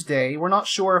Tuesday. We're not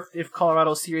sure if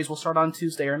Colorado's series will start on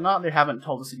Tuesday or not. They haven't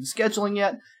told us any scheduling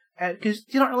yet, because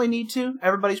you don't really need to.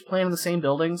 Everybody's playing in the same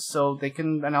buildings, so they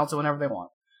can announce it whenever they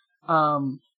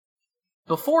want.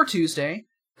 Before Tuesday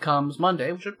comes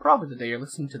Monday, which is probably the day you're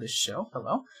listening to this show.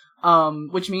 Hello.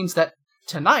 Which means that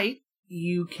tonight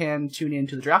you can tune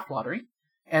into the draft lottery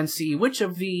and see which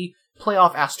of the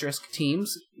playoff asterisk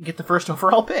teams get the first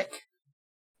overall pick.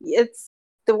 It's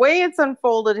the way it's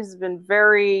unfolded has been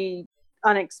very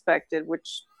unexpected,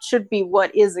 which should be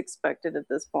what is expected at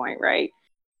this point, right?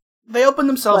 They open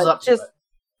themselves up to it.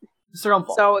 It's their own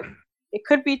fault. So it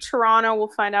could be Toronto. We'll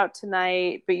find out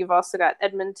tonight. But you've also got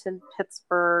Edmonton,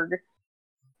 Pittsburgh.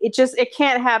 It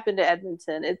can't happen to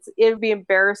Edmonton. It'd be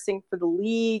embarrassing for the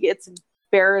league. It's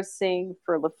embarrassing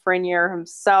for Lafreniere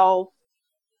himself.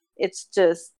 It's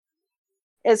just,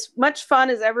 as much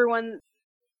fun as everyone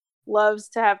loves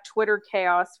to have Twitter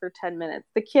chaos for 10 minutes,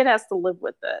 the kid has to live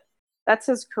with it. That's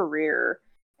his career.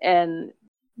 And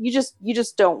you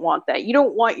just don't want that. You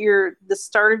don't want the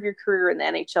start of your career in the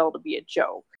NHL to be a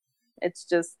joke. It's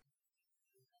just,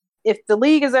 if the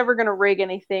league is ever going to rig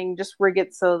anything, just rig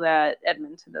it so that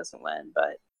Edmonton doesn't win.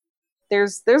 But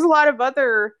there's a lot of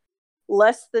other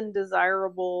less than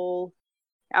desirable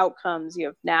outcomes. You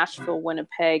have Nashville,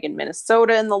 Winnipeg, and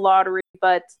Minnesota in the lottery,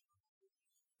 but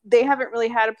they haven't really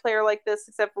had a player like this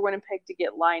except for Winnipeg to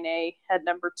get Laine, had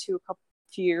number 2 a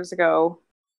few years ago.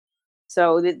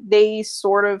 So they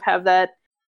sort of have that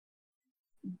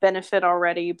benefit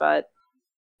already, but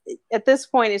at this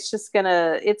point it's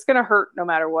gonna hurt no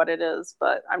matter what it is.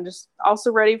 But I'm just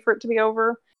also ready for it to be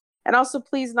over. And also,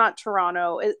 please not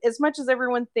Toronto. As much as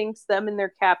everyone thinks them and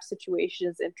their cap situation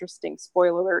is interesting,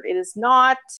 spoiler alert, it is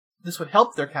not. This would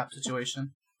help their cap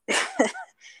situation.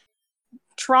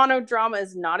 Toronto drama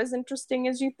is not as interesting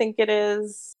as you think it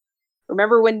is.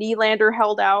 Remember when Nylander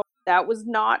held out? That was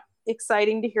not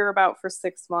exciting to hear about for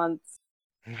 6 months.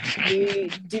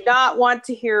 We do not want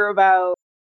to hear about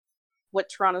what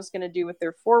Toronto's going to do with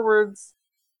their forwards.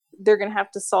 They're going to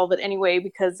have to solve it anyway,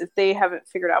 because if they haven't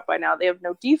figured out by now they have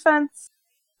no defense,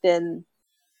 then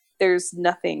there's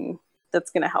nothing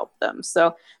that's going to help them.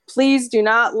 So please do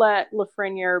not let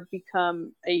Lafreniere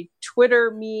become a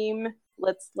Twitter meme.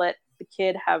 Let's let the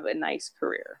kid have a nice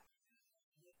career.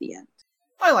 The end.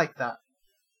 I like that.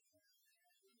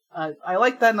 I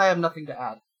like that, and I have nothing to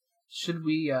add. Should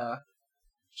we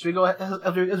go ahead?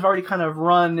 As we've already kind of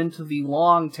run into the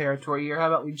long territory here, how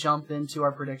about we jump into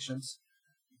our predictions?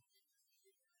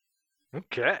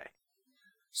 Okay.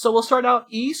 So we'll start out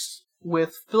east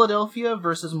with Philadelphia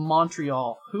versus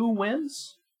Montreal. Who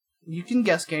wins? You can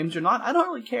guess games or not. I don't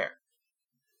really care.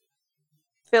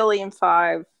 Philly in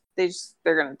 5.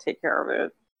 They're going to take care of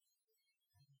it.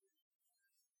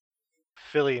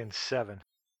 Philly in 7.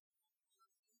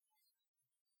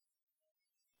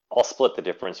 I'll split the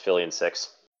difference, Philly in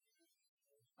 6.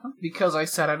 Because I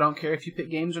said I don't care if you pick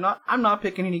games or not, I'm not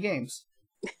picking any games.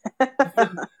 I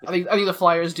think the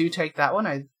Flyers do take that one.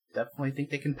 I definitely think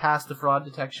they can pass the fraud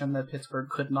detection that Pittsburgh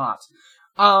could not.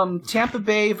 Tampa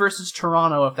Bay versus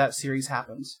Toronto if that series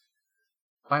happens.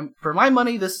 For my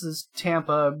money, this is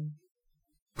Tampa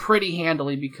pretty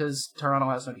handily because Toronto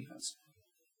has no defense.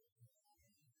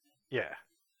 Yeah.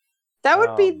 That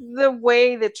would be the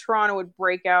way that Toronto would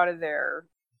break out of their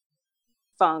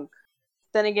funk.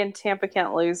 Then again, Tampa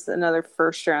can't lose another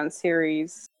first-round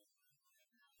series.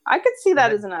 I could see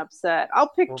that as an upset. I'll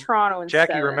pick Toronto instead.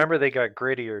 Jackie, remember they got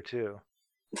grittier too.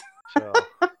 So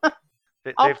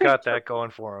they've got that going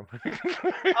for them.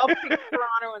 I'll pick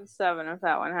Toronto in 7 if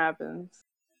that one happens.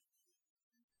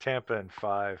 Tampa in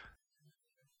 5.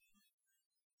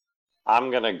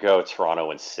 I'm going to go Toronto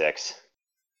in 6.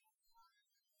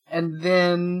 And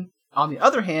then, on the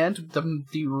other hand, the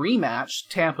rematch,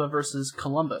 Tampa versus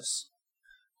Columbus.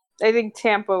 I think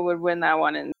Tampa would win that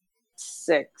one in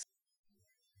 6.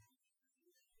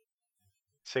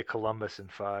 Say Columbus in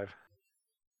 5.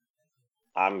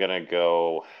 I'm going to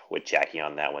go with Jackie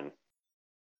on that one.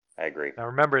 I agree. Now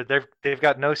remember, they've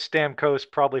got no Stamkos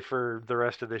probably for the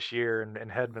rest of this year,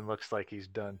 and Hedman looks like he's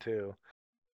done too.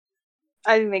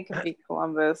 I think they could beat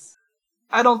Columbus.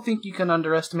 I don't think you can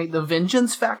underestimate the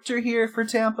vengeance factor here for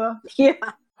Tampa. Yeah.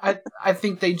 I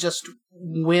think they just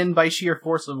win by sheer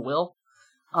force of will.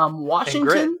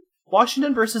 Washington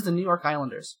versus the New York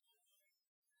Islanders.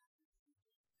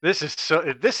 This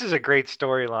is a great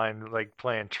storyline, like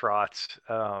playing Trotz.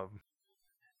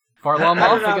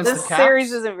 Varlamov against this the Caps.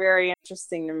 series isn't very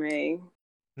interesting to me.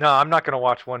 No, I'm not going to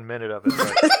watch 1 minute of it.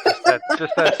 But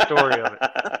just that story of it.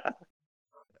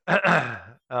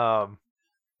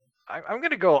 I'm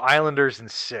going to go Islanders in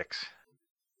 6.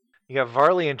 You got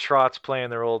Varley and Trotz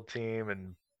playing their old team,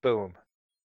 and boom.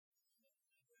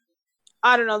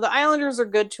 I don't know. The Islanders are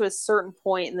good to a certain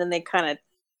point, and then they kind of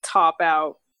top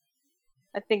out.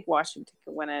 I think Washington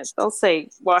can win it. They'll say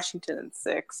Washington in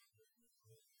 6.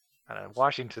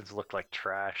 Washington's looked like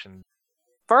trash, and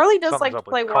Varley does like to up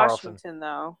with play Carlson. Washington,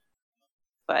 though.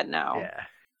 But no. Yeah.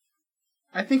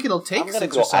 I think it'll take I'm going to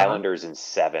 6 go or 7. Islanders in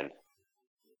 7.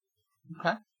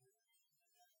 Okay.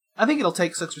 I think it'll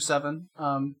take 6 or 7.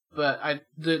 But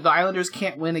the Islanders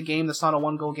can't win a game that's not a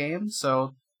 1-goal game,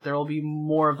 so there will be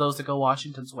more of those that go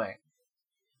Washington's way.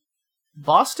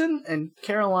 Boston and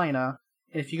Carolina.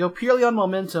 If you go purely on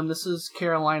momentum, this is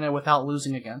Carolina without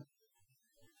losing again.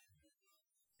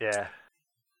 Yeah.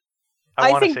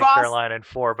 I want to think say Carolina in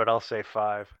 4, but I'll say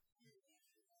 5.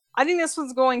 I think this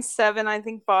one's going 7. I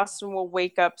think Boston will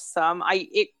wake up some.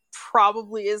 It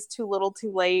probably is too little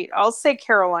too late. I'll say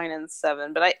Carolina in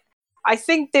 7, but I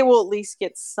think they will at least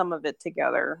get some of it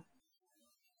together.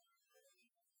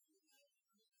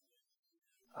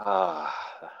 I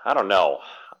don't know.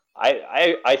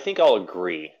 I think I'll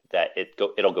agree that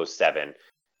it'll go 7,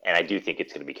 and I do think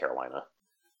it's going to be Carolina.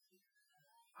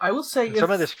 I will say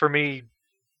Some of this for me,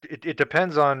 it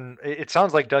depends on. It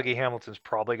sounds like Dougie Hamilton's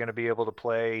probably going to be able to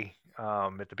play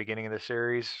at the beginning of the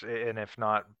series, and if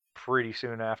not, pretty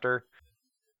soon after.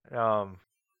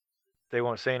 They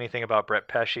won't say anything about Brett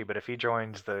Pesce, but if he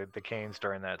joins the Canes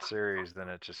during that series, then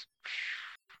I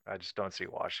just don't see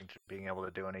Washington being able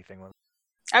to do anything with it.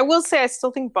 I will say I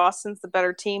still think Boston's the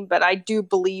better team, but I do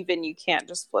believe you can't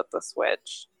just flip the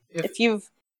switch. If you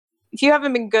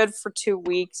haven't been good for 2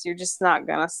 weeks, you're just not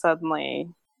gonna suddenly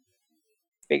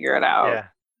figure it out. Yeah,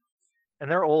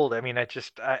 and they're old. I mean, I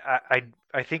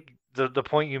think the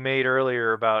point you made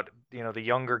earlier about the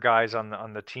younger guys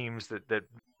on the teams that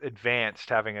advanced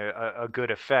having a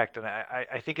good effect. And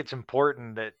I think it's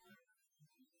important that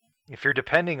if you're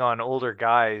depending on older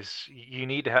guys, you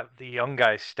need to have the young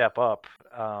guys step up,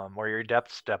 or your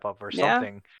depth step up or Yeah.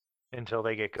 something until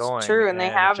they get going. It's true, and they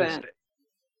it haven't. just-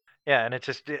 yeah, and it's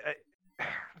just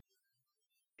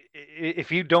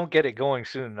if you don't get it going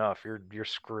soon enough, you're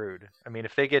screwed. I mean,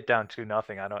 if they get down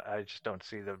 2-0, I just don't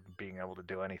see them being able to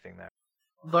do anything there.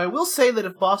 Though I will say that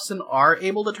if Boston are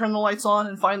able to turn the lights on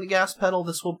and find the gas pedal,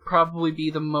 this will probably be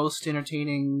the most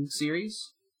entertaining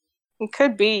series. It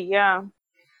could be, yeah.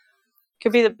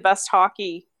 Could be the best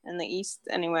hockey in the East,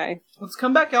 anyway. Let's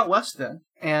come back out west then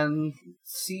and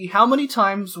see how many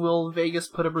times will Vegas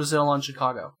put a Brazil on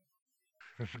Chicago.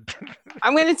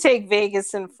 I'm going to take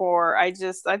Vegas in 4. I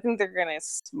think they're going to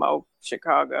smoke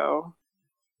Chicago.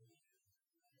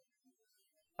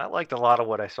 I liked a lot of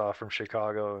what I saw from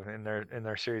Chicago in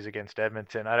their series against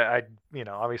Edmonton. I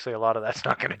obviously a lot of that's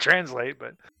not going to translate,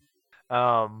 but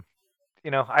I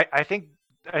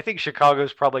think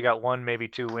Chicago's probably got 1, maybe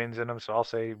 2 wins in them, so I'll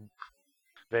say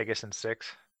Vegas in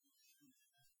 6.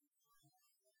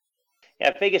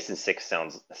 Yeah, Vegas in 6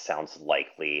 sounds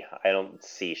likely. I don't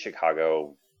see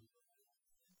Chicago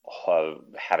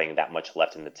having that much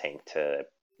left in the tank to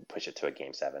push it to a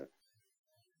Game 7.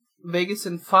 Vegas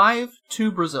in 5,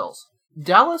 2 Brazils.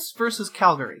 Dallas versus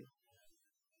Calgary.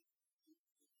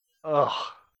 Ugh.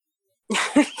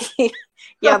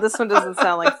 Yeah, this one doesn't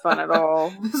sound like fun at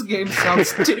all. This game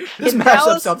sounds... this And matchup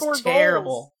Dallas sounds scored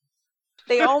terrible. goals.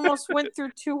 They almost went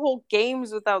through 2 whole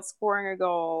games without scoring a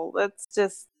goal. That's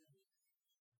just...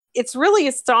 It's really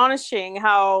astonishing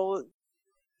how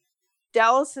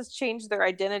Dallas has changed their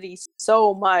identity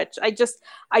so much. I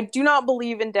do not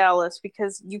believe in Dallas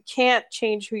because you can't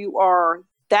change who you are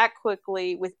that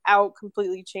quickly without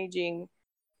completely changing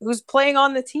who's playing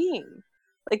on the team.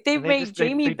 Like they've made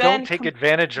Jamie they Benn don't take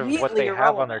advantage of what they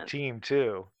have on their irrelevant. team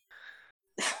too.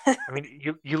 I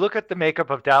mean, you look at the makeup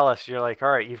of Dallas, you're like,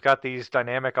 all right, you've got these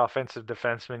dynamic offensive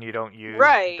defensemen you don't use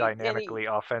Right, dynamically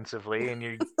offensively, and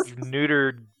you've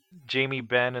neutered Jamie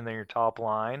Benn in your top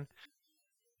line.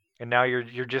 And now you're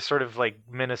just sort of like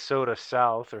Minnesota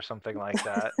South or something like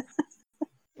that.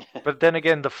 But then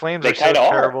again, the Flames are so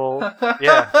terrible.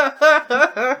 Yeah.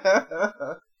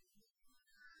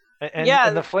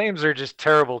 And the Flames are just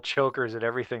terrible chokers at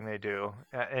everything they do.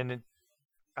 And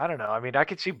I don't know. I mean, I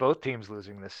could see both teams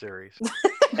losing this series.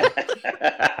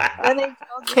 Can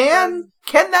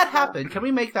that happen? Can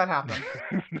we make that happen?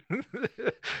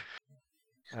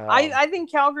 I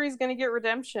think Calgary's going to get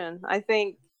redemption. I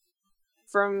think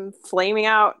from flaming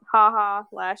out haha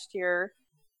last year,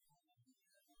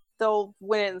 they'll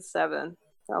win it in 7.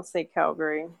 I'll say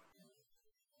Calgary.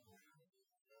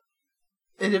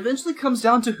 It eventually comes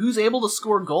down to who's able to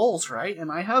score goals, right? And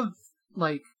I don't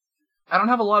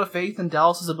have a lot of faith in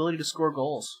Dallas' ability to score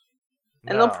goals.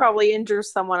 And they'll probably injure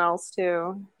someone else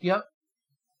too. Yep.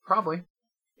 Probably.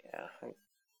 Yeah.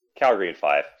 Calgary in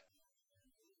 5.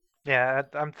 Yeah,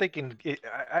 I'm thinking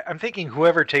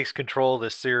whoever takes control of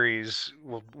this series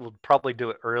will probably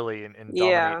do it early and dominate.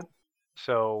 Yeah.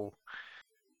 So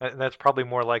that's probably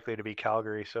more likely to be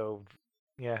Calgary. So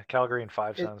yeah, Calgary in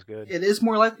 5 sounds good. It is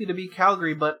more likely to be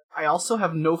Calgary, but I also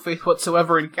have no faith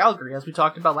whatsoever in Calgary, as we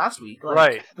talked about last week.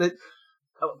 Right.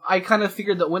 I kind of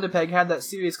figured that Winnipeg had that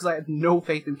series because I had no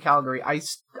faith in Calgary.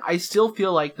 I still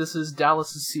feel like this is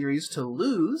Dallas' series to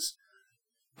lose,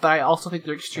 but I also think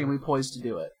they're extremely poised to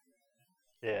do it.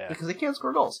 Yeah. Because they can't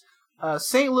score goals.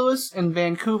 St. Louis and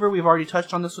Vancouver, we've already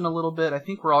touched on this one a little bit. I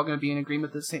think we're all going to be in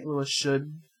agreement that St. Louis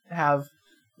should have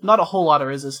not a whole lot of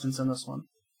resistance in this one.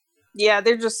 Yeah,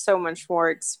 they're just so much more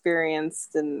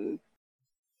experienced and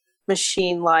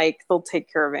machine-like. They'll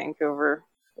take care of Vancouver.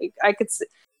 I could see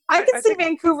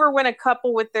Vancouver win a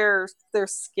couple with their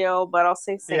skill, but I'll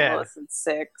say St. Louis in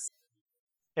 6.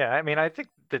 Yeah, I mean, I think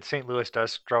that St. Louis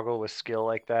does struggle with skill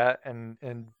like that, and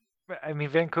I mean,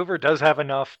 Vancouver does have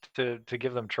enough to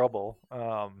give them trouble.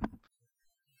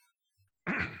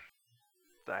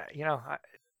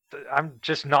 I'm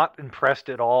just not impressed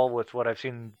at all with what I've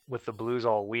seen with the Blues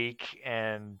all week,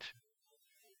 and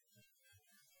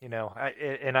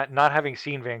not having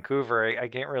seen Vancouver, I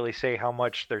can't really say how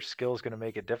much their skill is going to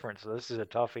make a difference. So this is a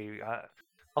toughie.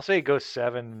 I'll say it goes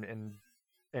 7,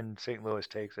 and St. Louis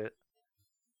takes it.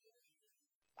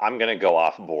 I'm going to go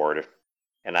off board,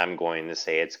 and I'm going to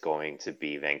say it's going to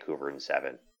be Vancouver in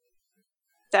 7.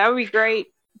 That would be great.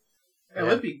 It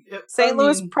would be. St.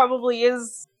 Louis probably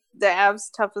is the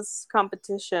Avs' toughest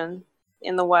competition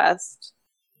in the West.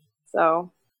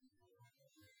 So.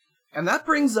 And that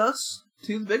brings us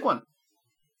to the big one.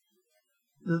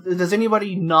 Does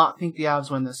anybody not think the Avs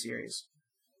win this series?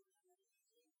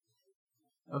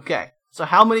 Okay, so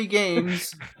how many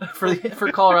games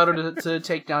for Colorado to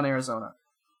take down Arizona?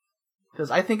 Because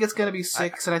I think it's going to be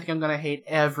 6, and I think I'm going to hate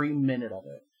every minute of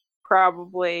it.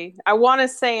 Probably. I want to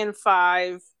say in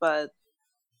 5, but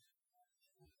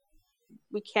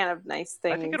we can't have nice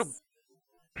things.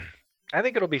 I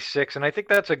think it'll be 6, and I think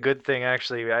that's a good thing,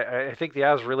 actually. I think the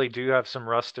Avs really do have some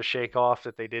rust to shake off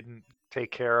that they didn't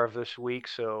take care of this week,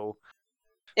 so...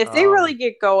 If they really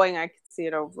get going, I could see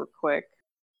it over quick.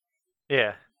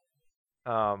 Yeah.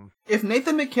 If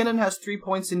Nathan McKinnon has 3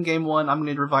 points in Game 1, I'm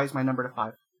going to revise my number to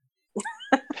 5.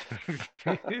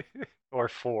 Or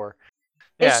 4.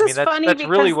 It's Yeah, just funny that's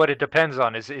really because- what it depends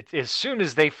on. Is as soon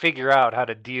as they figure out how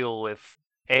to deal with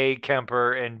A,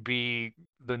 Kemper, and B,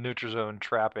 the neutral zone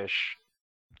trappish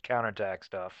counterattack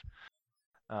stuff.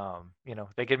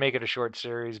 They could make it a short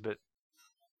series, but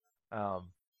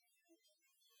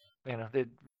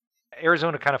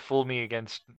Arizona kind of fooled me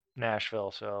against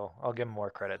Nashville, so I'll give them more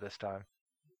credit this time.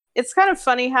 It's kind of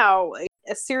funny how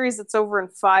a series that's over in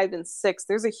 5 and 6,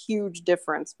 there's a huge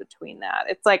difference between that.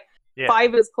 It's like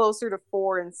 5 is closer to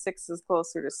 4 and 6 is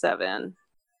closer to 7.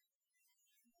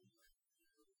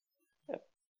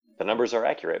 The numbers are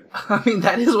accurate. I mean,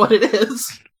 that is what it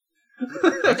is.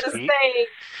 Just saying,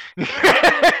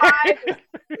 5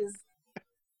 is...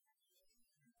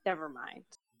 Never mind.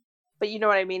 But you know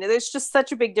what I mean? There's just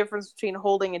such a big difference between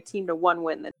holding a team to 1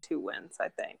 win than 2 wins, I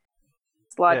think.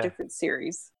 It's a lot of different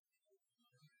series.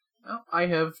 Well, I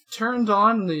have turned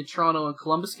on the Toronto and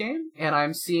Columbus game, and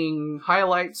I'm seeing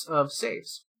highlights of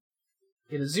saves.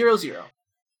 It is 0-0.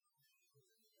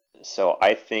 So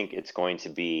I think it's going to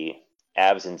be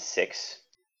Avs in 6.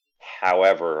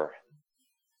 However,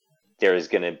 there's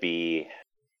going to be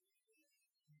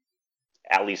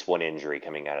at least 1 injury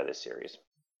coming out of this series.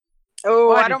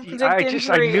 Oh, I don't predict injuries.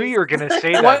 I knew you were going to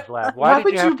say that, Vlad. Why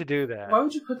did you have to do that? Why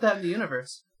would you put that in the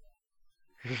universe?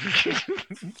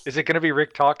 Is it going to be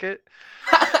Rick Tocchet?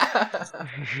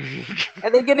 Are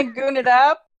they going to goon it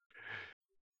up?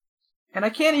 And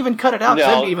I can't even cut it out. No.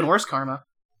 That'd be even worse karma.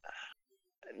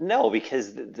 No,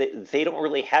 because they don't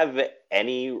really have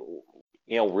any,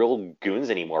 real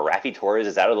goons anymore. Rafi Torres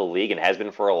is out of the league and has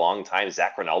been for a long time.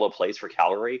 Zach Ronaldo plays for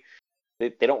Calgary.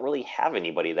 They don't really have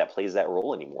anybody that plays that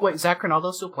role anymore. Wait, Zach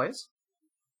Ronaldo still plays?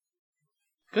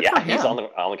 Good yeah, for him. he's on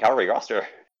the Calgary roster.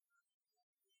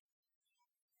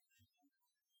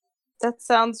 That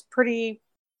sounds pretty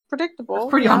predictable.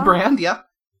 That's pretty on brand, yeah.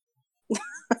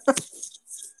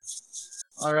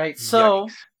 All right, so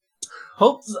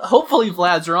hopefully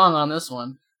Vlad's wrong on this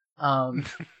one, and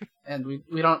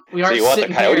we aren't. So you want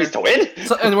the Coyotes to win?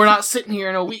 And we're not sitting here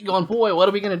in a week going, boy, what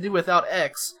are we going to do without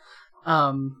X?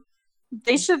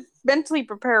 They should mentally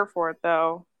prepare for it,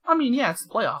 though. I mean, yeah, it's the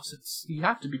playoffs. You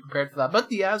have to be prepared for that. But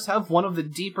the Avs have one of the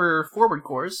deeper forward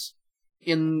cores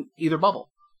in either bubble.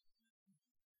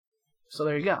 So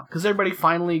there you go. Because everybody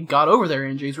finally got over their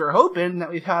injuries. We're hoping that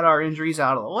we've had our injuries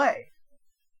out of the way.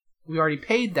 We already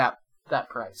paid that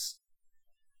price.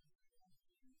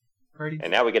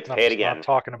 And now we get to pay it again.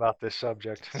 Stop talking about this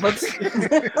subject.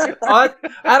 I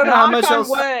don't know how much else.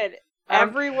 Wood.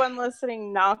 Everyone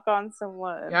listening, knock on some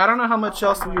wood. Yeah, I don't know how much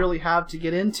else we really have to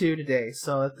get into today.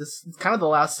 So this is kind of the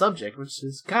last subject, which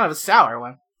is kind of a sour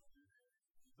one.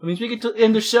 It means we get to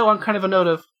end the show on kind of a note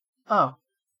of, oh.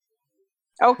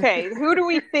 Okay, who do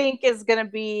we think is going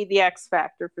to be the X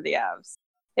factor for the Avs?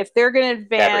 If they're going to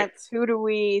advance, who do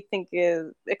we think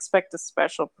expect a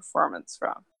special performance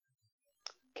from?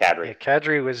 Kadri. Yeah,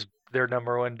 Kadri was their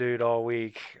number 1 dude all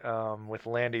week, with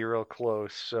Landy real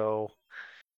close. So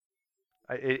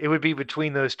it would be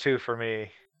between those two for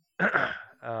me.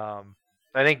 I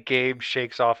think Gabe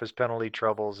shakes off his penalty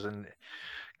troubles and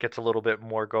gets a little bit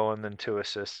more going than 2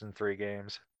 assists in 3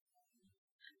 games.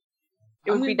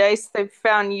 It would be nice if they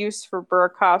found use for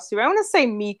Burakovsky. I want to say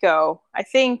Mikko. I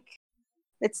think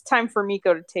it's time for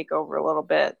Mikko to take over a little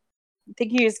bit. I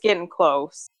think he was getting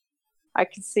close. I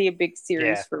could see a big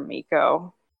series for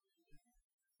Mikko.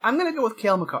 I'm going to go with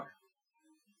Cale Makar.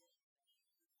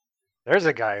 There's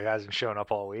a guy who hasn't shown up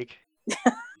all week.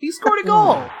 He scored a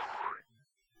goal.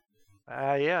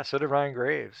 Yeah, so did Ryan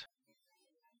Graves.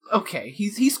 Okay,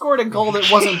 he scored a goal that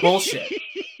wasn't bullshit.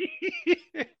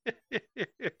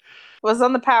 Was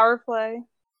on the power play.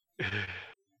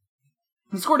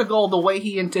 He scored a goal the way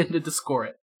he intended to score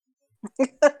it.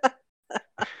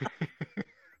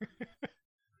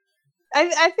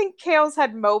 I think Cale's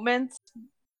had moments.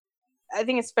 I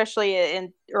think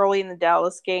especially early in the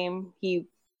Dallas game, he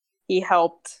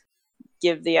helped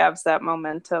give the Avs that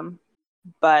momentum.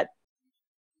 But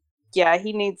yeah,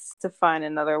 he needs to find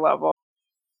another level.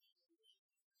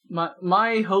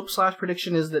 My hope /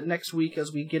 prediction is that next week,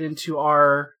 as we get into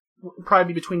our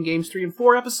probably between games 3 and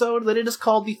 4 episode, that it is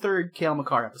called the third Cale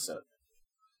Makar episode.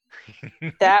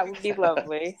 That would be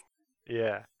lovely.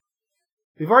 Yeah.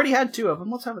 We've already had 2 of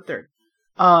them. Let's have a third.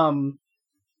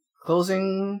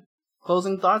 Closing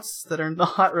thoughts that are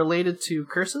not related to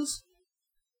curses?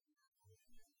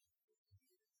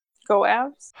 Go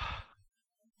Avs.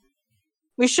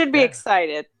 We should be Yeah.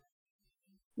 excited.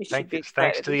 We should be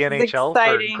excited. Thanks to the This is NHL for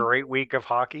a exciting. great week of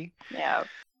hockey. Yeah.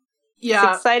 Yeah.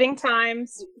 It's exciting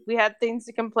times. We had things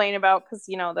to complain about because,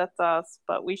 that's us,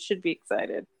 but we should be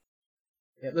excited.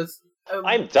 Yeah, that's,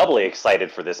 I'm doubly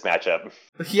excited for this matchup.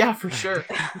 yeah, for sure.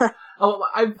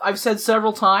 I've said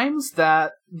several times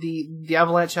that the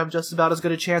Avalanche have just about as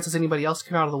good a chance as anybody else to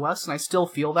come out of the West, and I still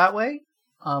feel that way.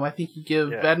 I think you give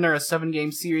Bednar a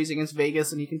 7-game series against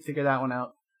Vegas, and he can figure that one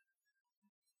out.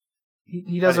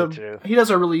 He does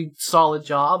a really solid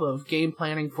job of game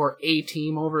planning for a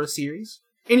team over a series.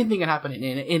 Anything can happen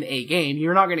in a game.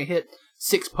 You're not going to hit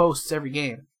 6 posts every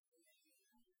game.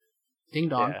 Ding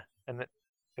dong. Yeah, and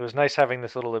it was nice having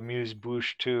this little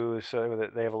amuse-bouche too, so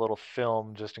that they have a little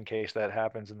film just in case that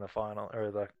happens in the final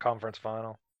or the conference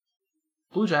final.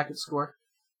 Blue Jackets score.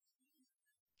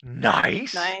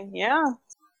 Nice. Yeah.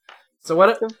 So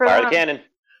what? Good for Fire them. the cannon.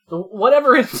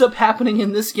 Whatever ends up happening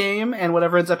in this game and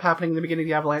whatever ends up happening in the beginning of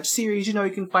the Avalanche series, you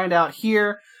can find out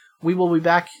here. We will be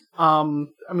back.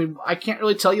 I can't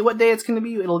really tell you what day it's going to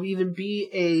be. It'll either be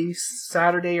a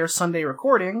Saturday or Sunday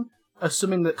recording,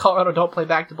 assuming that Colorado don't play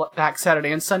back-to-back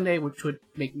Saturday and Sunday, which would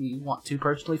make me want to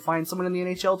personally find someone in the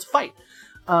NHL to fight.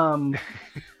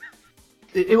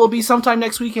 It will be sometime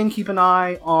next weekend. Keep an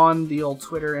eye on the old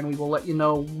Twitter, and we will let you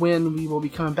know when we will be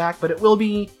coming back. But it will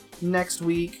be next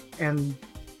week, and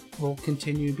we'll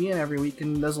continue being every week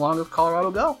and as long as Colorado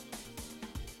go.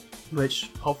 Which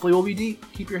hopefully will be deep.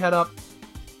 Keep your head up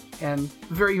and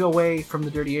very away from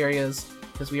the dirty areas,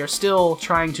 because we are still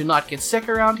trying to not get sick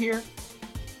around here.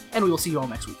 And we will see you all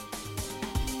next week. It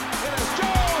is Joe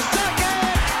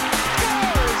Sakic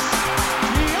scores!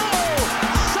 Joe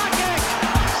Sakic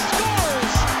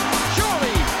scores!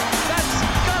 Surely that's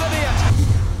gotta be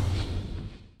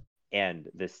it. And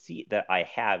the seat that I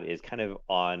have is kind of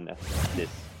on this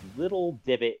little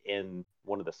divot in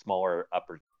one of the smaller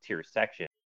upper tier sections,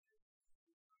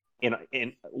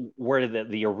 in where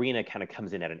the arena kind of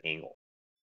comes in at an angle.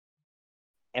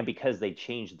 And because they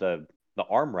changed the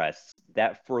armrests,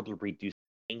 that further reduced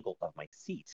the angle of my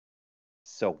seat.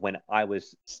 So when I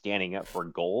was standing up for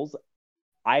goals,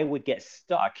 I would get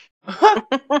stuck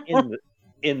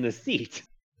in the seat.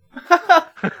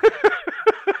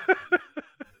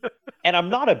 And I'm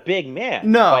not a big man.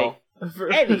 No.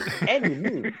 By any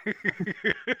means.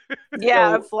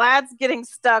 Yeah, So- if Vlad's getting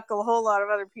stuck, a whole lot of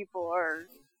other people are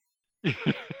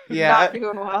Yeah. not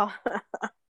doing well.